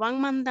si me lo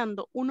van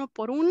mandando uno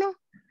por uno,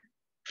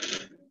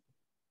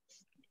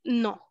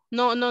 no,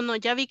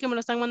 ya vi que me lo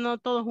están mandando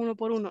todos uno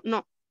por uno,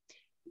 no.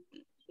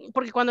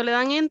 Porque cuando le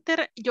dan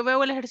enter, yo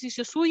veo el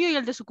ejercicio suyo y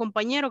el de su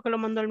compañero que lo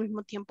mandó al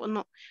mismo tiempo,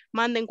 no.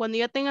 Manden, cuando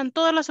ya tengan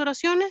todas las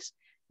oraciones,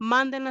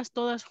 mándenlas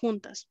todas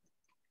juntas,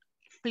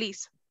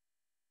 please.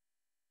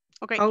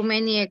 Okay. How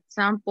many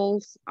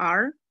examples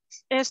are?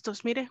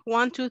 Estos, mire,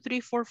 1, 2,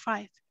 3, 4,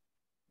 5.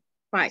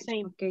 5.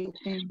 Same. Okay.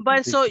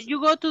 But so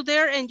you go to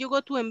there and you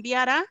go to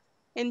enviar a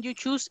and you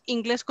choose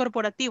Inglés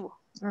Corporativo.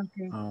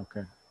 Okay.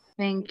 Okay.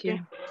 Thank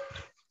you.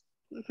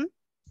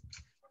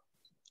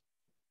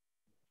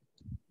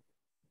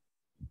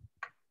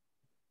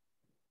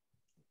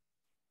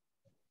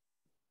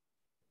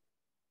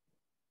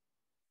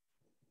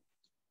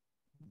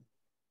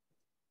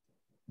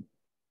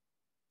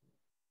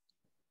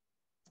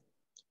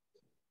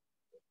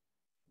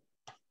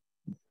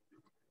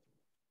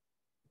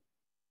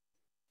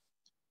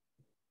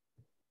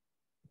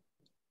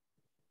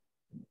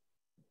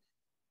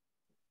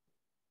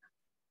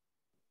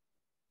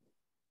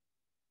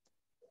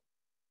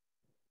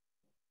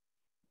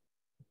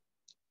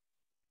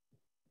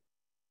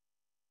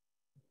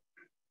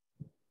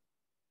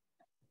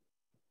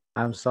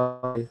 I'm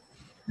sorry.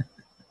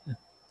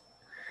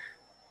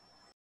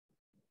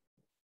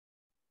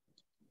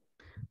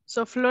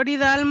 So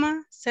Florida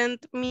Alma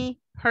sent me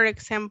her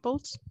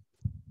examples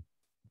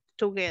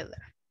together.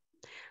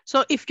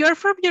 So if you're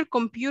from your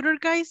computer,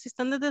 guys, si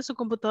están desde su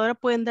computadora,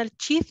 pueden dar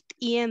Shift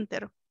y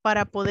Enter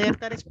para poder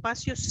dar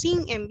espacio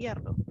sin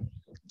enviarlo.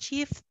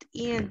 Shift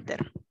y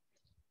Enter.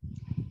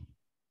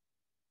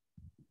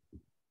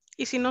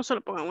 Y si no,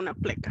 solo pongan una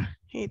pleca.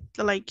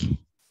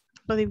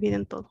 Lo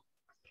dividen todo.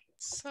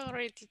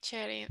 Sorry,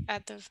 teacher.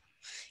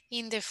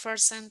 In the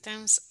first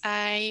sentence,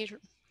 I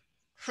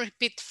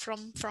repeat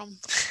from.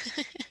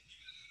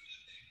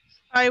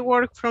 I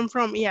work from.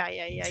 Yeah,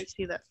 I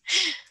see that.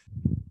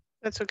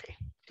 That's okay.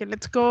 Okay,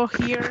 let's go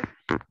here.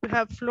 We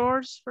have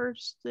Floors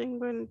first thing,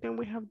 then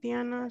we have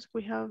Diana's,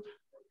 we have,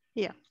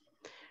 yeah.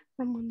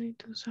 From Monday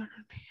to Saturday,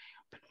 I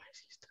open my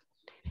system.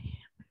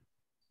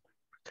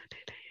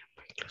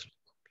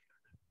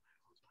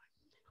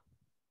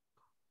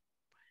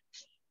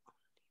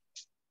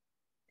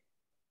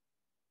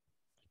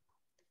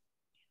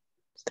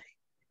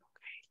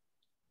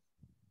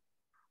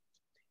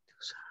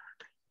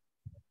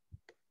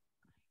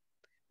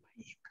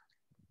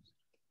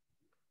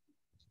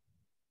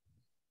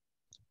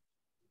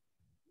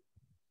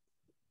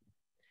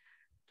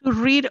 To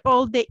read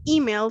all the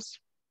emails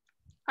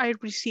I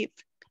receive,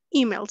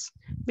 emails,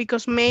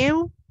 because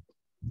mail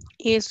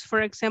is,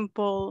 for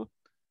example,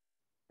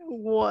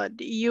 what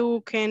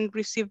you can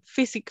receive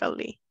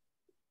physically,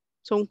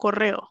 so un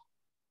correo,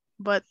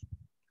 but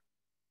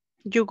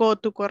you go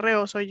to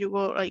correo, so you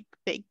go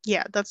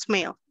yeah, that's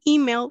mail.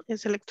 Email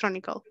is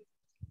electronical.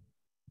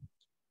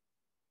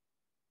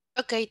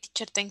 Okay,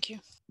 teacher, thank you.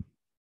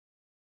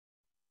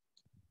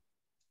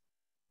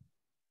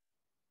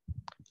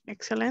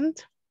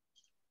 Excellent.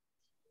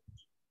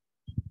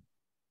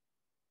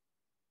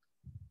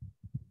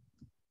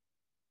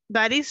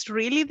 That is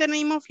really the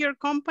name of your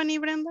company,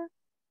 Brenda?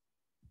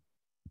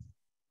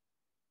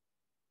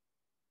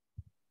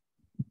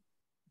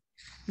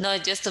 No,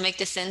 just to make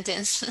the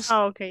sentence.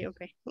 Oh, okay. I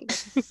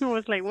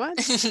was like, what?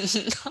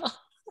 No.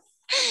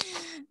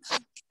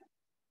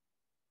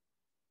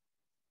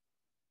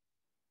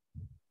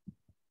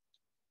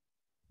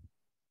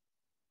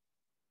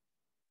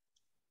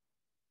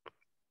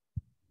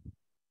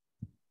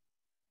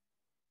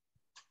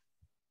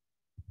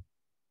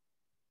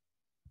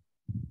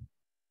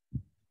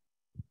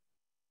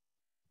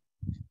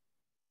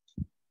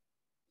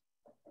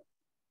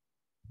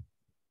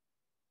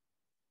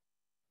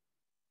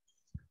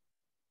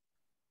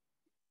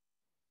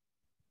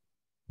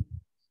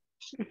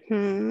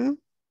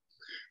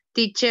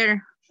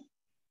 Teacher.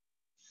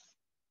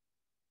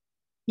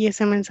 Y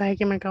ese mensaje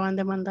que me acaban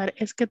de mandar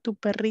es que tu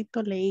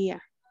perrito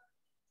leía.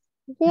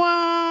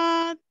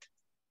 What?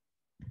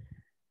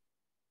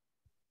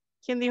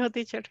 ¿Quién dijo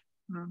teacher?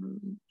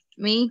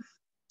 Me.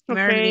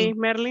 Okay,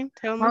 Merlin,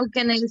 tell me. How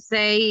can I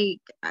say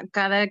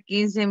cada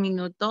 15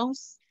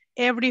 minutos?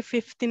 Every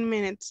 15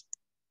 minutes.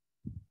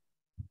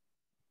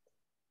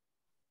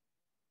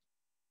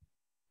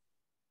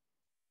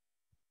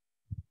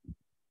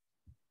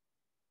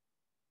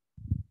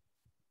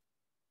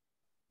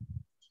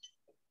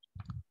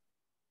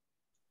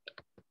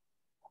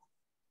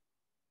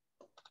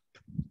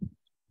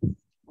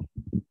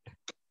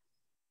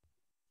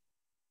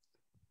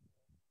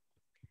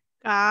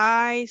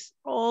 Guys,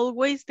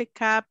 always the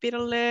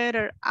capital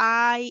letter.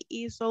 I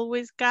is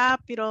always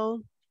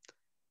capital.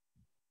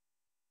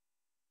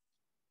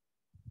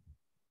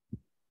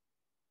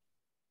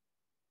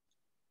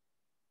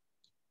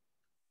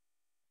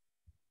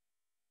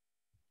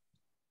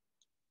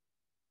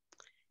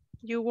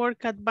 You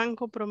work at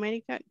Banco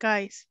Promérica,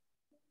 guys.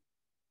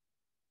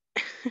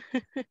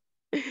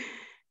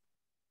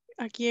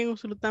 Aquí en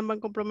Usulután,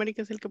 Banco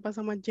Promérica es el que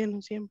pasa más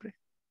lleno siempre.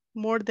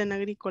 More than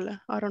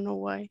Agrícola. I don't know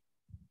why.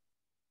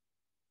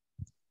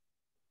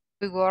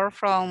 We work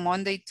from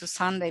Monday to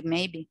Sunday,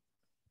 maybe.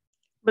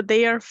 But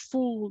they are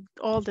full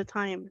all the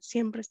time.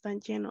 Siempre están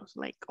llenos.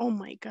 Like, oh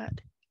my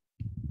God.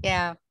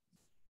 Yeah.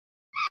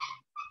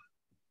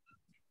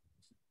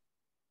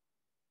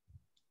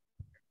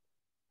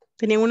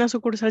 Tenían una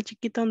sucursal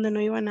chiquita donde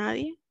no iba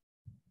nadie.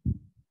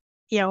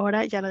 Y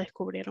ahora ya la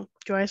descubrieron.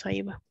 Yo a esa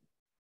iba.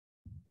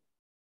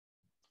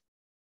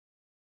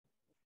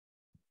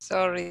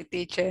 Sorry,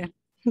 teacher.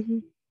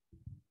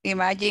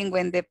 Imagine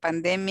when the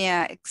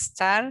pandemic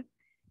start,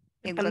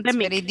 it was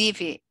very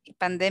difficult.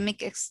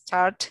 Pandemic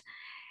start,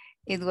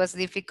 it was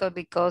difficult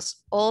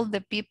because all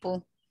the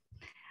people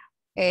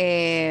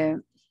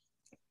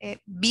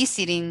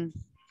visiting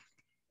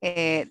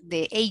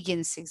the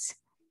agencies,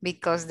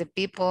 because the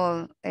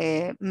people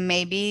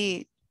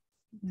maybe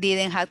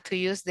didn't have to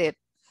use the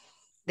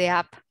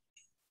app.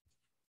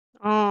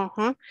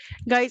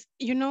 Guys,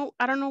 you know,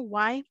 I don't know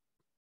why,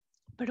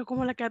 pero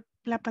como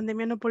la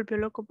pandemia nos volvió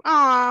loco.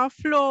 Ah,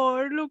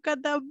 Flor, look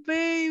at that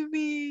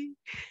baby.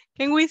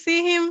 Can we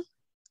see him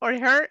or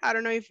her? I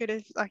don't know if it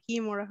is a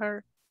him or a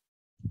her.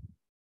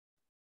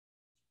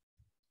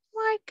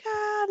 My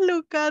God,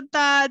 look at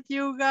that,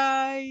 you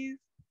guys.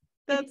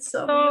 That's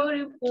so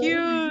beautiful.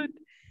 Cute.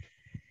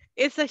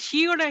 It's a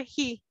she or a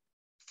he?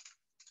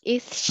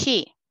 It's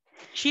she.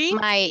 She?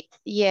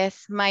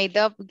 My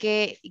dog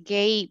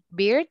gave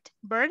birth.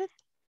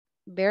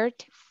 Bird?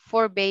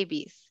 4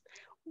 babies.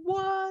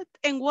 What?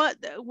 And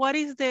what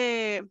is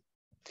the,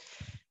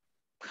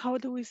 how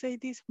do we say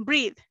this?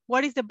 Breed.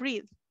 What is the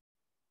breed?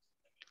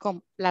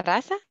 La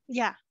raza?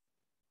 Yeah.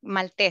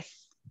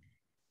 Maltese.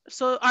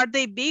 So are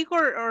they big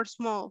or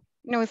small?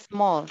 No,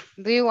 small.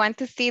 Do you want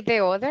to see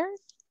the others?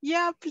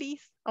 Yeah,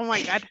 please. Oh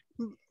my God.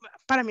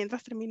 Para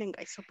mientras terminen,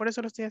 guys. So por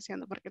eso lo estoy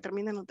haciendo, para que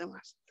terminen los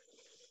demás.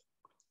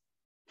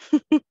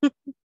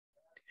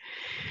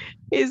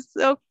 It's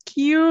so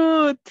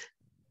cute.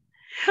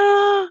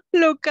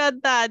 Look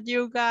at that,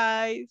 you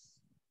guys.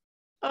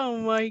 Oh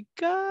my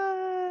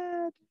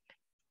God.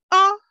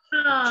 Oh.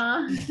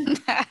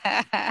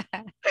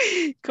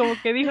 Como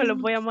que dijo,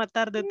 los voy a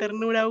matar de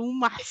ternura aún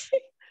más.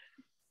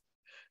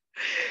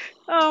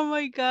 Oh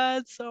my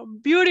God, so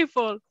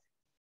beautiful.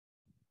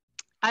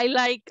 I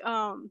like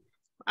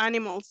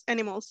animals,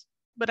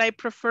 but I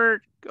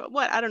prefer,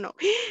 what, I don't know.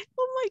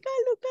 Oh my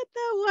God, look at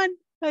that one.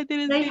 I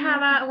didn't They see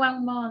have that. a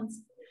 1 month.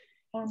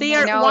 They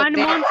are 1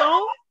 month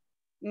old?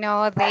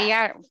 No, they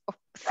are,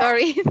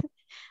 sorry,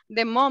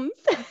 the moms.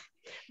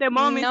 The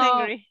mom is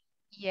angry.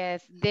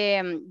 Yes,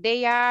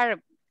 they are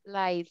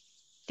like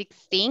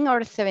 16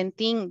 or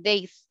 17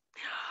 days,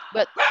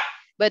 but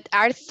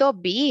are so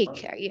big.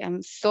 I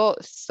am so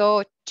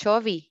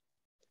chubby.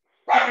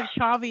 They're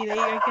chubby.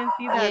 I can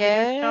see that.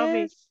 They're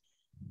chubby.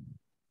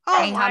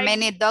 Oh, and how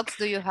many dogs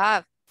do you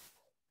have?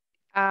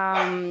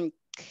 I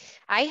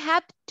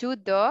have 2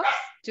 dogs,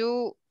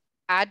 2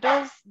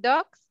 adult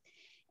dogs,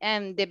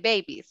 and the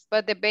babies.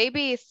 But the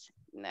babies,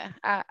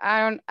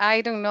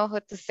 I don't know how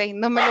to say.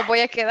 No me lo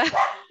voy a quedar.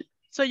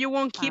 So you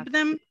won't keep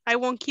them? I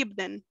won't keep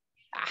them.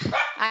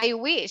 I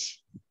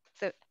wish.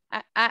 So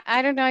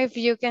I don't know if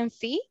you can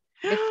see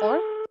before.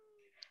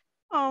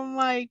 Oh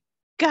my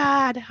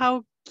God,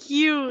 how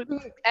cute.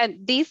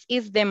 And this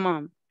is the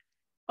mom.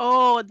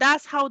 Oh,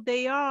 that's how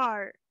they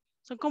are.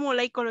 Son como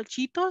like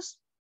colochitos?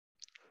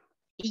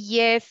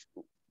 Yes.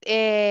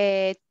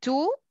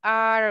 2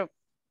 are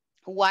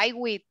white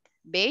with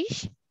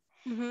beige.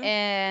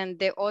 And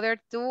the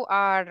other 2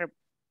 are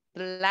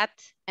black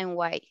and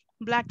white.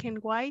 Black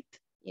and white?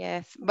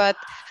 Yes, but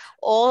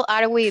all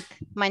are with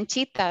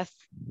manchitas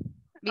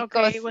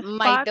because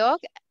my dog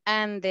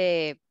and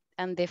the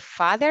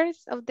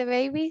fathers of the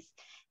babies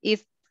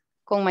is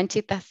con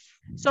manchitas.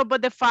 So,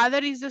 but the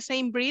father is the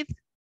same breed?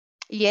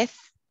 Yes.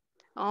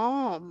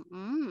 Oh,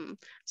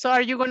 so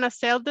are you gonna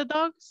sell the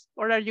dogs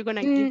or are you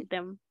gonna give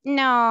them?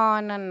 No.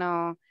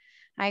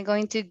 I'm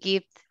going to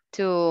give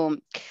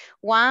to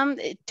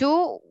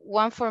 2,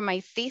 one for my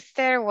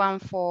sister, one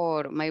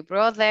for my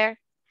brother,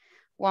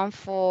 one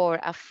for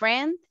a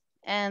friend,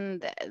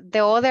 and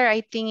the other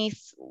I think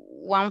is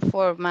one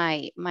for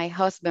my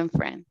husband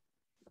friend.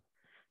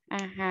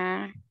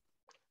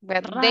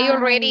 But they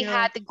already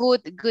had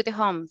good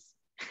homes.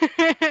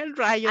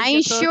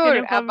 I'm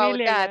sure about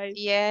that.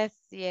 Guys.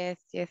 Yes.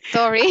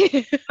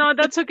 Sorry. No,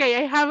 that's okay.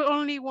 I have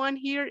only one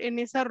here and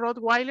it's a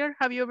Rottweiler.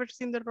 Have you ever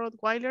seen the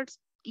Rottweilers?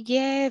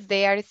 Yes,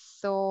 they are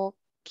so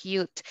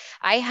cute.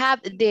 I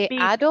have the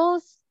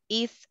adults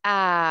is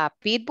a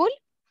pit bull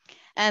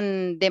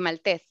and the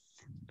Maltese.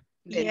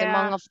 The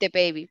mom of the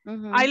baby.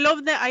 I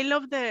love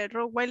the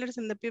Rottweilers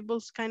and the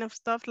people's kind of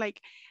stuff.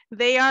 Like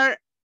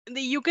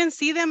you can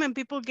see them and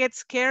people get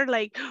scared.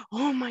 Like,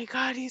 oh my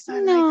God, he's like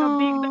a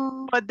big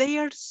dog. But they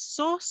are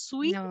so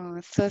sweet. No,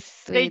 so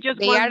They sweet. just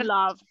They want are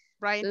love,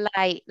 right?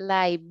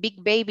 like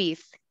big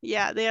babies.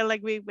 Yeah, they are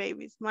like big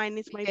babies. Mine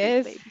is my big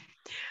Yes. baby.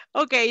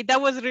 Okay, that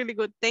was really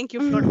good. Thank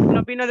you, Flor.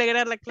 No vino a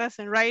alegrar la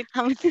clase, right?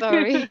 I'm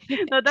sorry.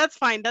 No, that's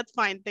fine. That's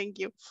fine. Thank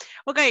you.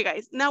 Okay,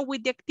 guys. Now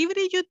with the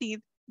activity you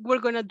did, we're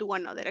going to do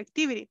another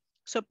activity.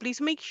 So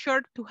please make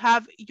sure to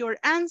have your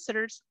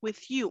answers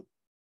with you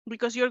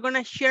because you're going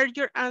to share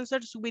your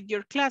answers with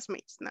your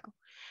classmates now.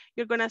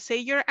 You're going to say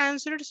your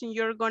answers and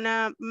you're going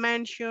to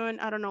mention,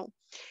 I don't know,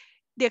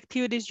 the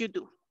activities you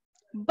do.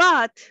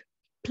 But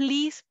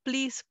please,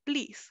 please,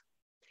 please,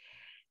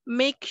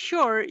 make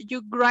sure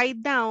you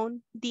write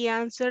down the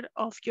answer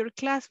of your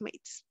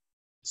classmates.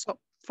 So,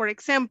 for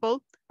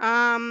example,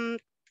 I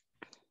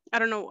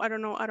don't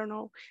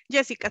know.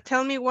 Jessica,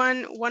 tell me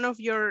one of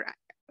your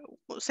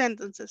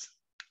sentences.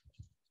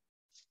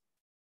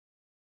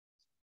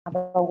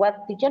 About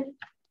what, teacher?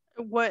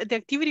 What the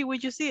activity we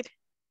just did?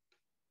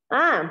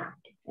 I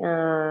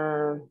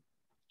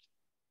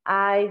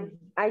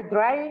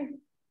drive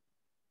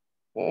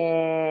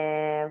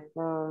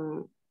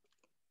from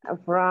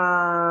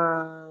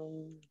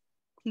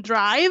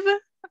drive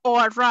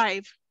or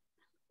arrive?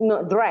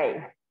 No,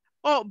 drive.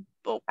 Oh.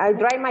 I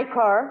drive my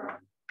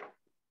car.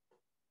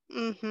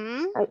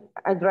 Mm-hmm.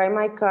 I drive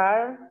my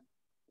car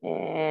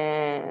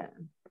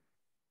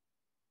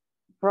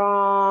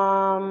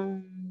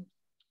from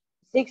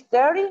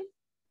 6:30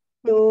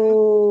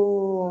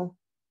 to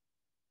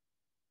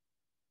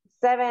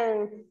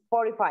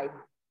 7:45.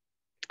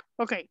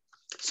 Okay,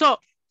 so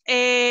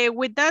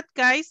with that,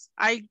 guys,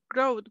 I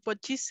wrote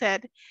what she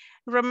said.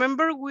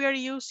 Remember, we are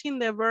using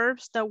the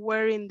verbs that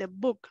were in the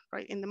book,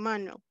 right, in the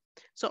manual.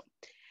 So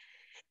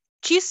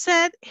she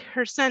said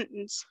her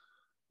sentence,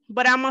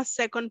 but I'm a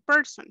second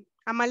person.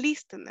 I'm a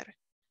listener.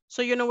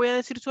 So yo no voy a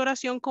decir su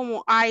oración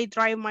como I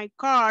drive my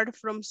car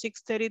from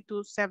 6:30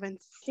 to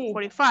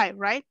 7:45,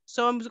 right?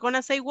 So I'm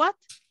gonna say what?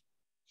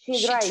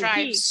 She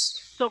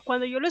drives. So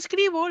cuando yo lo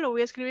escribo, lo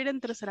voy a escribir en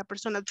tercera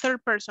persona,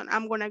 third person.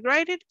 I'm gonna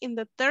write it in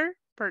the third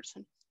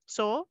person.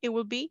 So it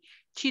will be,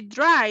 she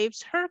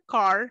drives her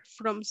car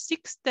from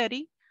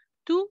 6:30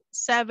 to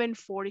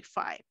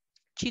 7:45.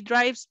 She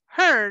drives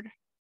her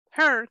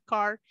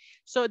car.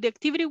 So the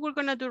activity we're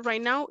gonna do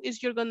right now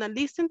is you're gonna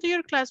listen to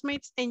your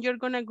classmates and you're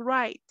gonna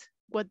write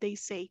what they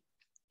say,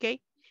 okay?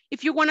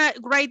 If you wanna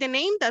write the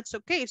name, that's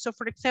okay. So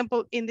for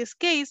example, in this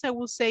case, I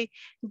will say,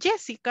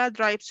 Jessica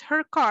drives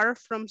her car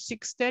from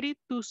 6:30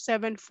 to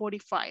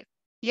 7:45.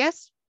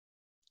 Yes?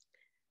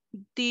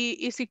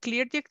 Is it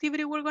clear the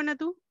activity we're gonna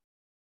do?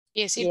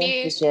 Yes, it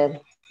is.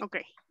 Teacher.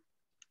 Okay.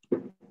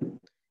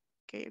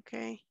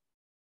 Okay.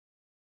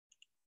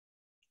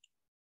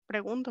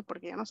 Pregunto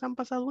porque ya nos han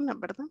pasado una,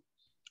 ¿verdad?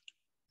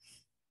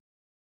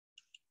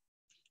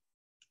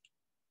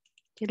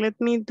 Okay, let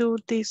me do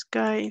this,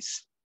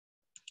 guys.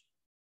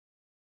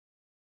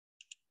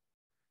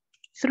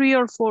 3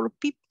 or 4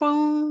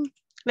 people.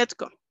 Let's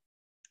go.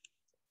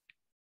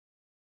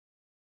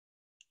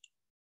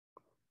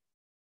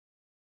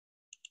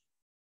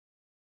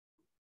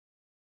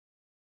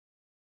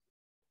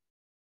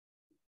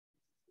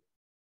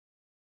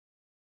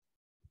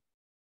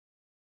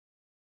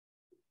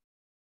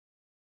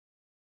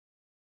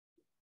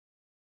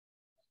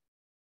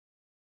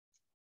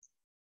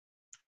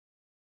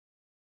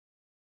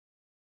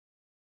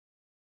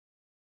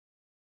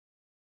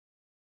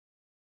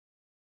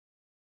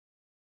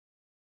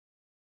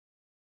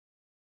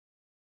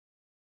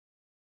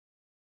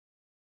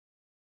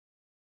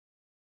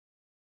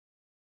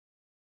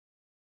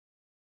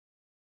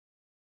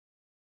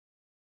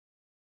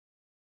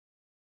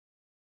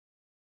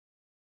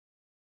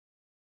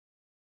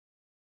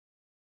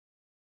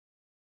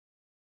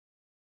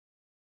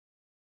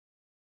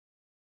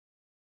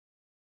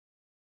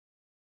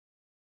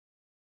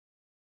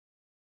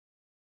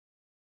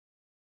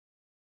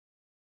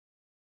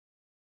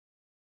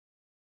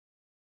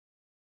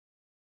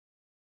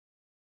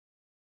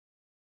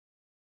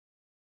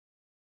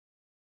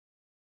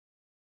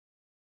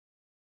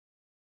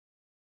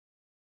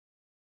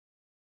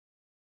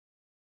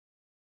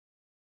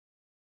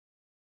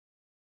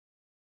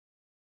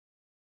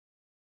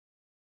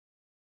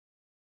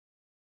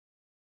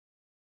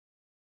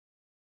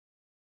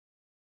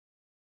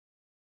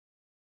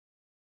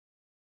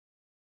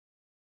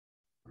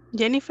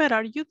 Jennifer,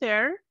 are you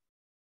there?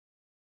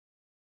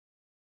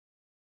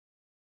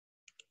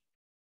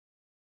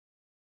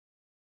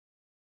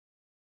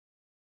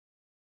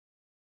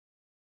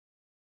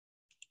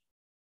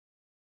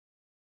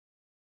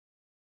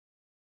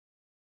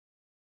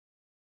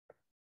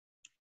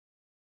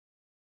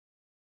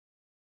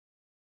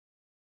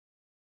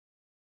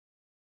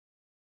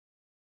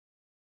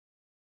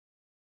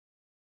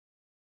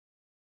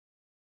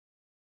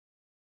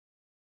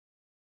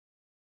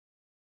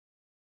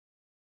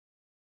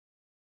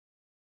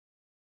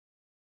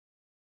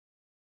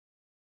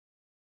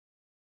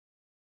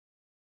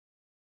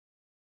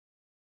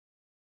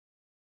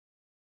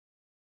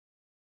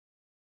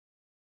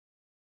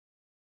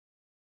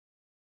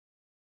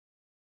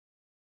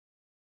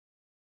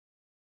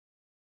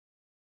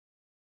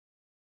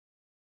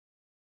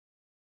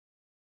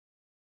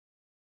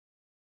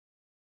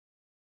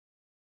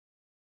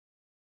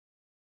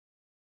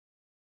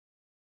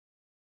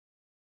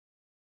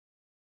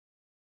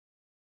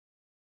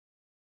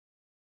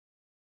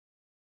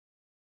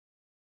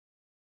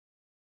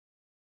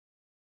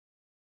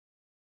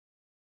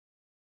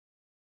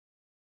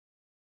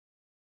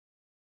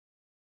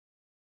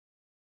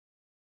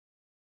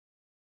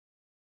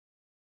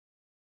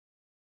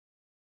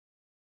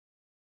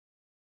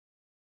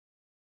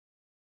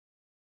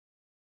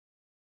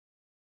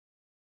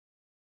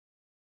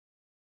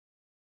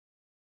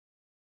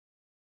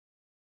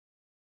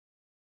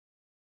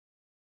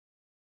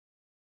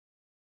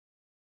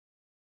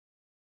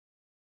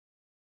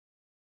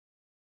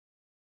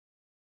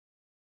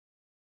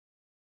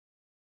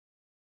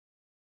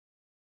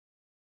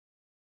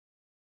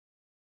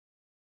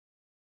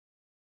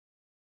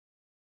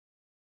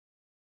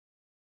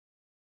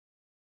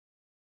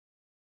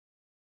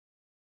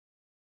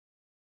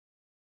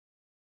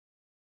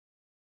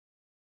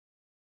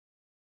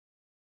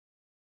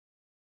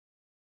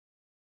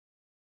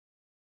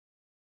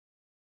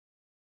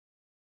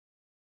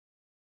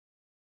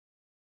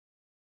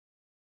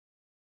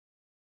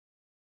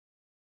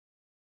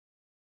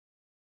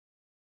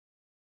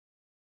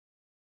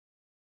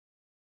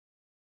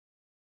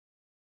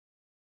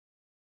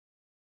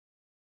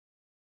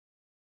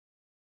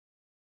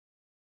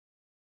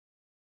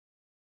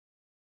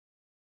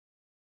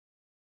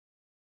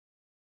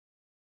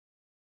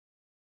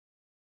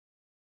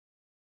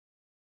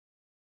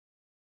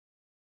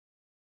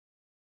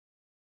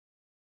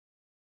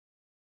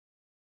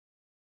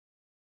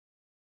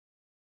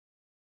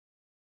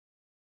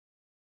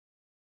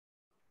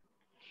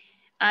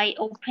 I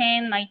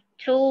open my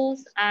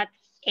tools at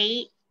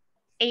 8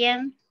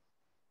 a.m.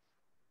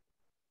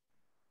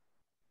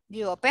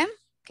 You open?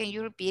 Can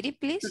you repeat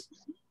it, please?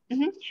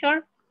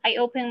 Sure. I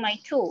open my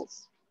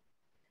tools.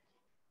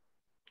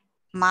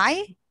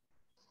 My?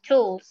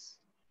 Tools.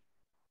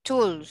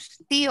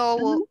 Tools.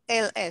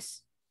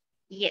 T-O-L-S.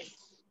 Yes.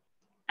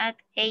 At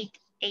 8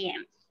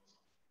 a.m.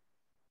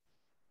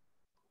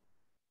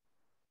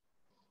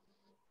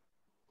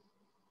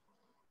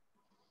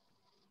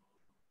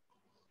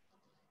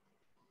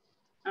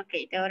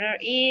 Okay, the order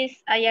is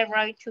I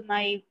arrive to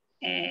my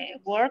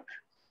work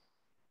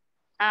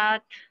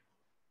at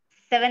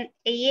 7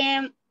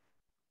 a.m.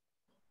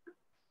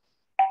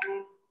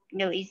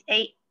 No, it's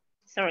 8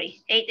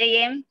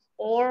 a.m.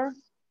 or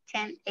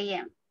 10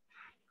 a.m.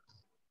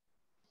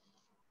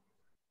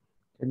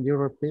 Can you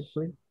repeat,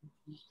 please?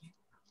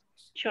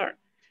 Sure.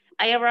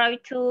 I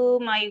arrive to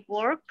my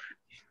work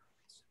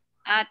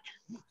at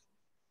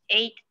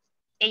 8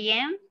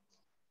 a.m.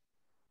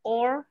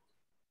 or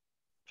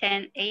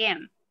 10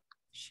 a.m.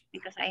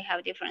 because I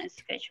have different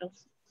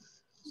schedules.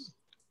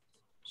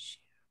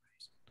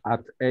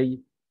 At 8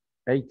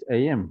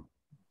 a.m.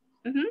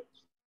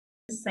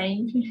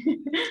 Same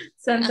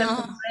sentence.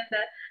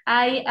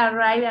 I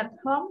arrive at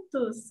home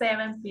to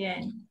 7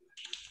 p.m.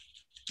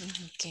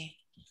 Okay.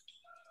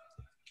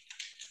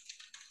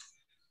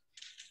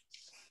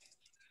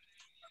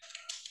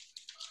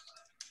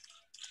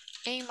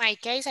 In my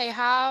case, I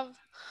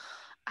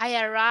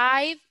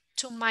arrive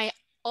to my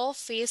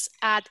office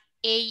at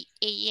 8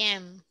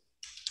 a.m.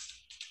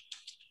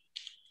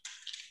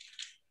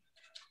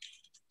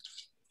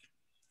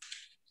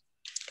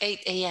 8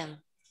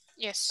 a.m.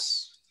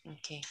 Yes.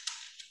 Okay.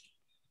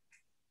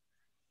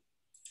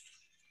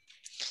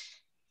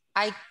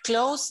 I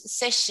close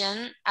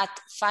session at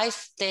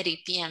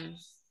 5:30 p.m.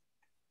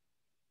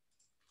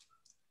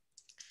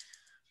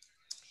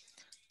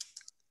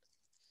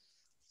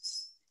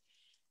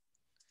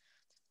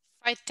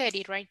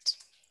 5:30, right?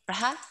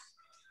 Uh-huh.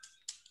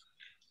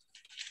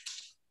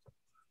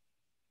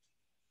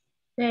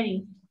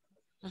 30.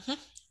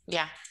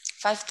 Yeah,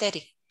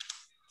 5:30.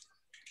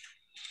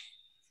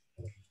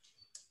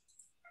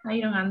 I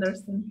don't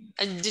understand.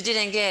 You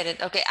didn't get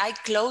it. Okay, I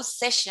close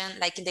session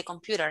like in the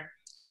computer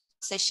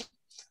session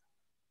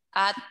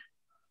at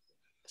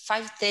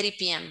 5:30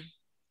 p.m.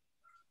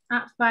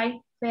 At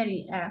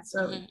 5:30.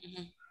 Sorry.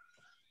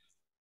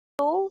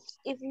 Tools,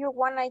 if you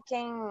want, I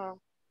can.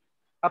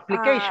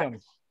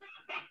 Applications.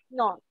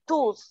 No,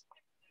 tools.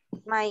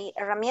 My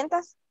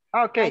herramientas.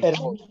 Okay. My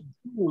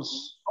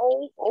tools.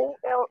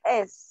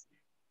 O-O-L-S.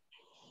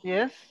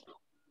 Yes.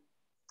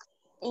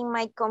 In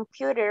my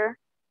computer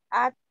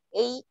at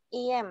 8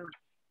 a.m.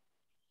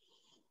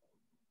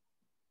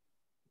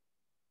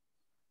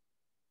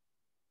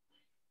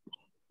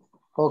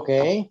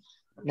 Okay.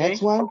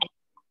 Next one.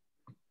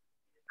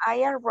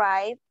 I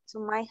arrive to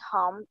my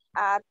home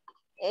at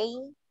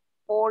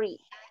 8:40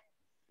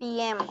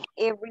 p.m.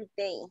 every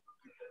day.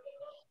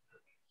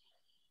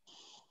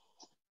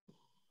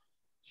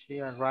 She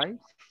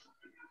arrives.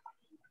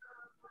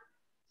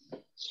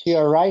 She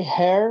arrived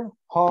her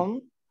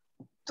home.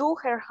 To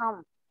her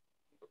home.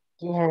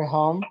 To her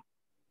home.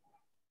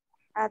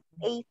 At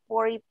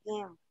 8:40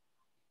 p.m.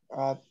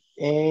 At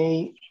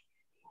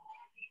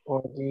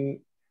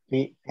 8:40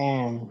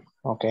 p.m.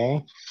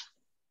 Okay.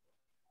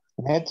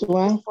 Next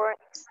one.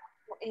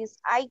 Is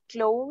I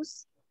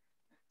close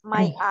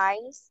my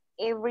eyes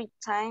every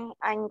time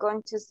I'm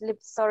going to sleep.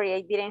 Sorry,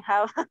 I didn't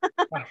have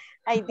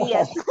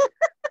ideas.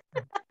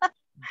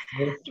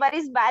 But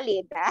it's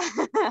valid.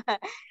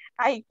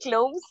 I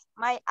close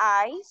my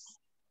eyes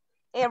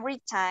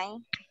every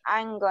time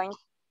I'm going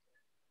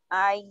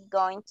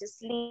to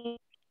sleep.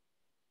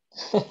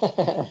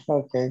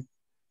 Okay.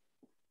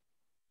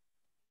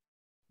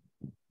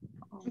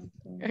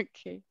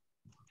 Okay.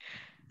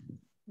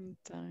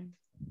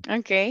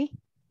 Okay.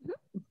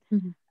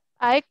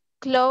 I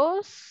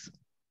close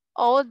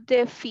all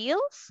the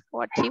fields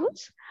or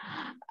tables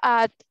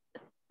at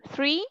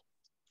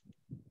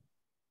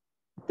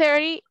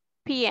 3:30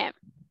 p.m.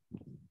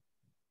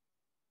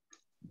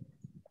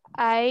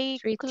 I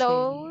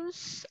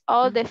close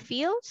all the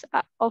fields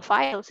or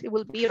files. It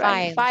will be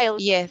right.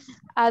 Files. Yes.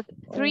 At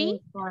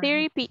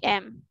 3:30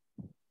 p.m.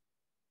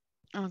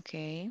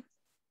 Okay.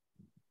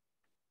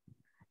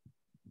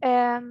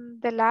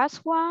 And the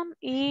last one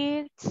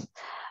is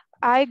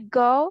I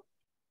go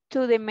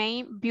to the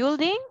main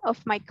building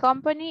of my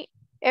company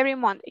every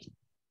Monday.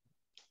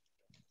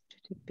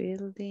 To the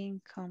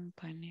building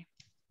company.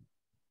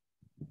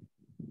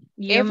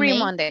 Every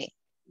Monday.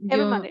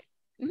 Every Monday.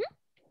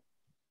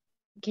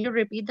 Can you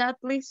repeat that,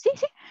 please?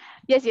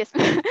 Yes, yes.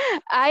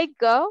 I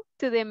go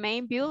to the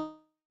main building.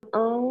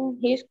 On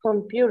his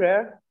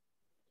computer.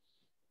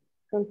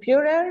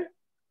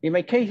 In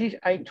my case,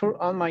 I turn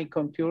on my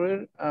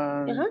computer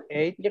at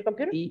 8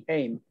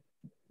 a.m.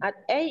 At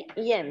 8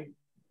 a.m.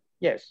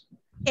 Yes.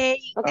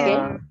 Okay.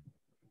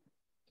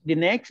 The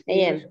next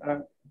is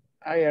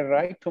I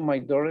arrive to my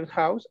daughter's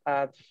house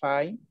at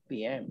 5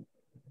 p.m.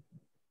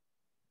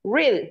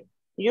 Really?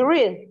 You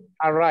read?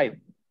 Arrive.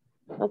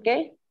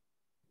 Okay.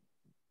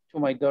 To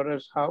my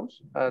daughter's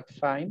house at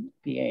 5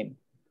 p.m.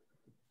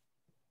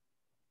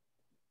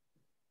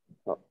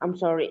 Oh, I'm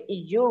sorry.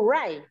 You're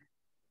right.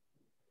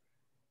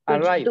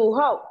 Arrive. To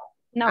how?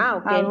 No,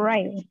 okay.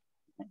 arrive.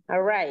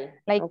 All right.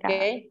 Like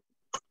okay.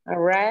 All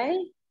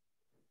right.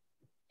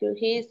 To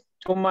his.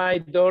 To my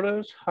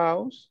daughter's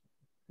house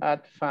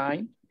at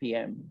 5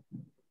 p.m.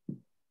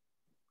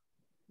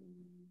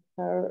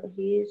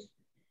 His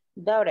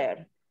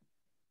daughter.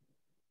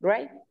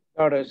 Right?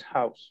 Daughter's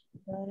house.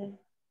 Daughter.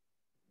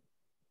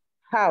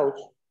 House.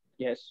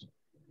 Yes.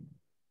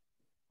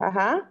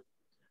 Uh-huh.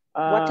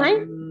 What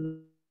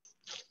time?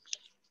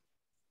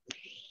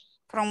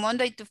 From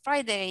Monday to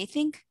Friday, I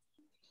think.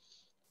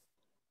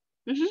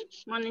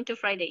 Monday to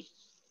Friday.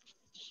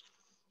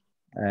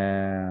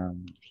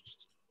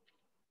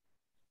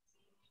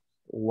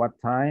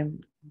 What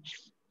time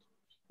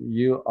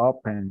you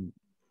open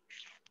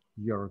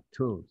your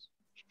tools?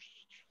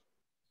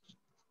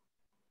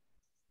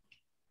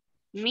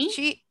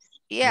 Me?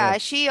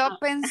 Yes. She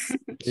opens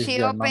Is she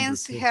the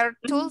opens number two. her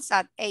tools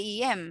at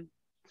 8 a.m.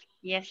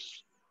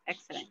 Yes,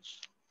 excellent.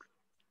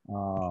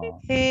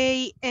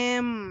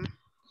 A.M.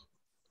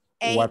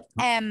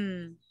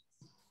 A.M.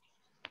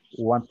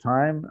 What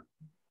time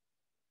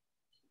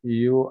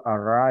you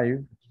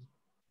arrive?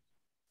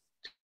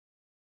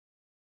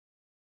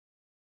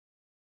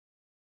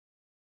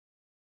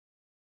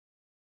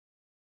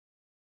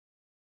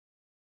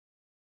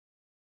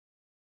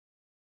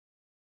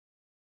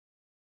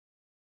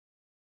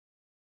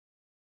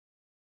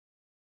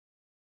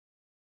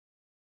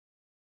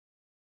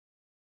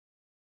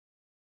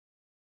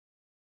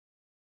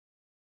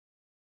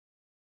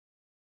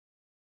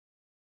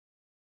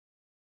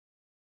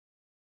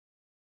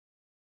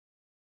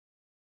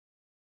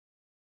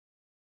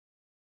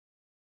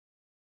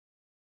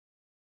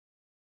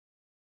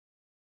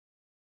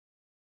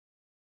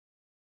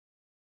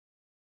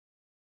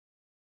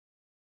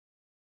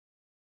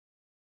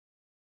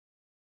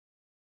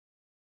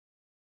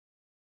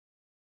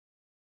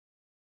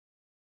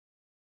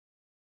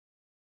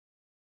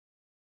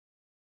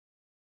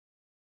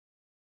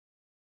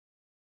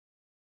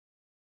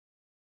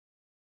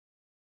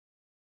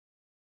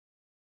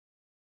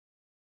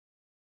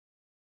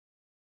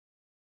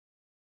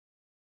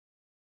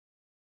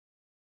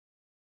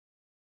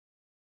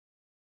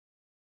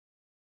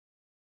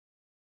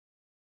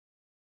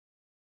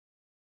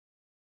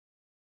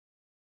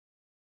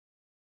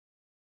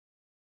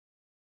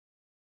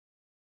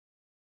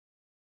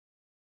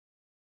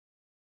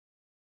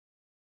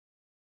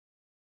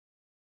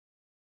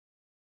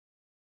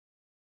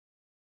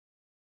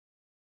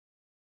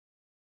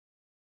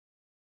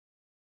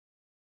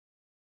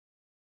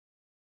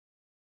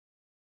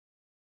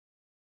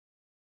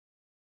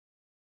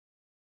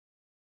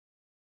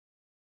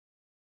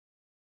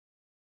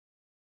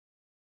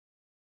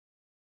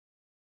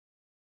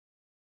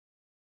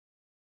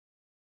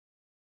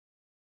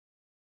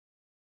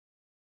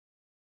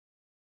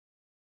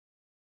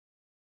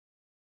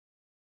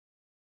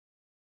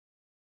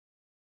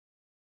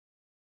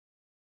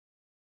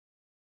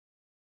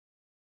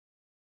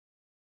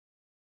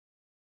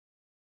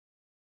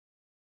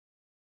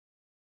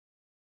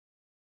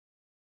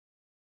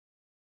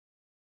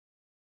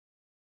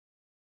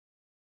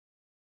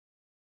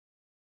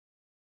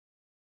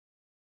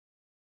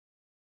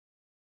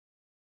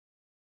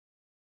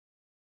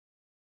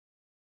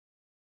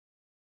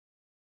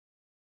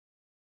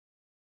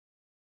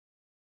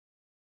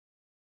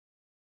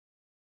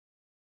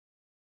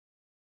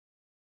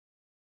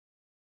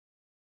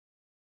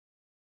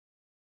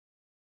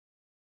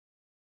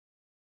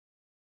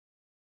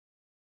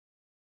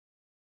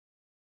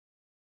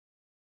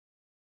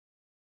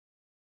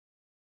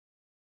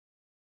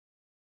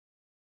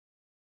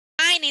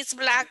 Mine is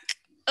black.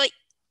 Oh,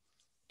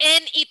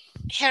 and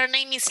her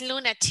name is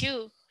Luna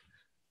too.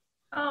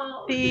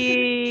 Oh.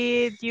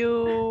 Did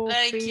you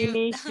Very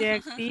finish cute. the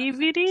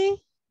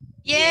activity?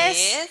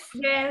 Yes.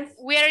 Yes.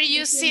 We are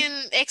using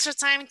extra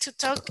time to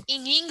talk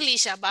in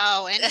English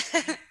about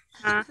anything.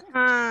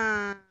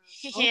 Uh-huh.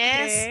 Yes.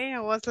 Okay, I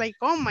was like,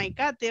 oh my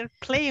God, they're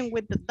playing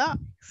with the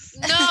dogs.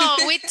 No,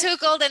 we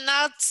took all the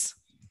notes,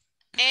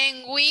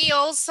 and we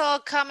also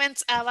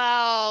comment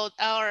about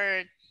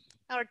our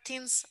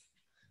teams.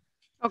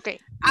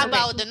 Okay.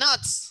 About the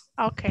notes.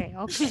 Okay.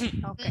 Okay.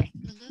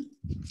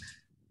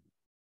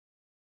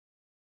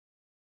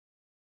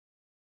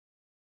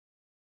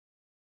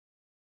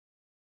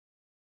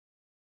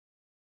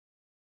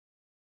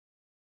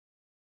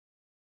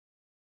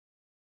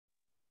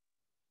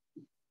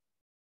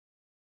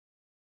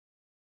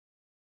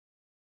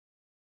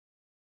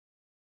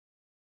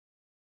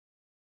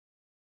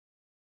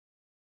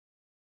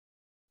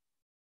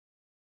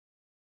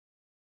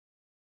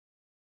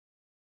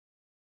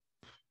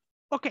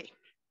 Okay.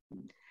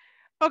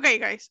 Okay,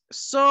 guys.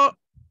 So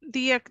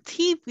the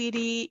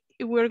activity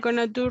we're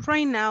gonna do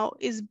right now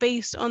is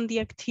based on the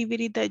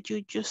activity that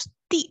you just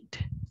did.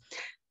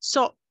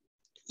 So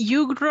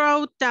you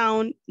wrote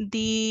down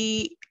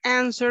the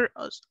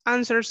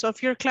answers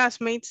of your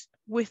classmates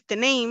with the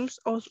names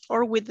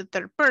or with the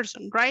third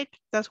person, right?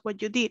 That's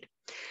what you did.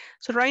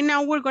 So right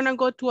now we're gonna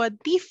go to a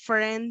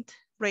different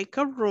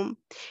breakout room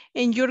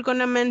and you're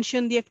gonna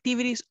mention the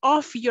activities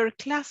of your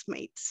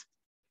classmates.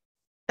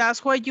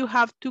 That's why you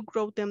have to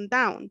group them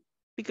down,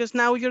 because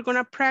now you're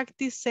gonna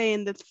practice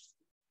saying that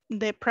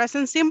the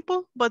present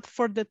simple, but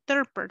for the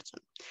third person.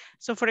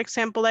 So for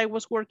example, I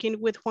was working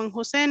with Juan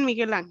Jose and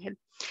Miguel Angel,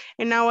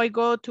 and now I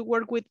go to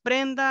work with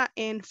Brenda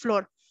and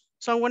Flor.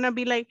 So I'm gonna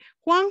be like,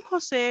 Juan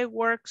Jose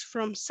works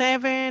from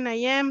 7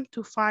 a.m.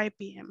 to 5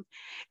 p.m.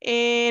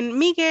 And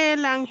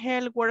Miguel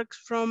Angel works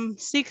from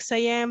 6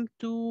 a.m.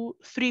 to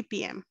 3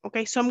 p.m.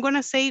 Okay, so I'm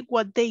gonna say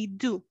what they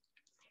do.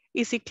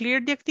 Is it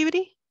clear, the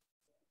activity?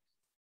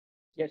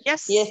 Yes.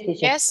 Yes. Yes, teacher.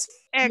 Yes.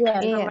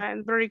 Excellent.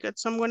 Yes. Very good.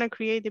 So I'm going to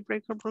create the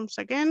breakout rooms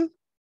again.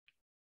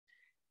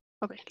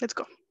 Okay, let's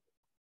go.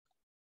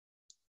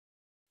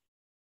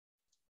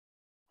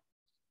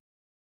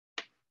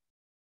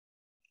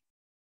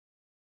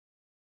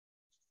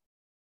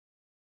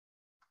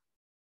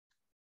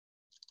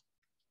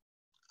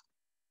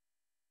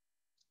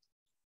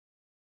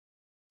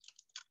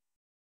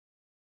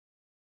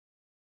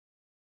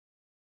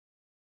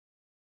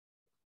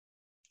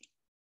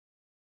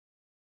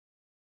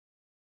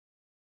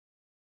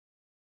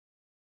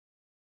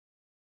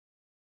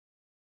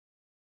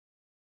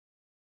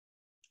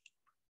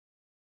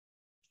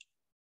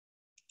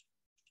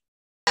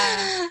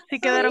 Sí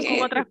quedaron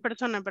con otras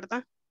personas,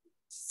 ¿verdad?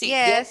 Sí.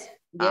 Yes,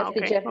 yes,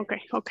 Okay, teacher.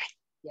 okay.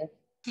 Yes.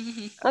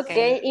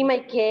 Okay, in my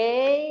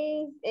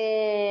case,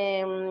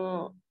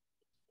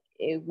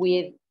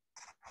 with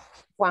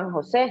Juan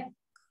Jose.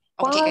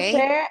 Juan Okay.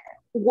 Jose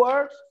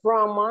works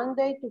from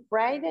Monday to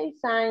Friday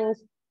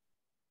since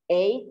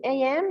 8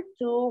 a.m.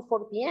 to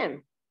 4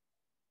 p.m.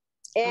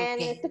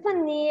 And Okay.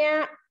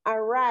 Estefania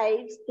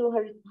arrives to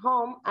her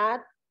home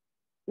at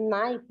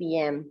 9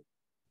 p.m.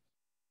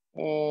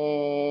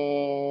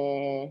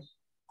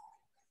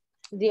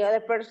 The other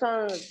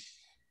person,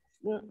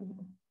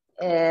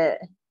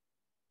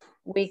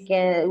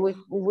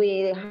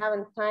 we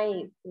haven't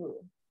time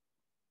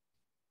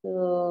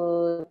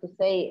to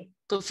say.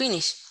 To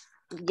finish.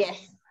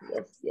 Yes.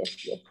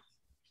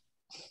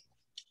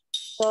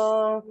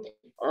 So,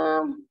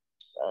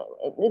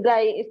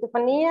 like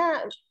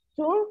Estefania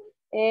too,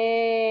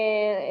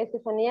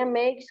 Estefania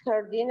makes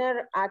her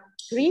dinner at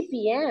 3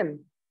 p.m.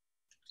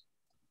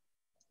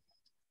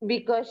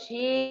 because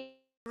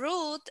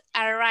Ruth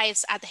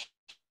arrives at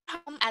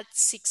home at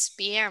 6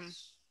 p.m.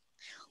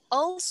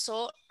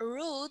 Also,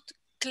 Ruth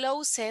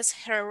closes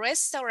her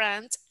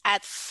restaurant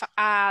at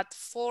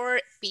 4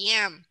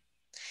 p.m.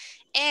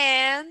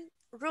 And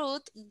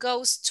Ruth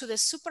goes to the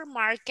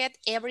supermarket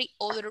every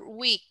other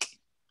week.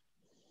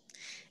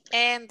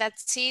 And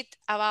that's it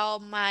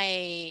about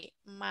my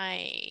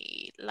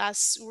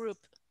last group.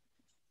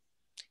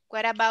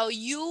 What about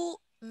you,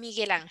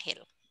 Miguel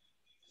Angel?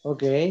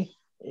 Okay.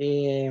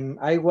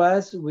 I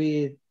was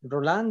with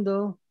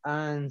Rolando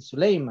and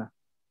Zuleima.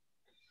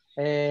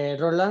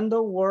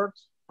 Rolando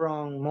works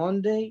from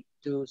Monday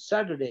to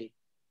Saturday.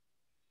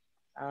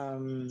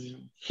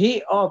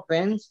 He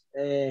opens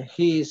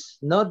his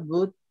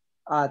notebook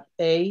at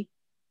 8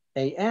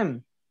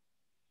 a.m.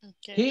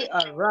 Okay. He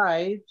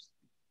arrives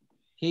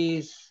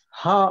his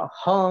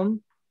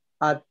home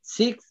at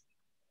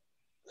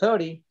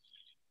 6:30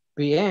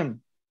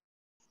 p.m.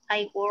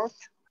 I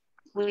worked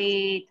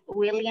with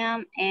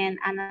William and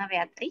Ana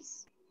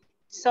Beatriz.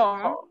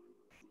 So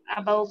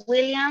about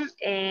William,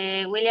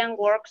 William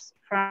works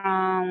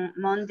from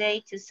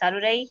Monday to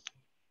Saturday.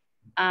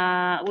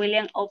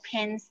 William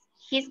opens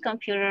his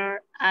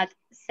computer at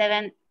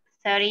 7:30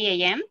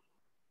 a.m.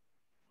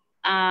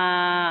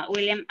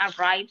 William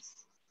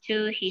arrives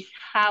to his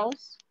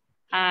house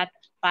at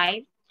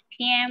 5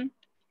 p.m.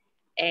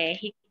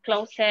 He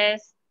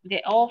closes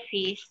the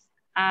office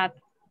at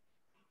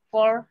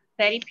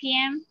 4:30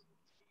 p.m.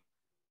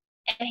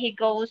 and he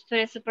goes to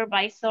the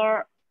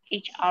supervisor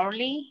each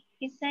hourly,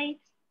 he says.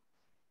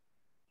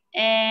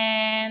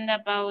 And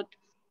about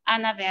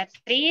Ana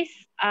Beatriz,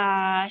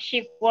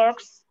 she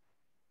works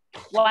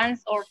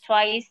once or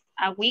twice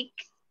a week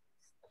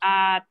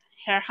at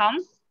her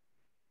home.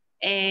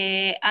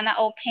 Ana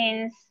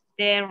opens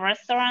the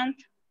restaurant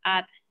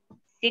at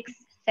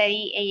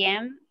 6:30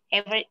 a.m.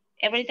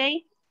 every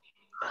day.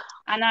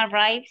 Ana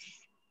arrives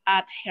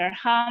at her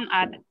home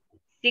at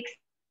 6.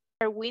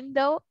 Her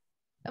window,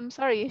 I'm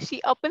sorry,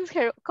 she opens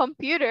her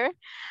computer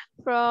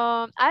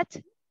from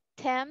at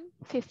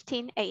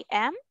 10:15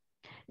 a.m.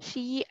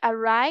 She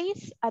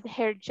arrives at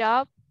her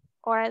job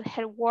or at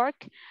her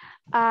work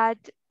at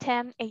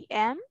 10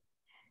 a.m.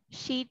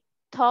 She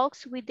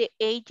talks with the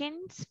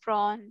agents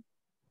from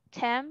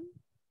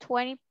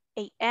 10:20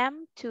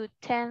 a.m. to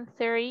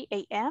 10:30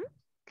 a.m.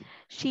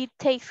 She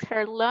takes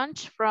her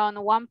lunch from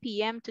 1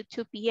 p.m. to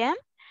 2 p.m.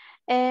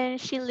 and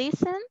she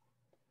listens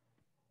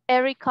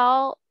every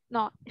call.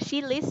 No,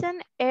 she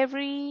listens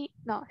every,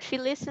 no, she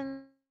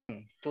listens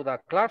to the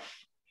class,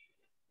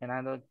 and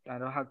I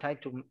don't have time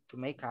to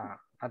make a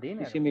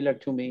dinner. Similar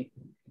to me.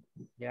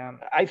 Yeah.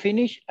 I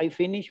finish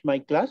my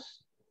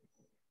class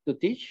to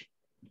teach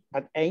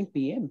at 8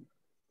 p.m.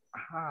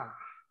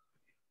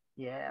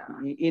 Yeah.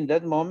 In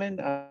that moment,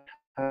 I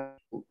have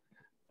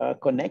to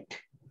connect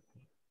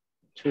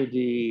to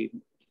the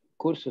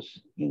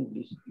courses,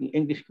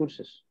 English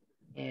courses.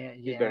 Yeah,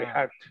 It's very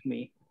hard to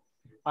me.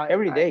 I-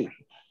 Every I- day.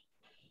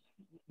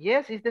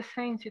 Yes, it's the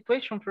same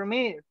situation for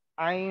me.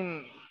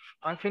 I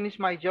finished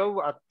my job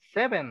at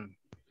 7.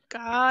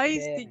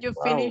 Guys, Yeah. did you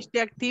Wow. finish the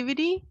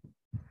activity?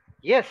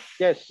 Yes.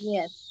 Yes.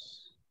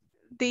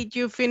 Did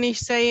you finish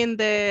saying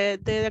the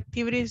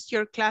activities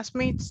your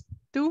classmates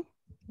do?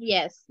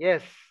 Yes.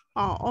 Yes.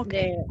 Oh,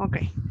 okay.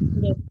 Okay.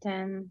 The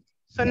 10.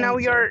 So now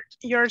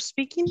you're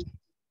speaking?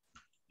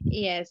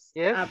 Yes.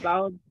 Yes.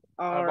 About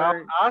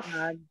our us.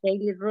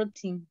 daily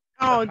routine.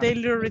 Oh,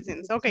 daily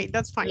routines. Okay,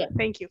 that's fine. Yeah.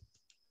 Thank you.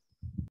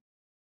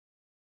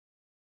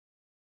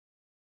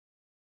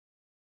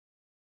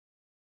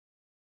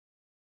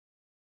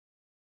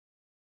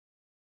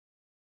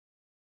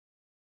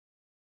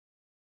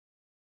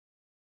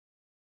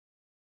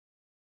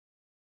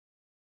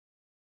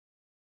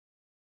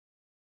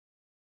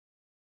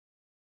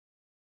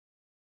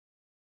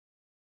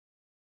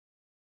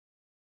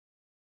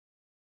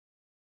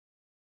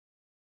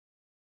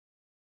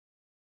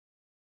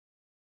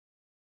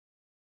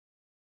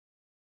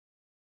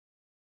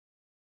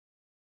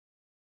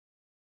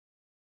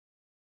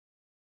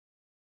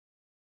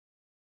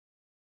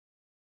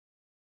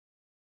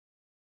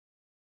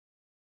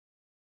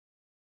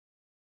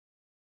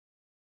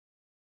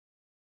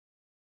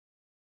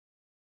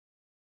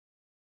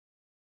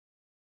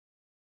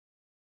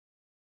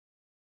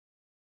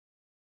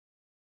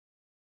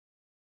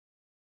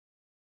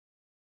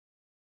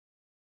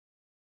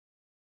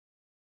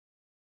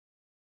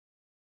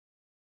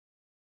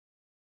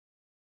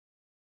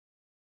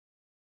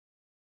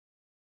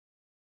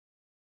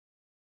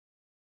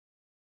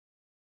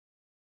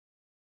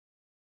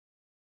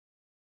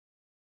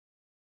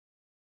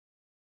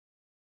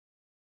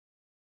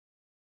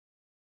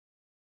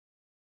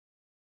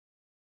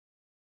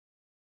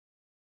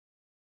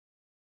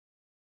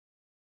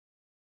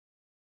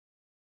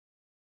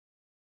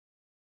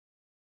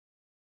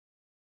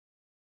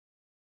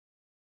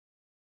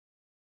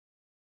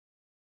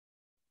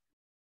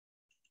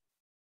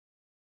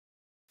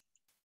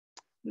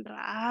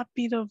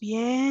 Rápido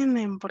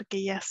vienen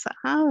porque ya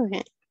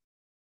saben.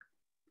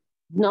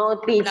 No, La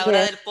hora teacher.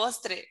 del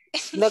postre.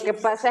 Lo que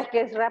pasa es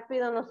que es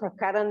rápido, nos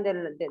sacaron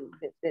del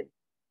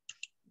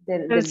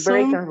Del break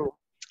Zoom? room.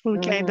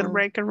 Okay, the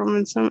breaker room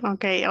and Zoom.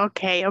 Okay.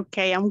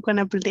 I'm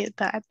gonna believe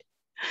that.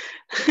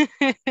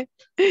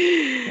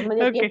 No me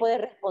dio Okay. tiempo de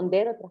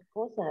responder otras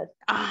cosas.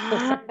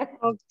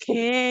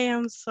 Okay,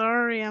 I'm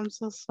sorry. I'm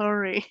so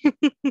sorry.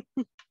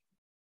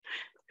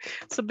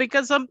 So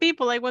because some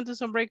people, I went to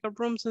some breakout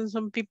rooms and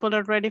some people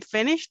already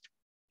finished.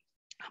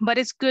 But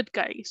it's good,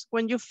 guys.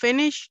 When you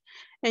finish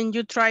and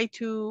you try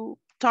to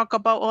talk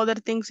about other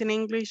things in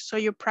English, so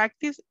you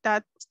practice,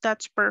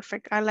 that's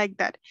perfect. I like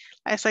that.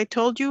 As I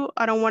told you,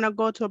 I don't want to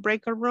go to a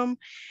breakout room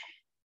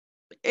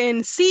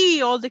and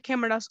see all the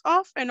cameras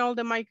off and all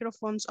the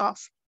microphones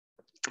off.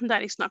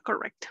 That is not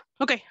correct.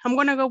 Okay, I'm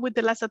gonna go with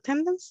the last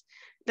attendance.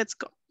 Let's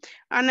go.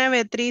 Ana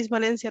Beatriz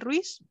Valencia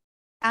Ruiz.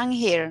 I'm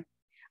here.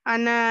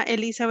 Ana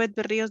Elizabeth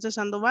Berríos de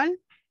Sandoval.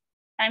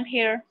 I'm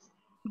here.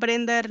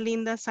 Brenda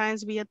Erlinda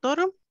Sáenz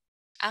Villatoro.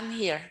 I'm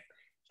here.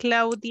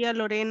 Claudia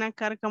Lorena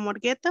Carca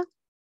Morgueta.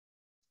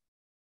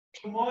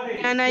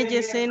 Ana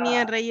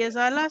Yesenia Reyes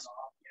Alas.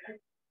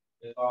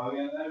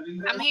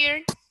 I'm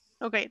here.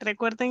 Ok,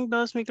 recuerden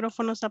los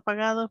micrófonos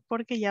apagados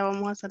porque ya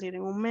vamos a salir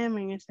en un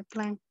meme en este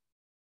plan.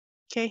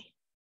 Ok.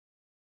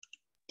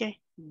 Ok.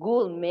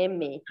 Good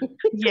meme.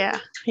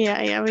 Ya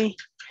vi.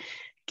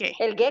 Ok.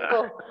 El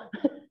gecko.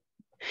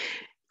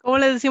 ¿Cómo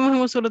les decimos en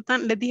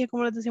Usulután? Les dije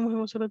cómo les decimos en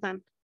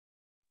Usulután.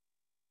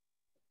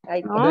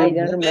 I No. don't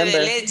remember.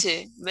 Bebe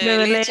leche.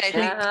 Bebe leche. I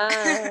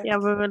think. Yeah,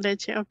 bebe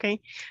leche.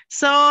 Okay.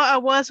 So I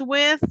was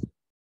with,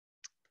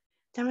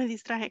 ya me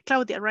distraje,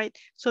 Claudia, right?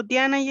 So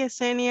Diana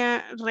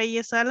Yesenia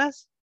Reyes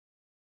Salas.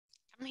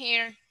 I'm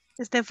here.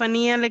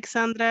 Estefanía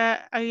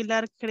Alexandra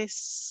Aguilar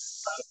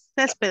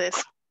Céspedes.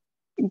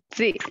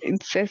 Sí,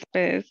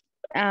 Céspedes.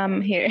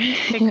 I'm here.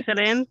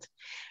 Excelente.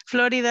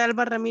 Florida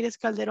Alba Ramírez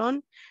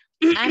Calderón.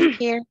 I'm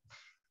here.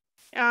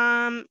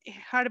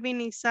 Harvin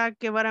Isaac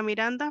Guevara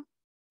Miranda.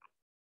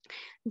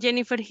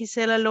 Jennifer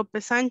Gisela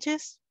López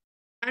Sánchez.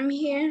 I'm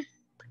here.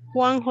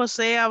 Juan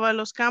José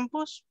Ábalos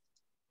Campos.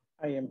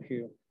 I am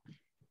here.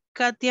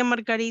 Katia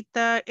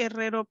Margarita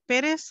Herrero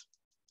Pérez.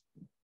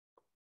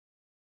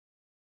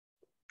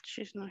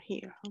 She's not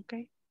here,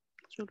 okay.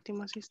 Su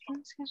última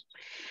asistencia.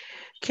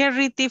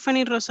 Kerry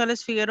Tiffany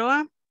Rosales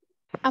Figueroa.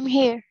 I'm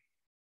here.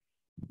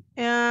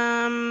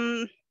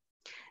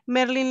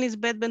 Merlin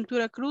Lisbeth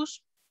Ventura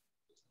Cruz.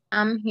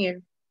 I'm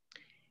here.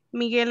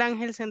 Miguel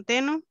Ángel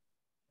Centeno.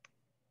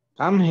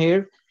 I'm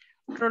here.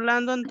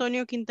 Rolando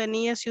Antonio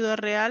Quintanilla Ciudad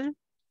Real.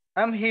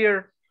 I'm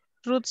here.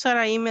 Ruth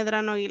Saraí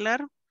Medrano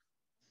Aguilar.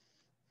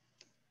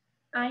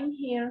 I'm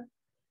here.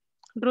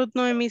 Ruth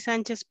Noemí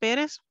Sánchez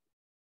Pérez.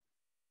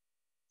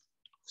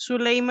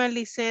 Zuleima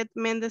Lisette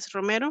Méndez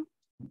Romero.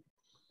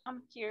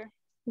 I'm here.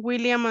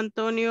 William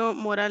Antonio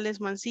Morales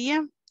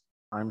Mancilla.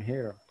 I'm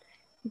here.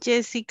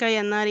 Jessica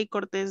Yanari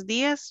Cortés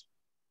Díaz.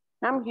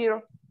 I'm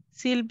here.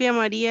 Silvia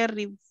María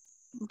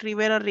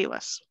Rivera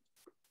Rivas.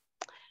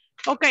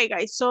 Okay,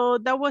 guys, so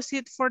that was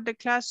it for the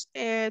class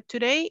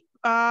today.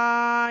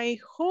 I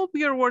hope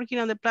you're working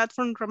on the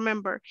platform.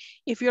 Remember,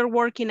 if you're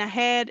working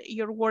ahead,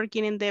 you're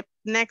working in the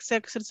next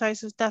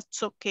exercises,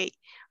 that's okay.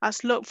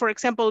 For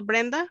example,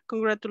 Brenda,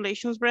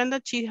 congratulations, Brenda.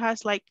 She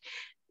has like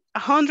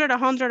 100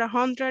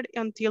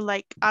 until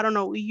like, I don't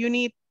know, you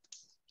need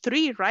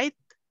 3, right,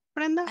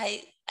 Brenda?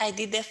 I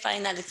did the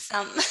final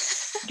exam.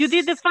 You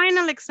did the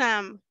final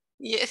exam?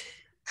 Yes.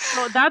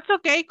 So that's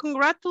okay.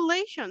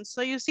 Congratulations.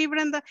 So you see,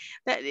 Brenda,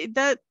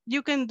 that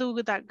you can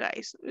do that,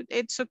 guys.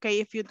 It's okay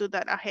if you do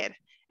that ahead.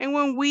 And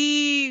when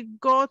we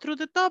go through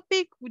the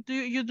topic,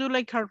 you do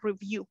like a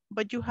review,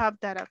 but you have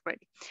that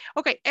already.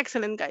 Okay,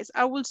 excellent, guys.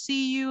 I will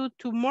see you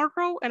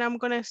tomorrow, and I'm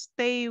going to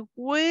stay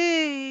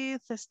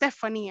with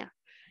Stefania.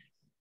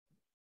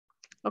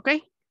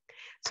 Okay?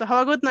 So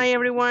have a good night,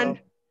 everyone.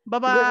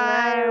 Bye-bye. Good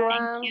night, everyone.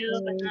 Thank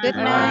you. Good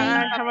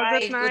night. Have a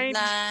good night. Good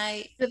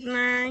night. Good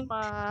night.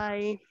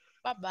 Bye.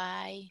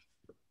 Bye-bye.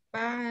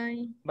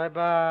 Bye.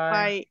 Bye-bye.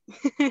 Bye.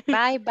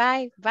 Bye,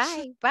 bye,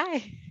 bye,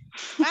 bye.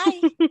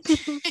 Bye.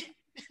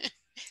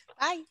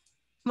 Bye.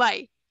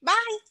 Bye.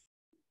 Bye.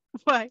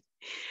 Bye.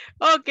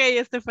 Okay,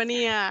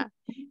 Estefania.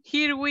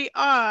 Here we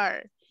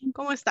are.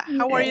 ¿Cómo está?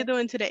 How are you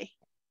doing today?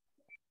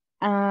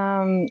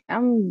 I'm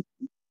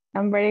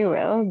very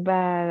well,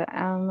 but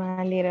I'm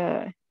a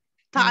little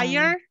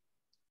Tired?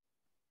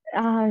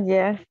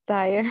 Yes,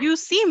 tired. You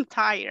seem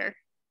tired.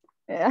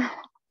 Yeah.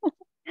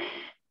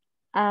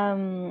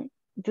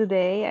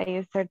 Today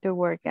I start to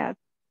work at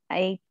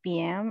 8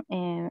 p.m.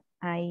 and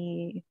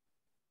I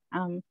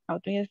how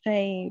do you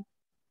say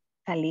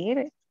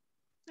salir?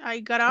 I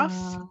got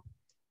off.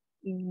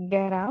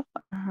 Get up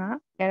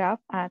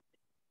at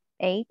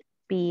 8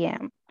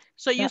 p.m.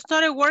 So you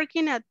started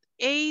working at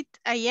 8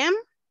 a.m.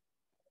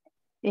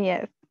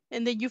 Yes.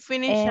 And then you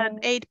finish at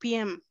 8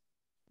 p.m.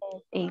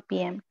 8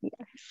 p.m.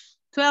 Yes.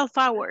 12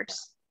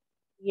 hours.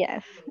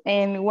 Yes,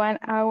 and 1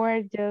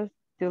 hour just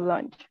to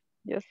lunch,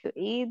 just to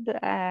eat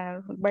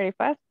very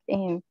fast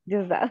and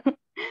just that.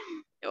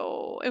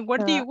 Oh, and where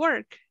do you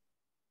work?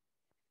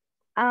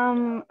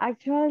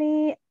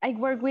 Actually, I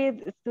work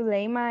with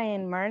Suleima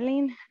and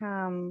Marlene.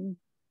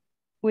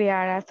 We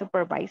are a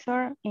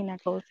supervisor in a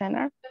call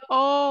center.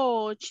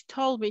 Oh, she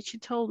told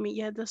me.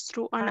 Yeah, that's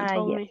true. Anna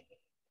told Yes. me.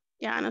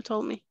 Yeah, Anna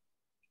told me.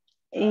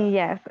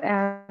 Yes, we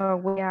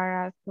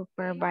are a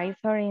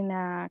supervisor in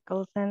a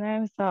call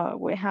center, so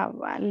we have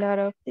a lot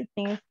of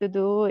things to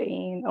do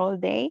in all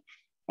day,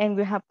 and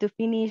we have to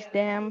finish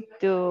them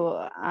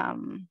to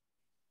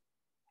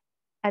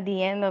at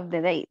the end of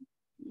the day.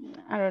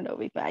 I don't know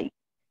if I.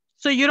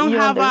 So you don't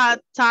have a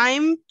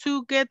time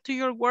to get to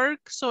your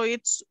work, so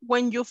it's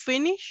when you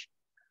finish?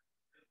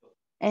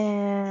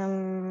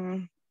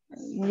 Yes,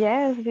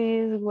 this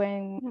is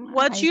when.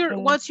 What's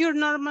your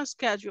normal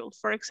schedule,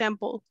 for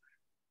example?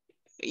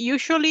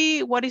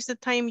 Usually, what is the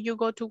time you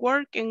go to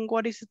work and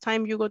what is the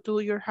time you go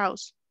to your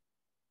house?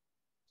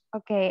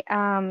 Okay,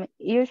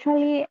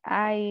 usually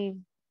I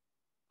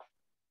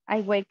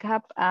wake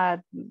up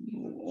at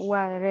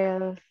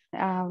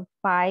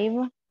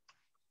 5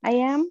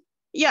 a.m.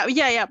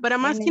 Yeah, but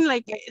I'm asking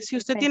like, si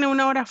usted tiene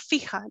una hora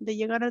fija de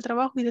llegar al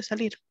trabajo y de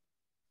salir.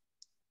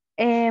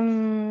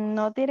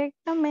 No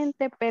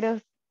directamente, pero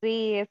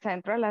sí,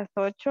 entro a las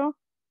 8.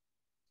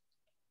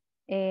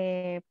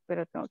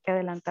 Pero tengo que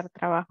adelantar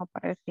trabajo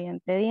para el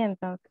siguiente día,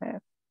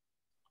 entonces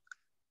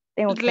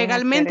tengo que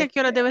 ¿Legalmente hacer, a qué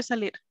hora debe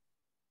salir?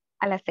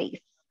 A las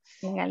 6,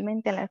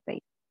 legalmente a las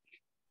 6.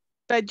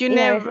 But you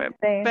never,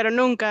 pero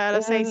nunca a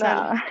las 6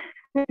 sale.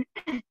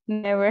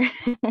 Never.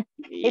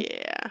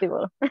 Yeah.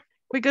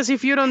 Because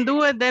if you don't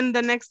do it, then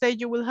the next day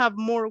you will have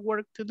more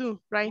work to do,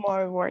 right?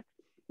 More work.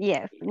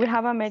 Yes, we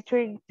have a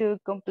metric to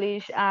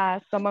complete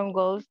common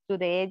goals to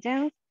the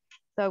agents.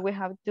 So we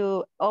have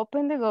to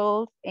open the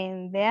goals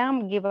and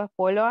then give a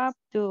follow-up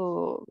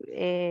to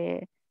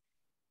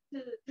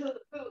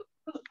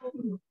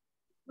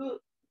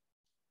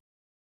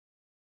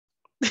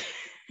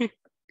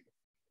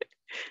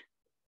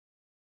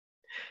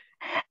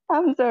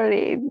I'm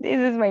sorry,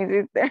 this is my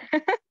sister.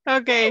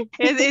 Okay,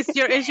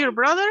 is your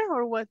brother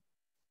or what?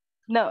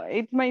 No,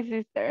 it's my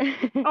sister.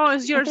 Oh,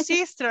 it's your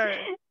sister.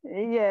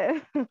 Yes.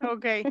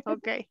 Okay.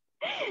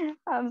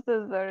 I'm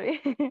so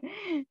sorry.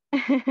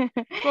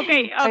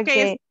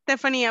 Okay,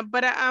 Stefania,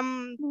 but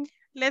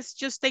let's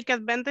just take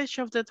advantage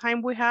of the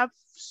time we have.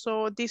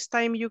 So this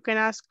time you can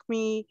ask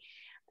me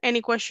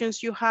any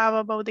questions you have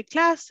about the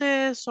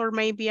classes or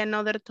maybe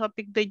another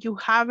topic that you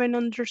haven't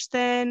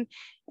understood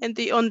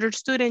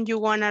and you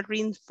want a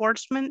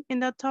reinforcement in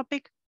that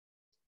topic.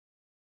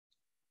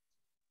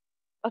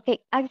 Okay,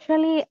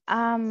 actually,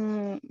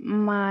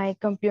 my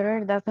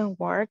computer doesn't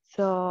work,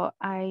 so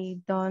I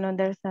don't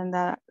understand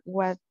that.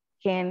 What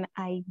can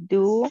I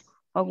do,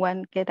 or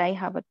when can I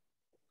have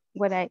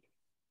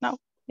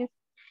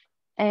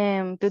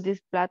to this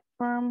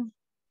platform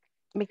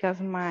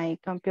because my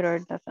computer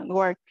doesn't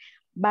work.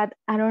 But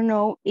I don't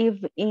know if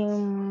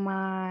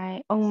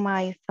on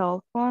my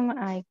cell phone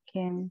I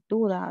can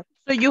do that.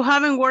 So you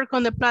haven't worked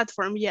on the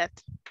platform yet?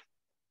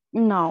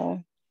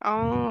 No.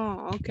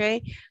 Oh,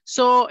 okay.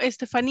 So,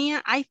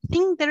 Estefania, I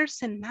think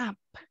there's an app.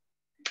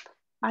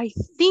 I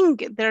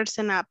think there's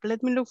an app.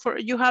 Let me look for,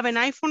 you have an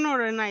iPhone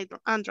or an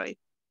Android?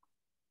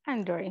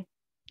 Android.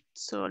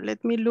 So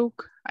let me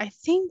look. I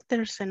think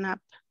there's an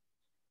app.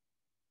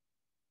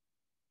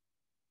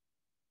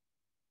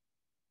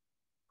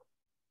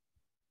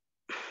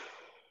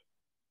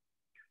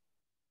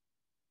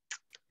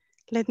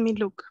 Let me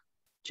look.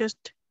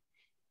 Just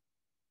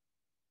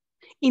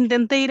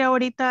intenté ir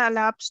ahorita a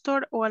la App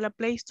Store o a la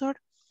Play Store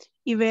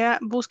y vea,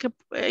 busque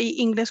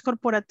Inglés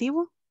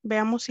Corporativo.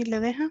 Veamos si le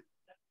deja.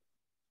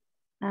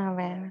 A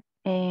ver,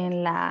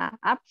 en la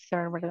App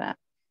Store, ¿verdad?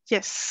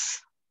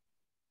 Yes.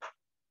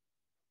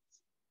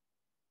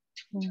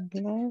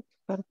 Inglés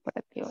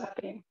Corporativo.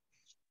 Okay.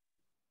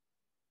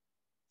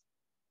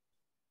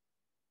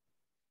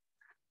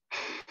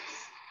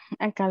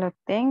 Acá lo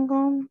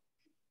tengo.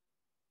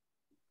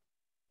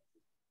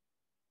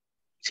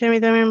 Sí, a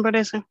mí también me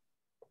parece.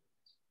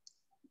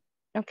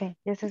 Ok,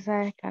 ya se está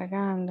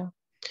descargando.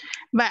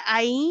 Va,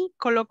 ahí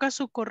coloca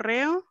su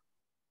correo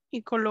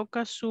y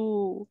coloca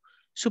su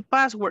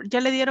password.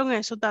 ¿Ya le dieron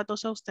esos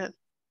datos a usted?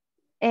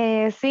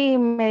 Sí,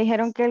 me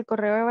dijeron que el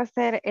correo iba a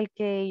ser el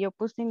que yo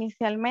puse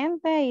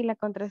inicialmente y la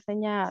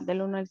contraseña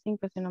del 1 al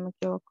 5, si no me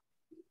equivoco.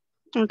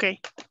 Ok.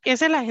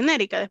 Esa es la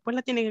genérica. Después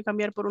la tiene que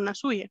cambiar por una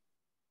suya.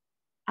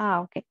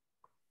 Ah, ok.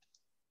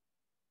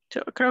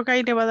 Yo creo que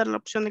ahí le va a dar la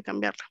opción de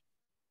cambiarla.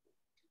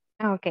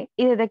 Ah, ok.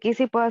 Y desde aquí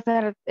sí puedo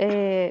hacer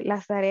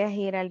las tareas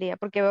y ir al día,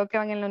 porque veo que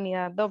van en la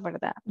unidad 2,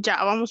 ¿verdad?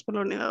 Ya, vamos por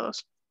la unidad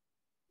 2.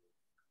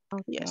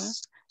 Okay.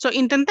 Yes. So,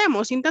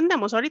 intentemos.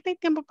 Ahorita hay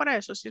tiempo para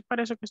eso, si es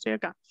para eso que estoy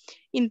acá.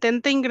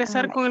 Intente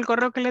ingresar con el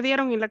correo que le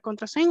dieron y la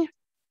contraseña.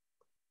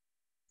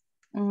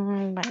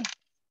 Vale.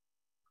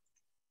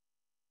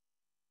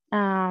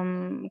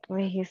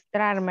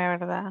 Registrarme,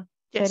 ¿verdad?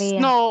 Yes.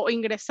 Sería. No,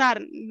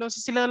 ingresar. No sé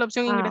si le da la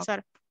opción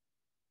ingresar.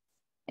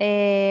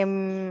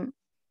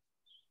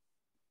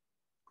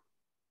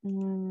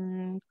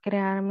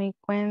 Crear mi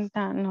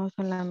cuenta, no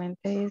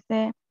solamente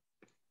dice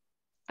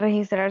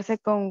registrarse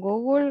con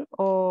Google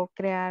o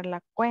crear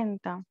la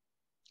cuenta.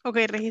 Ok,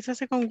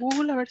 regístrase con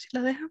Google a ver si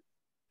la deja.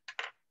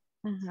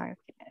 Ajá, a ver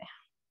si me deja.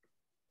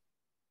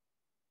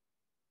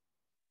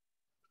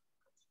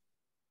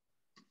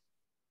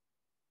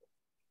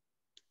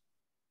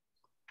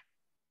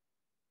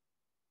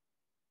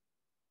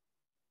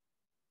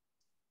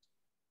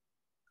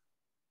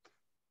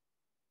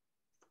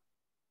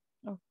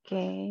 Ok,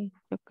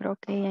 yo creo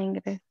que ya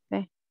ingresé.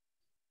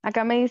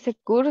 Acá me dice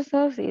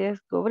cursos y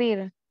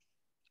descubrir.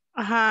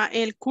 Ajá,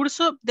 el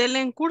curso,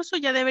 denle en curso,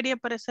 ya debería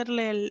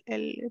aparecerle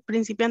el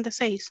principiante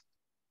 6.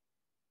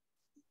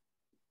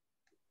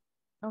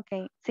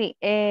 Ok, sí,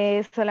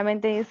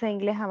 solamente dice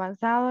inglés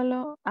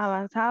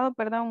avanzado,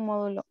 perdón,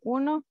 módulo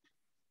 1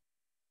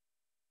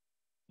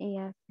 y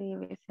así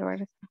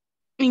viceversa.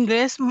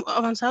 Inglés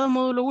avanzado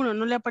módulo 1,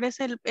 ¿no le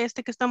aparece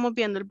este que estamos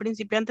viendo? El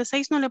principiante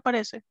 6 no le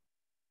aparece.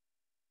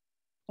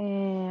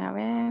 A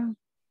ver.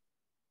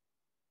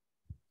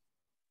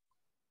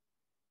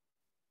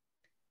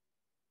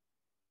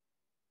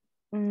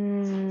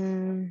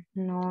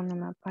 No, no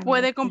me aparece.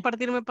 Puede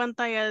compartirme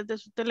pantalla desde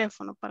su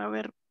teléfono para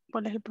ver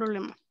cuál es el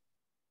problema.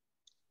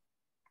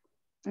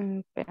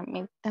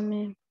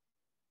 Permítame.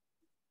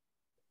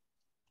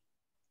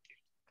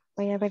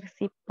 Voy a ver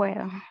si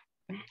puedo.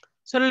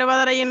 Solo le va a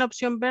dar ahí en la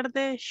opción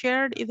verde,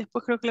 share, y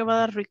después creo que le va a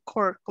dar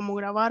record, como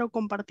grabar o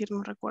compartir,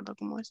 no recuerdo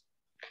cómo es.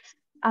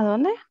 ¿A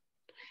dónde?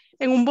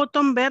 En un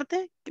botón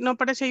verde, ¿no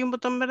aparece ahí un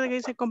botón verde que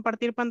dice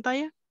compartir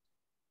pantalla?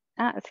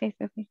 Ah, sí.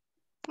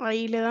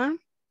 Ahí le dan.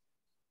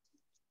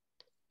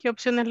 ¿Qué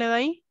opciones le da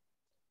ahí?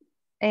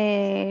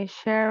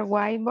 Share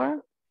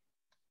whiteboard.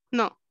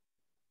 No.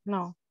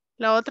 No.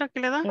 ¿La otra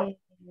que le da?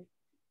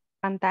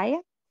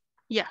 ¿Pantalla?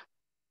 Ya.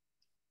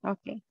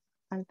 Ok,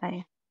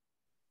 pantalla.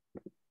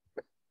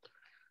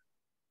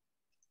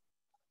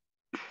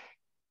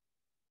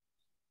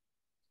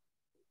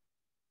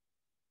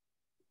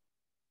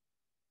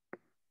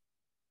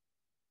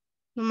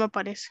 No me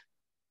aparece.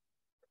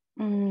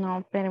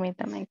 No,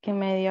 permítame que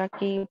me dio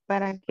aquí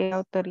para que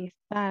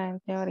autorizara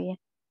en teoría.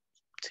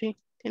 Sí,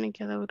 tiene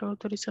que dar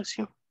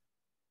autorización.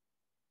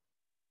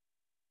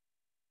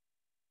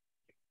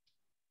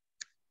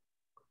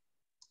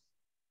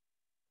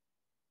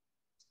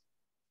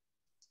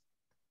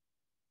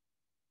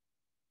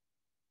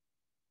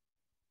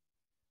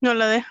 ¿No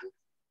la deja?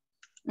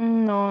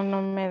 No,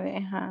 no me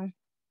dejan.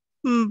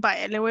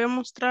 Vaya, le voy a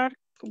mostrar,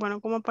 bueno,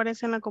 cómo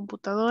aparece en la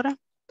computadora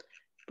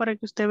para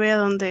que usted vea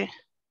dónde.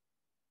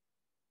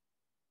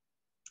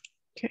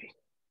 Ok.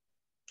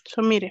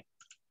 So, mire.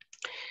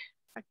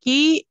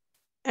 Aquí,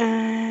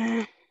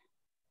 bueno,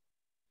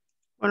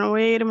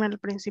 voy a irme al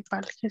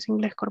principal, que es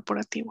inglés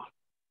corporativo.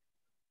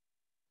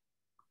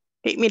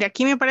 Okay, mira,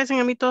 aquí me aparecen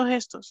a mí todos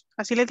estos.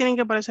 Así le tienen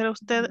que aparecer a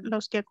usted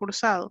los que ha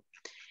cursado.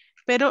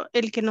 Pero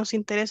el que nos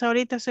interesa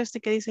ahorita es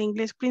este que dice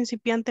inglés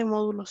principiante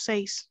módulo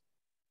 6.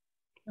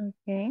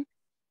 Ok.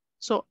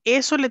 So,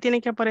 eso le tiene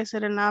que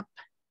aparecer en la app.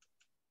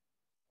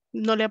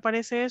 ¿No le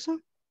aparece eso?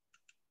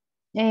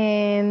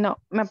 No,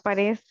 me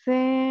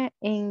aparece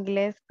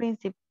inglés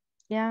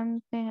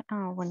principiante.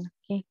 Ah, bueno,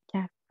 aquí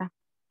ya está.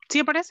 ¿Sí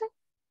aparece?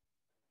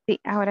 Sí,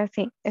 ahora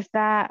sí.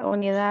 Está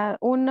unidad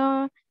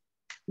 1,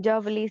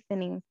 job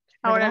listening.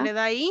 Ahora ¿verdad? le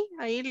da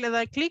ahí le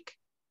da clic.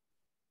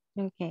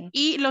 Okay.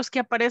 Y los que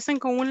aparecen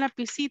con un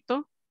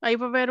lapicito, ahí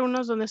va a haber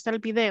unos donde está el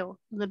video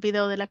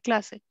de la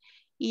clase.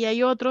 Y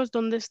hay otros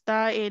donde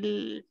está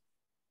el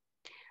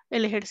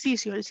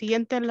ejercicio. El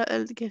siguiente,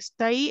 el que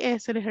está ahí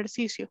es el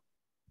ejercicio.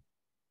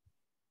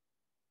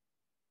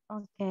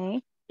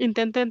 Ok.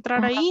 Intenta entrar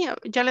Ajá. ahí.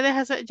 ¿Ya le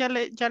dejas, ya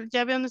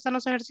ve dónde están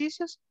los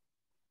ejercicios?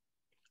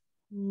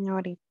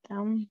 Ahorita.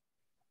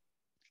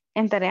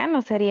 En tarea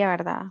no sería,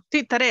 ¿verdad?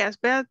 Sí, tareas.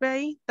 Ve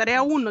ahí.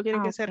 Tarea 1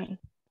 tiene que ser.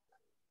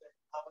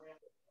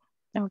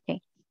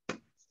 Ok.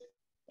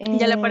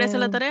 ¿Ya le aparece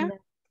la tarea?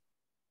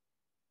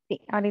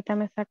 Sí, ahorita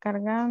me está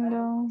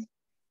cargando.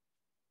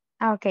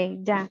 Ah, ok,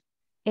 ya.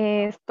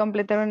 Es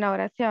completar una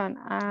oración.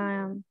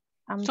 I'm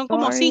Son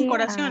como 5 sorry,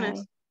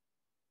 oraciones.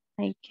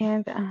 I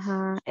can't,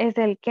 ajá. Es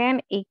el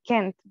can y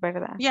can't,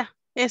 ¿verdad? Ya,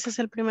 ese es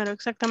el primero,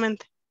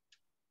 exactamente.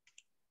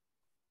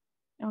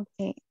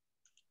 Ok.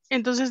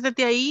 Entonces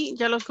desde ahí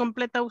ya los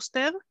completa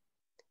usted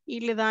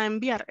y le da a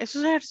enviar.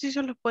 Esos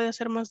ejercicios los puede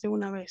hacer más de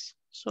una vez.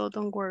 So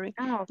don't worry.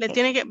 Ah, Le ok.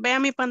 tiene que, vea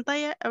mi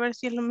pantalla a ver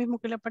si es lo mismo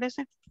que le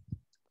aparece.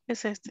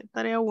 Es este,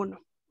 tarea 1.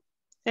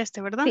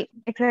 ¿Verdad? Sí,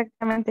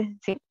 exactamente,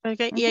 sí.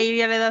 Okay. Y ahí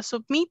ya le da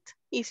submit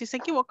y si se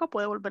equivoca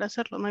puede volver a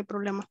hacerlo, no hay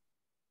problema.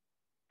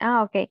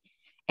 Ah, ok.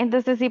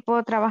 Entonces sí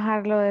puedo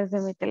trabajarlo desde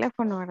mi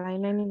teléfono, ¿verdad? Y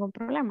no hay ningún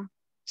problema.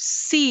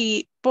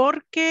 Sí,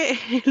 porque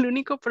el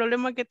único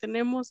problema que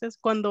tenemos es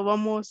cuando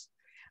vamos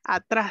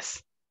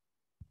atrás.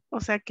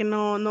 O sea que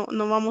no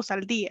vamos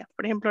al día.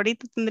 Por ejemplo,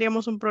 ahorita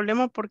tendríamos un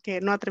problema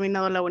porque no ha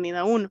terminado la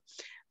unidad 1.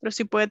 Pero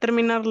si puede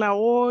terminarla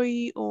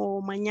hoy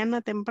o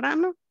mañana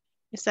temprano,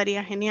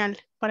 estaría genial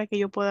para que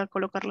yo pueda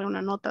colocarle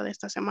una nota de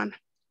esta semana.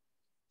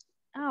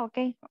 Ah, ok,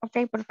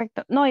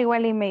 perfecto. No,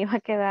 igual y me iba a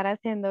quedar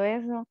haciendo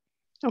eso.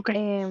 Ok.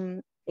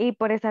 Y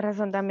por esa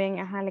razón también,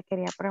 ajá, le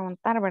quería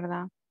preguntar,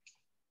 ¿verdad?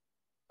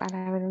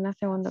 Para ver una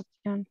segunda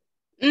opción.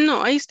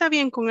 No, ahí está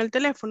bien con el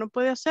teléfono,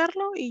 puede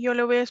hacerlo y yo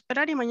le voy a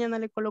esperar y mañana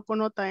le coloco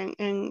nota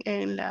en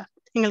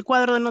el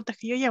cuadro de notas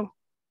que yo llevo.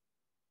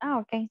 Ah,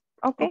 ok.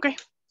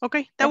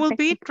 That will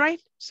be Perfecto. it,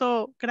 right?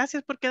 So,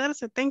 gracias por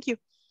quedarse. Thank you.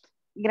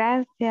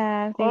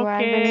 Gracias, igual,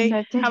 feliz Okay,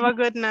 noche. have a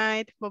good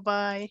night.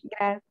 Bye-bye.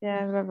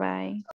 Gracias, bye bye.